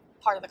fun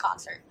part of the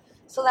concert.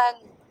 So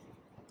then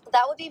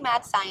that would be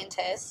Mad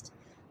Scientist.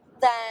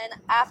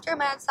 Then after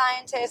Mad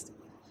Scientist,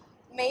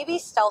 maybe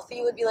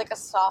Stealthy would be like a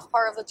soft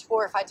part of the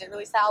tour if I did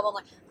release the album.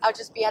 Like I would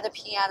just be at a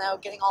piano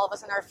getting all of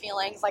us in our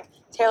feelings, like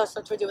Taylor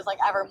Swift would do with like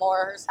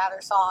Evermore, her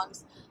sadder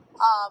songs.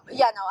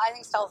 Yeah, no, I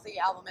think Stealthy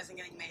album isn't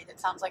getting made. It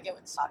sounds like it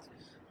would suck.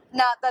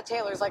 Not that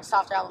Taylor's like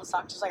softer album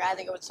sucked, just like I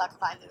think it would suck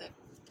if I did it.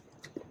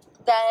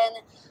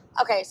 Then,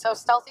 okay, so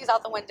Stealthy's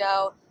out the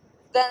window.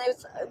 Then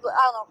it's, I don't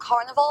know,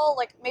 Carnival,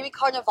 like maybe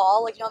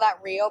Carnival, like, you know, that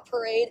Rio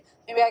parade.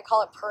 Maybe I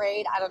call it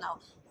parade, I don't know.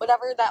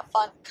 Whatever that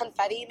fun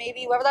confetti,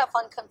 maybe, whatever that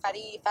fun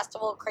confetti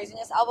festival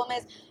craziness album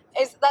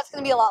is that's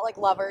going to be a lot like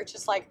Lover,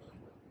 just like,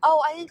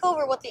 oh, I didn't go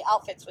over what the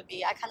outfits would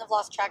be. I kind of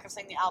lost track of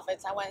saying the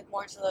outfits. I went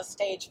more into the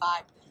stage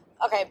vibe.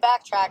 Okay,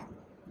 backtrack.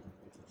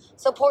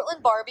 So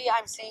Portland Barbie,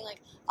 I'm seeing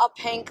like a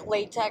pink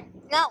latex,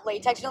 not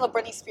latex, you know the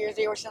Britney Spears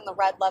video where she's in the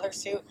red leather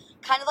suit?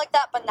 Kind of like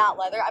that, but not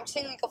leather. I'm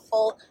seeing like a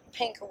full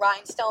pink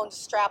rhinestone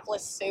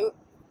strapless suit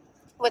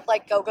with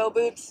like go-go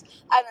boots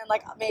and then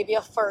like maybe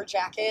a fur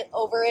jacket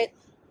over it.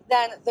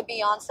 Then the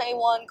Beyonce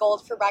one,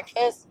 Gold for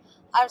Breakfast,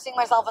 I'm seeing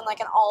myself in like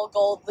an all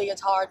gold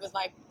leotard with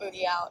my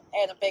booty out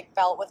and a big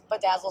belt with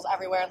bedazzles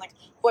everywhere and like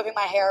whipping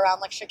my hair around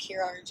like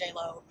Shakira or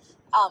J-Lo.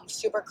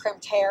 Super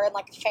crimped hair and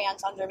like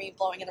fans under me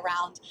blowing it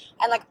around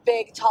and like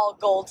big tall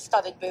gold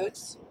studded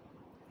boots.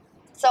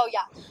 So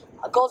yeah,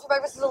 Gold for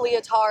Breakfast is a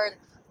leotard.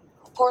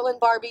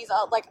 Portland Barbie's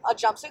like a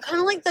jumpsuit, kind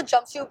of like the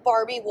jumpsuit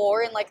Barbie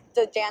wore in like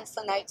the Dance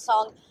the Night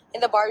song in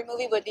the Barbie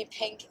movie would be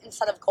pink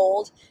instead of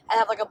gold and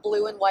have like a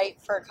blue and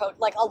white fur coat,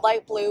 like a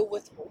light blue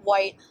with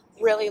white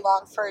really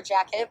long fur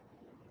jacket.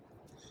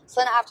 So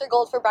then after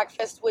Gold for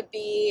Breakfast would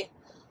be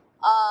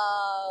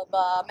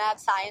Mad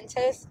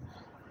Scientist.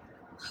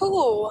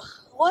 Ooh,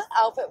 what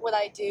outfit would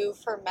I do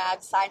for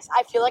Mad Science?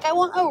 I feel like I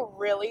want a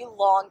really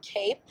long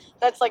cape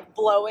that's like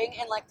blowing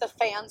and like the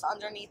fans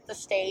underneath the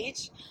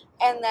stage.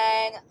 And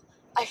then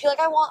I feel like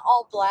I want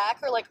all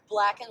black or like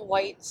black and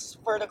white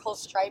vertical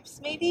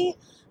stripes maybe.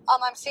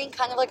 I'm seeing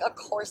kind of like a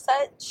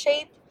corset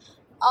shape.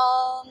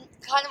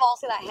 Kind of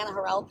also that Hannah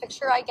Harrell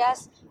picture, I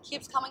guess,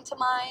 keeps coming to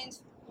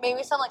mind.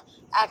 Maybe some like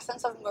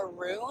accents of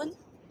maroon.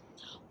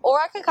 Or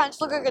I could kind of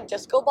just look like a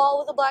disco ball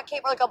with a black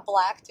cape, or like a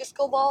black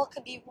disco ball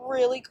could be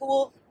really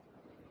cool.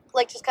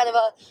 Like just kind of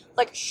a,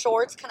 like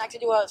shorts connected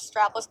to a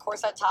strapless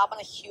corset top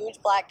and a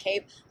huge black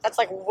cape that's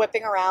like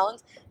whipping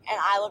around and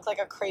I look like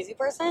a crazy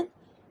person.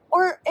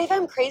 Or if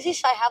I'm crazy,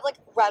 should I have like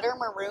red or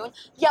maroon?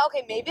 Yeah,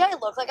 okay, maybe I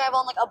look like I have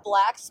on like a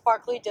black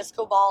sparkly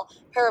disco ball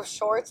pair of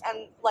shorts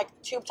and like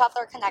tube tops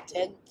that are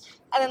connected.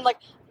 And then like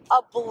a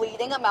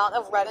bleeding amount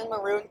of red and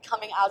maroon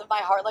coming out of my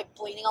heart, like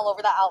bleeding all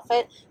over the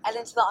outfit and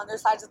into the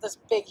undersides of this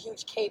big,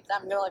 huge cape that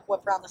I'm going to like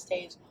whip around the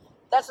stage.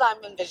 That's what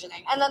I'm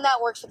envisioning. And then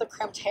that works with the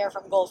crimped hair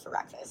from Gold for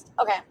Breakfast.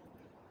 Okay.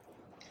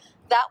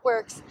 That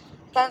works.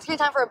 Then it's going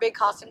to be time for a big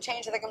costume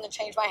change. I think I'm going to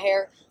change my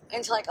hair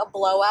into like a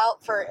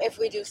blowout for if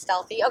we do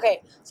Stealthy.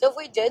 Okay, so if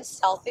we did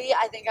Stealthy,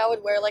 I think I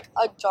would wear like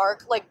a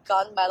dark, like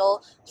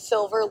gunmetal,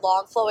 silver,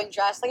 long flowing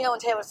dress. Like, you know, when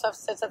Taylor Swift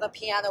sits at the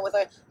piano with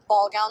a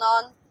ball gown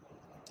on.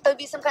 It would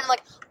be some kind of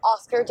like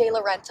Oscar de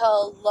la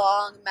Renta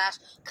long mesh,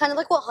 kind of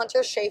like what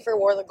Hunter Schafer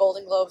wore the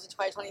Golden Globes in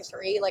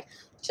 2023, like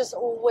just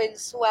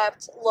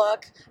windswept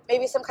look.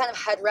 Maybe some kind of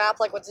head wrap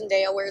like what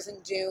Zendaya wears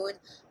in Dune,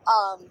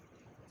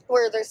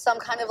 where there's some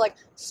kind of like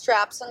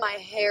straps in my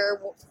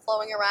hair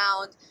flowing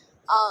around.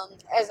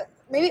 As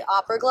maybe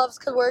opera gloves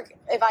could work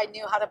if I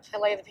knew how to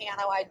play the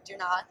piano. I do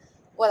not.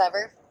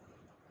 Whatever.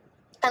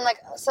 And like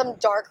some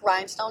dark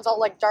rhinestones, all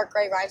like dark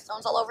gray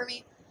rhinestones all over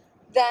me.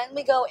 Then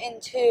we go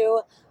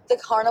into the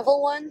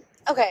carnival one.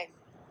 Okay.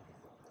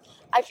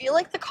 I feel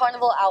like the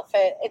carnival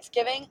outfit, it's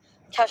giving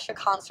Kesha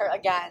concert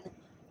again.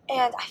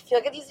 And I feel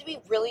like it needs to be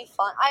really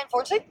fun. I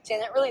unfortunately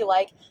didn't really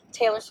like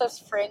Taylor Swift's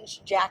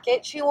fringe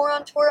jacket she wore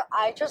on tour.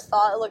 I just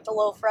thought it looked a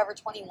little Forever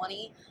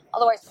 21-y.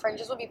 Otherwise,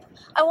 fringes would be...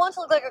 I want to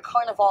look like a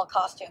carnival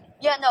costume.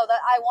 Yeah, no, that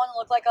I want to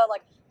look like a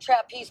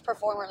trapeze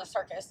performer in a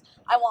circus.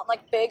 I want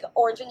big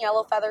orange and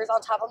yellow feathers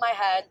on top of my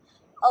head,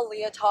 a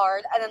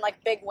leotard, and then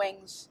big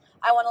wings.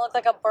 I want to look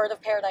like a bird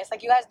of paradise.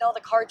 You guys know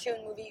the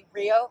cartoon movie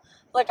Rio?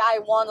 I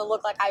want to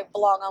look like I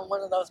belong on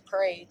one of those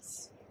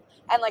parades.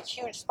 And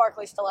huge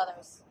sparkly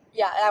stilettos.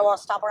 Yeah, and I want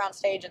to stomp around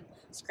stage and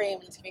scream,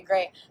 and it's going to be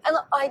great. And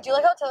I do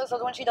like how Taylor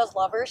Swift, when she does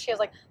Lover, she has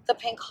the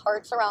pink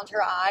hearts around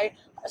her eye,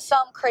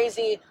 some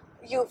crazy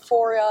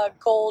euphoria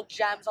gold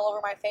gems all over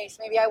my face.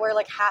 Maybe I wear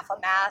half a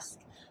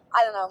mask.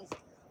 I don't know.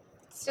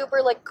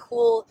 Super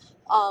cool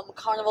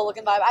carnival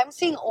looking vibe. I'm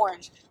seeing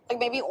orange.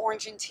 Maybe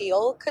orange and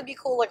teal could be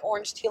cool,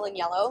 orange, teal, and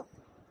yellow.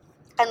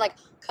 and like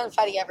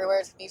confetti everywhere.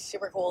 It's gonna be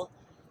super cool.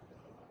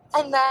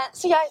 And then,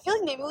 so yeah, I feel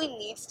like maybe we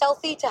need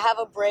Stealthy to have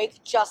a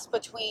break just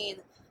between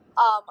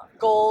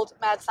Gold,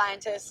 Mad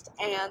Scientist,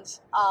 and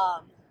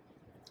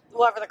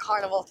whatever the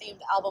carnival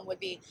themed album would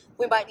be.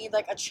 We might need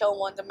like a chill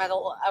one to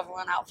metal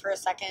everyone out for a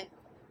second.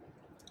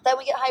 Then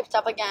we get hyped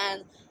up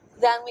again.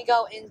 Then we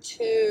go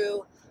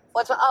into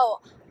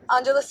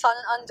Under the Sun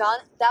and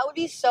Undone. That would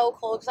be so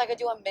cool because I could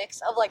do a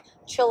mix of like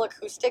chill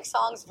acoustic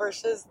songs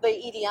versus the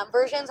EDM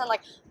versions, and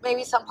like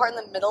maybe some part in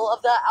the middle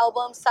of the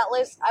album set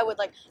list I would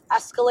like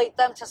escalate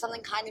them to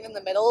something kind of in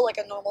the middle, like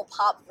a normal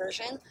pop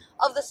version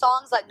of the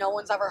songs that no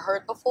one's ever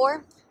heard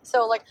before.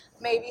 So like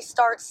maybe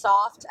start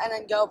soft and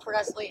then go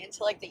progressively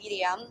into like the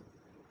EDM.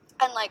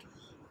 And like,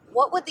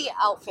 what would the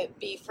outfit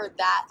be for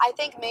that? I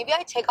think maybe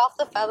I take off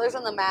the feathers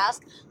and the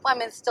mask, but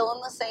I'm still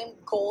in the same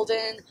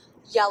golden,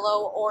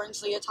 yellow,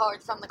 orange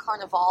leotard from the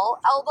Carnival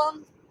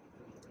album.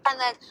 And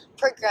then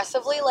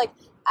progressively, like,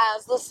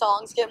 as the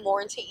songs get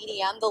more into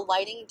EDM, the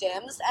lighting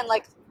dims. And,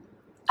 like,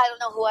 I don't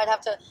know who I'd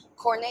have to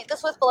coordinate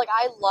this with, but, like,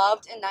 I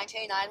loved in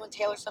 1989 when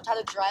Taylor Swift had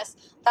a dress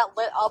that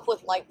lit up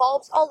with light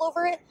bulbs all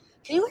over it.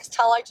 Can you guys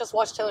tell I just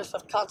watched Taylor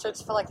Swift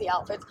concerts for, like, the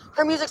outfits?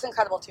 Her music's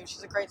incredible, too.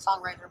 She's a great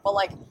songwriter. But,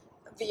 like,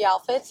 the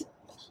outfits,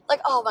 like,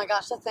 oh my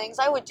gosh, the things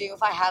I would do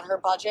if I had her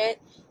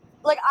budget.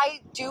 Like, I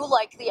do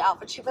like the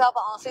outfits she put out,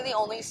 but honestly, the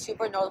only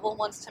super notable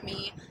ones to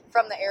me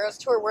from the Eras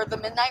tour were the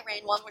Midnight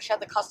Rain one, which had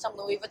the custom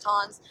Louis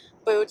Vuitton's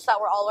boots that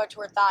were all the way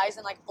to her thighs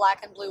and, like,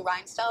 black and blue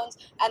rhinestones,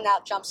 and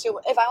that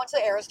jumpsuit. If I went to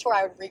the Eras tour,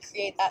 I would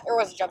recreate that. Or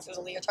was a jumpsuit, it was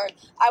a leotard.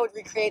 I would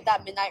recreate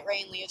that Midnight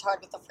Rain leotard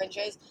with the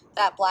fringes,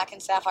 that black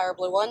and sapphire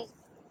blue one.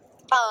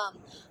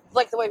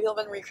 Like the way people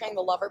have been recreating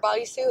the Lover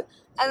bodysuit.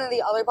 And then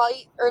the other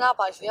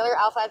the other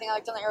outfit I think I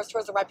liked on the Eras tour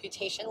was the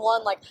Reputation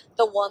one, like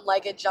the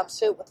one-legged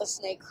jumpsuit with the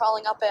snake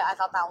crawling up it. I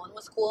thought that one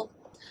was cool.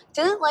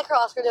 Didn't like her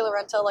Oscar de la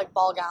Renta, like,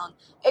 ball gown.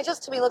 It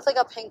just, to me, looked like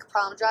a pink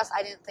prom dress.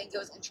 I didn't think it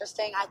was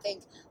interesting. I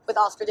think with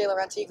Oscar de la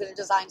Renta, you could have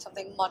designed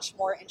something much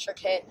more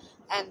intricate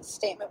and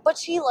statement. But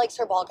she likes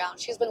her ball gown.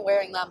 She's been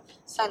wearing them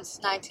since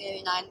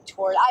 1989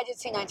 tour. I did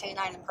see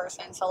 1989 in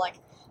person, so, like,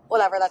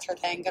 whatever, that's her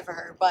thing. Good for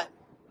her. But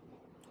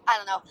I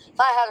don't know, if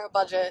I had her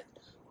budget,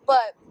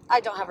 but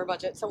I don't have her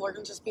budget, so we're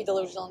going to just be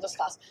delusional and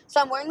discuss.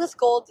 So I'm wearing this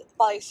gold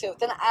bodysuit.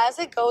 Then as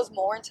it goes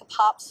more into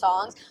pop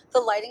songs, the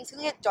lighting's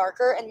going to get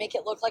darker and make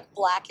it look like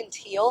black and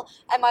teal.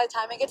 And by the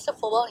time it gets to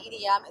full-blown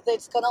EDM,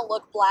 it's going to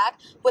look black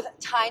with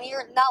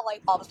tinier, not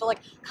light bulbs, but like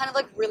kind of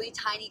like really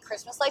tiny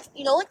Christmas lights.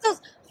 You know, like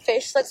those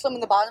fish that swim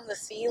in the bottom of the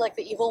sea, like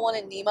the evil one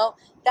in Nemo?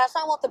 That's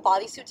what I want the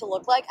bodysuit to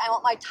look like. I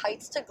want my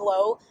tights to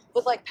glow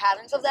with like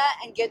patterns of that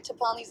and get to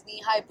put on these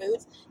knee-high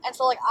boots. And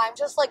so like I'm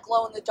just like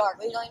glow in the dark.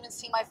 Like, you don't even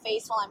see my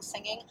face while I'm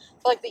singing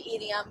for like the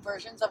EDM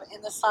versions of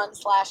In the Sun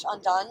 /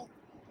 Undone.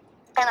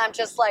 And I'm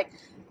just like,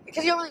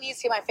 because you don't really need to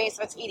see my face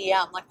if it's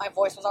EDM. Like, my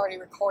voice was already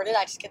recorded.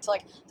 I just get to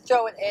like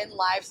throw it in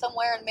live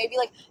somewhere. And maybe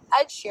like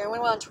Ed Sheeran, when we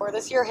went on tour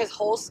this year, his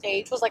whole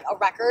stage was like a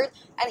record,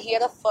 and he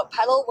had a foot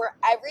pedal where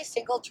every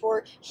single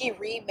tour he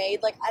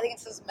remade, like, I think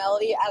it's his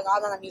melody. I'm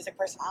not a music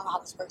person. I don't know how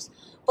this works.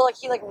 But like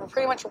he like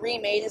pretty much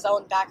remade his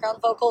own background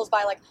vocals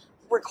by like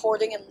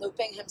recording and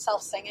looping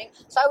himself singing.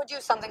 So I would do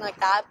something like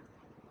that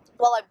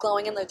while I'm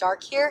glowing in the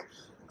dark here.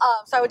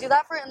 So I would do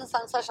that for In the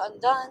Sun /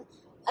 Undone.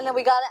 And then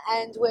we gotta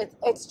end with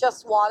It's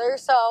Just Water.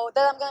 So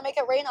then I'm gonna make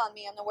it rain on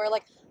me. I'm gonna wear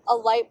like a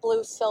light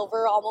blue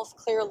silver, almost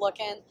clear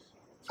looking,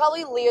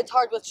 probably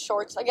leotard with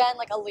shorts again,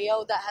 like a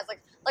Leo that has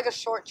like a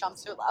short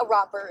jumpsuit. A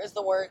romper is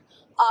the word.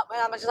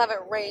 And I'm gonna just have it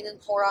rain and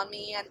pour on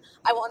me. And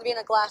I want to be in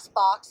a glass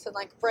box and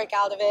like break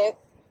out of it.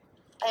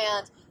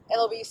 And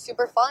it'll be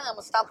super fun. I'm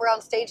gonna stomp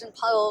around stage in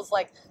puddles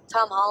like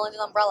Tom Holland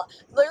and Umbrella.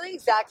 Literally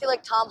exactly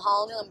like Tom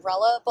Holland and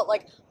Umbrella, but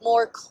like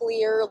more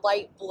clear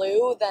light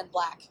blue than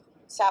black.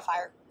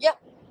 Sapphire. Yeah.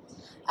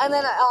 And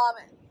then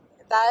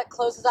that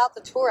closes out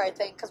the tour, I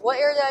think. Because what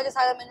era did I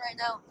decide I'm in right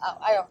now? Oh,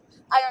 I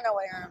don't know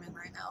what era I'm in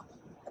right now.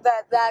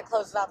 That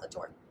closes out the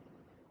tour.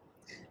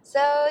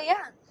 So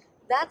yeah,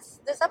 that's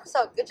this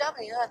episode. Good job,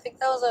 Anita. I think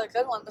that was a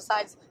good one.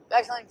 Besides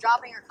accidentally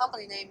dropping your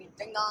company name, you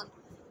ding dong.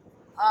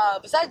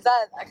 Besides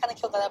that, I kind of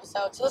killed that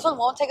episode. So this one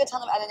won't take a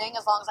ton of editing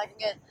as long as I can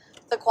get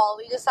the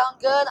quality to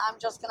sound good. I'm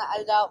just gonna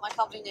edit out my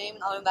company name,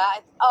 and other than that,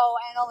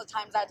 and all the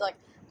times I had to like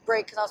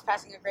break because I was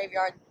passing a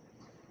graveyard.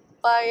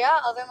 But yeah,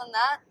 other than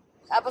that,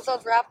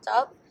 episode's wrapped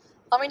up.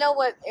 Let me know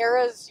what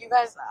eras you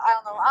guys, I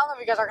don't know if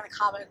you guys are going to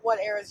comment what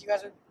eras you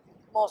guys would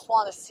most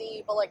want to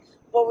see, but like,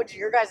 what would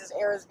your guys'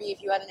 eras be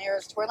if you had an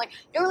eras tour? And like,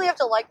 you don't really have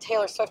to like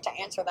Taylor Swift to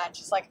answer that.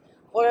 Just like,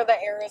 what are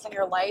the eras in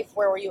your life?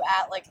 Where were you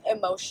at, like,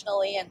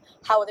 emotionally, and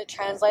how would it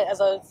translate as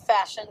a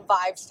fashion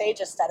vibe stage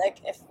aesthetic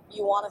if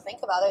you want to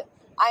think about it?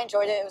 I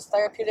enjoyed it. It was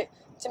therapeutic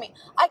to me.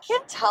 I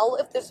can't tell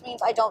if this means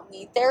I don't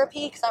need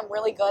therapy because I'm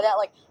really good at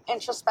like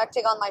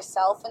introspecting on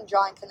myself and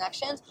drawing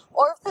connections,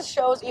 or if this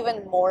shows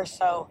even more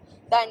so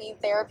that I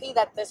need therapy,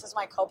 that this is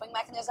my coping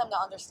mechanism to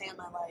understand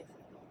my life.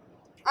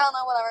 I don't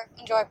know, whatever.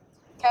 Enjoy.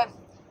 Okay.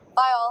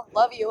 Bye all.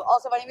 Love you.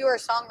 Also, if any of you are a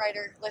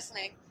songwriter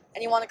listening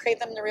and you want to create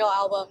them into real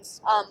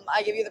albums,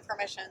 I give you the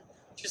permission.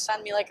 Just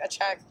send me like a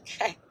check.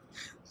 Okay.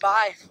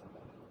 Bye.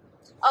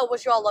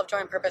 wish you all love, joy,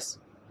 and purpose.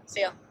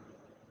 See ya.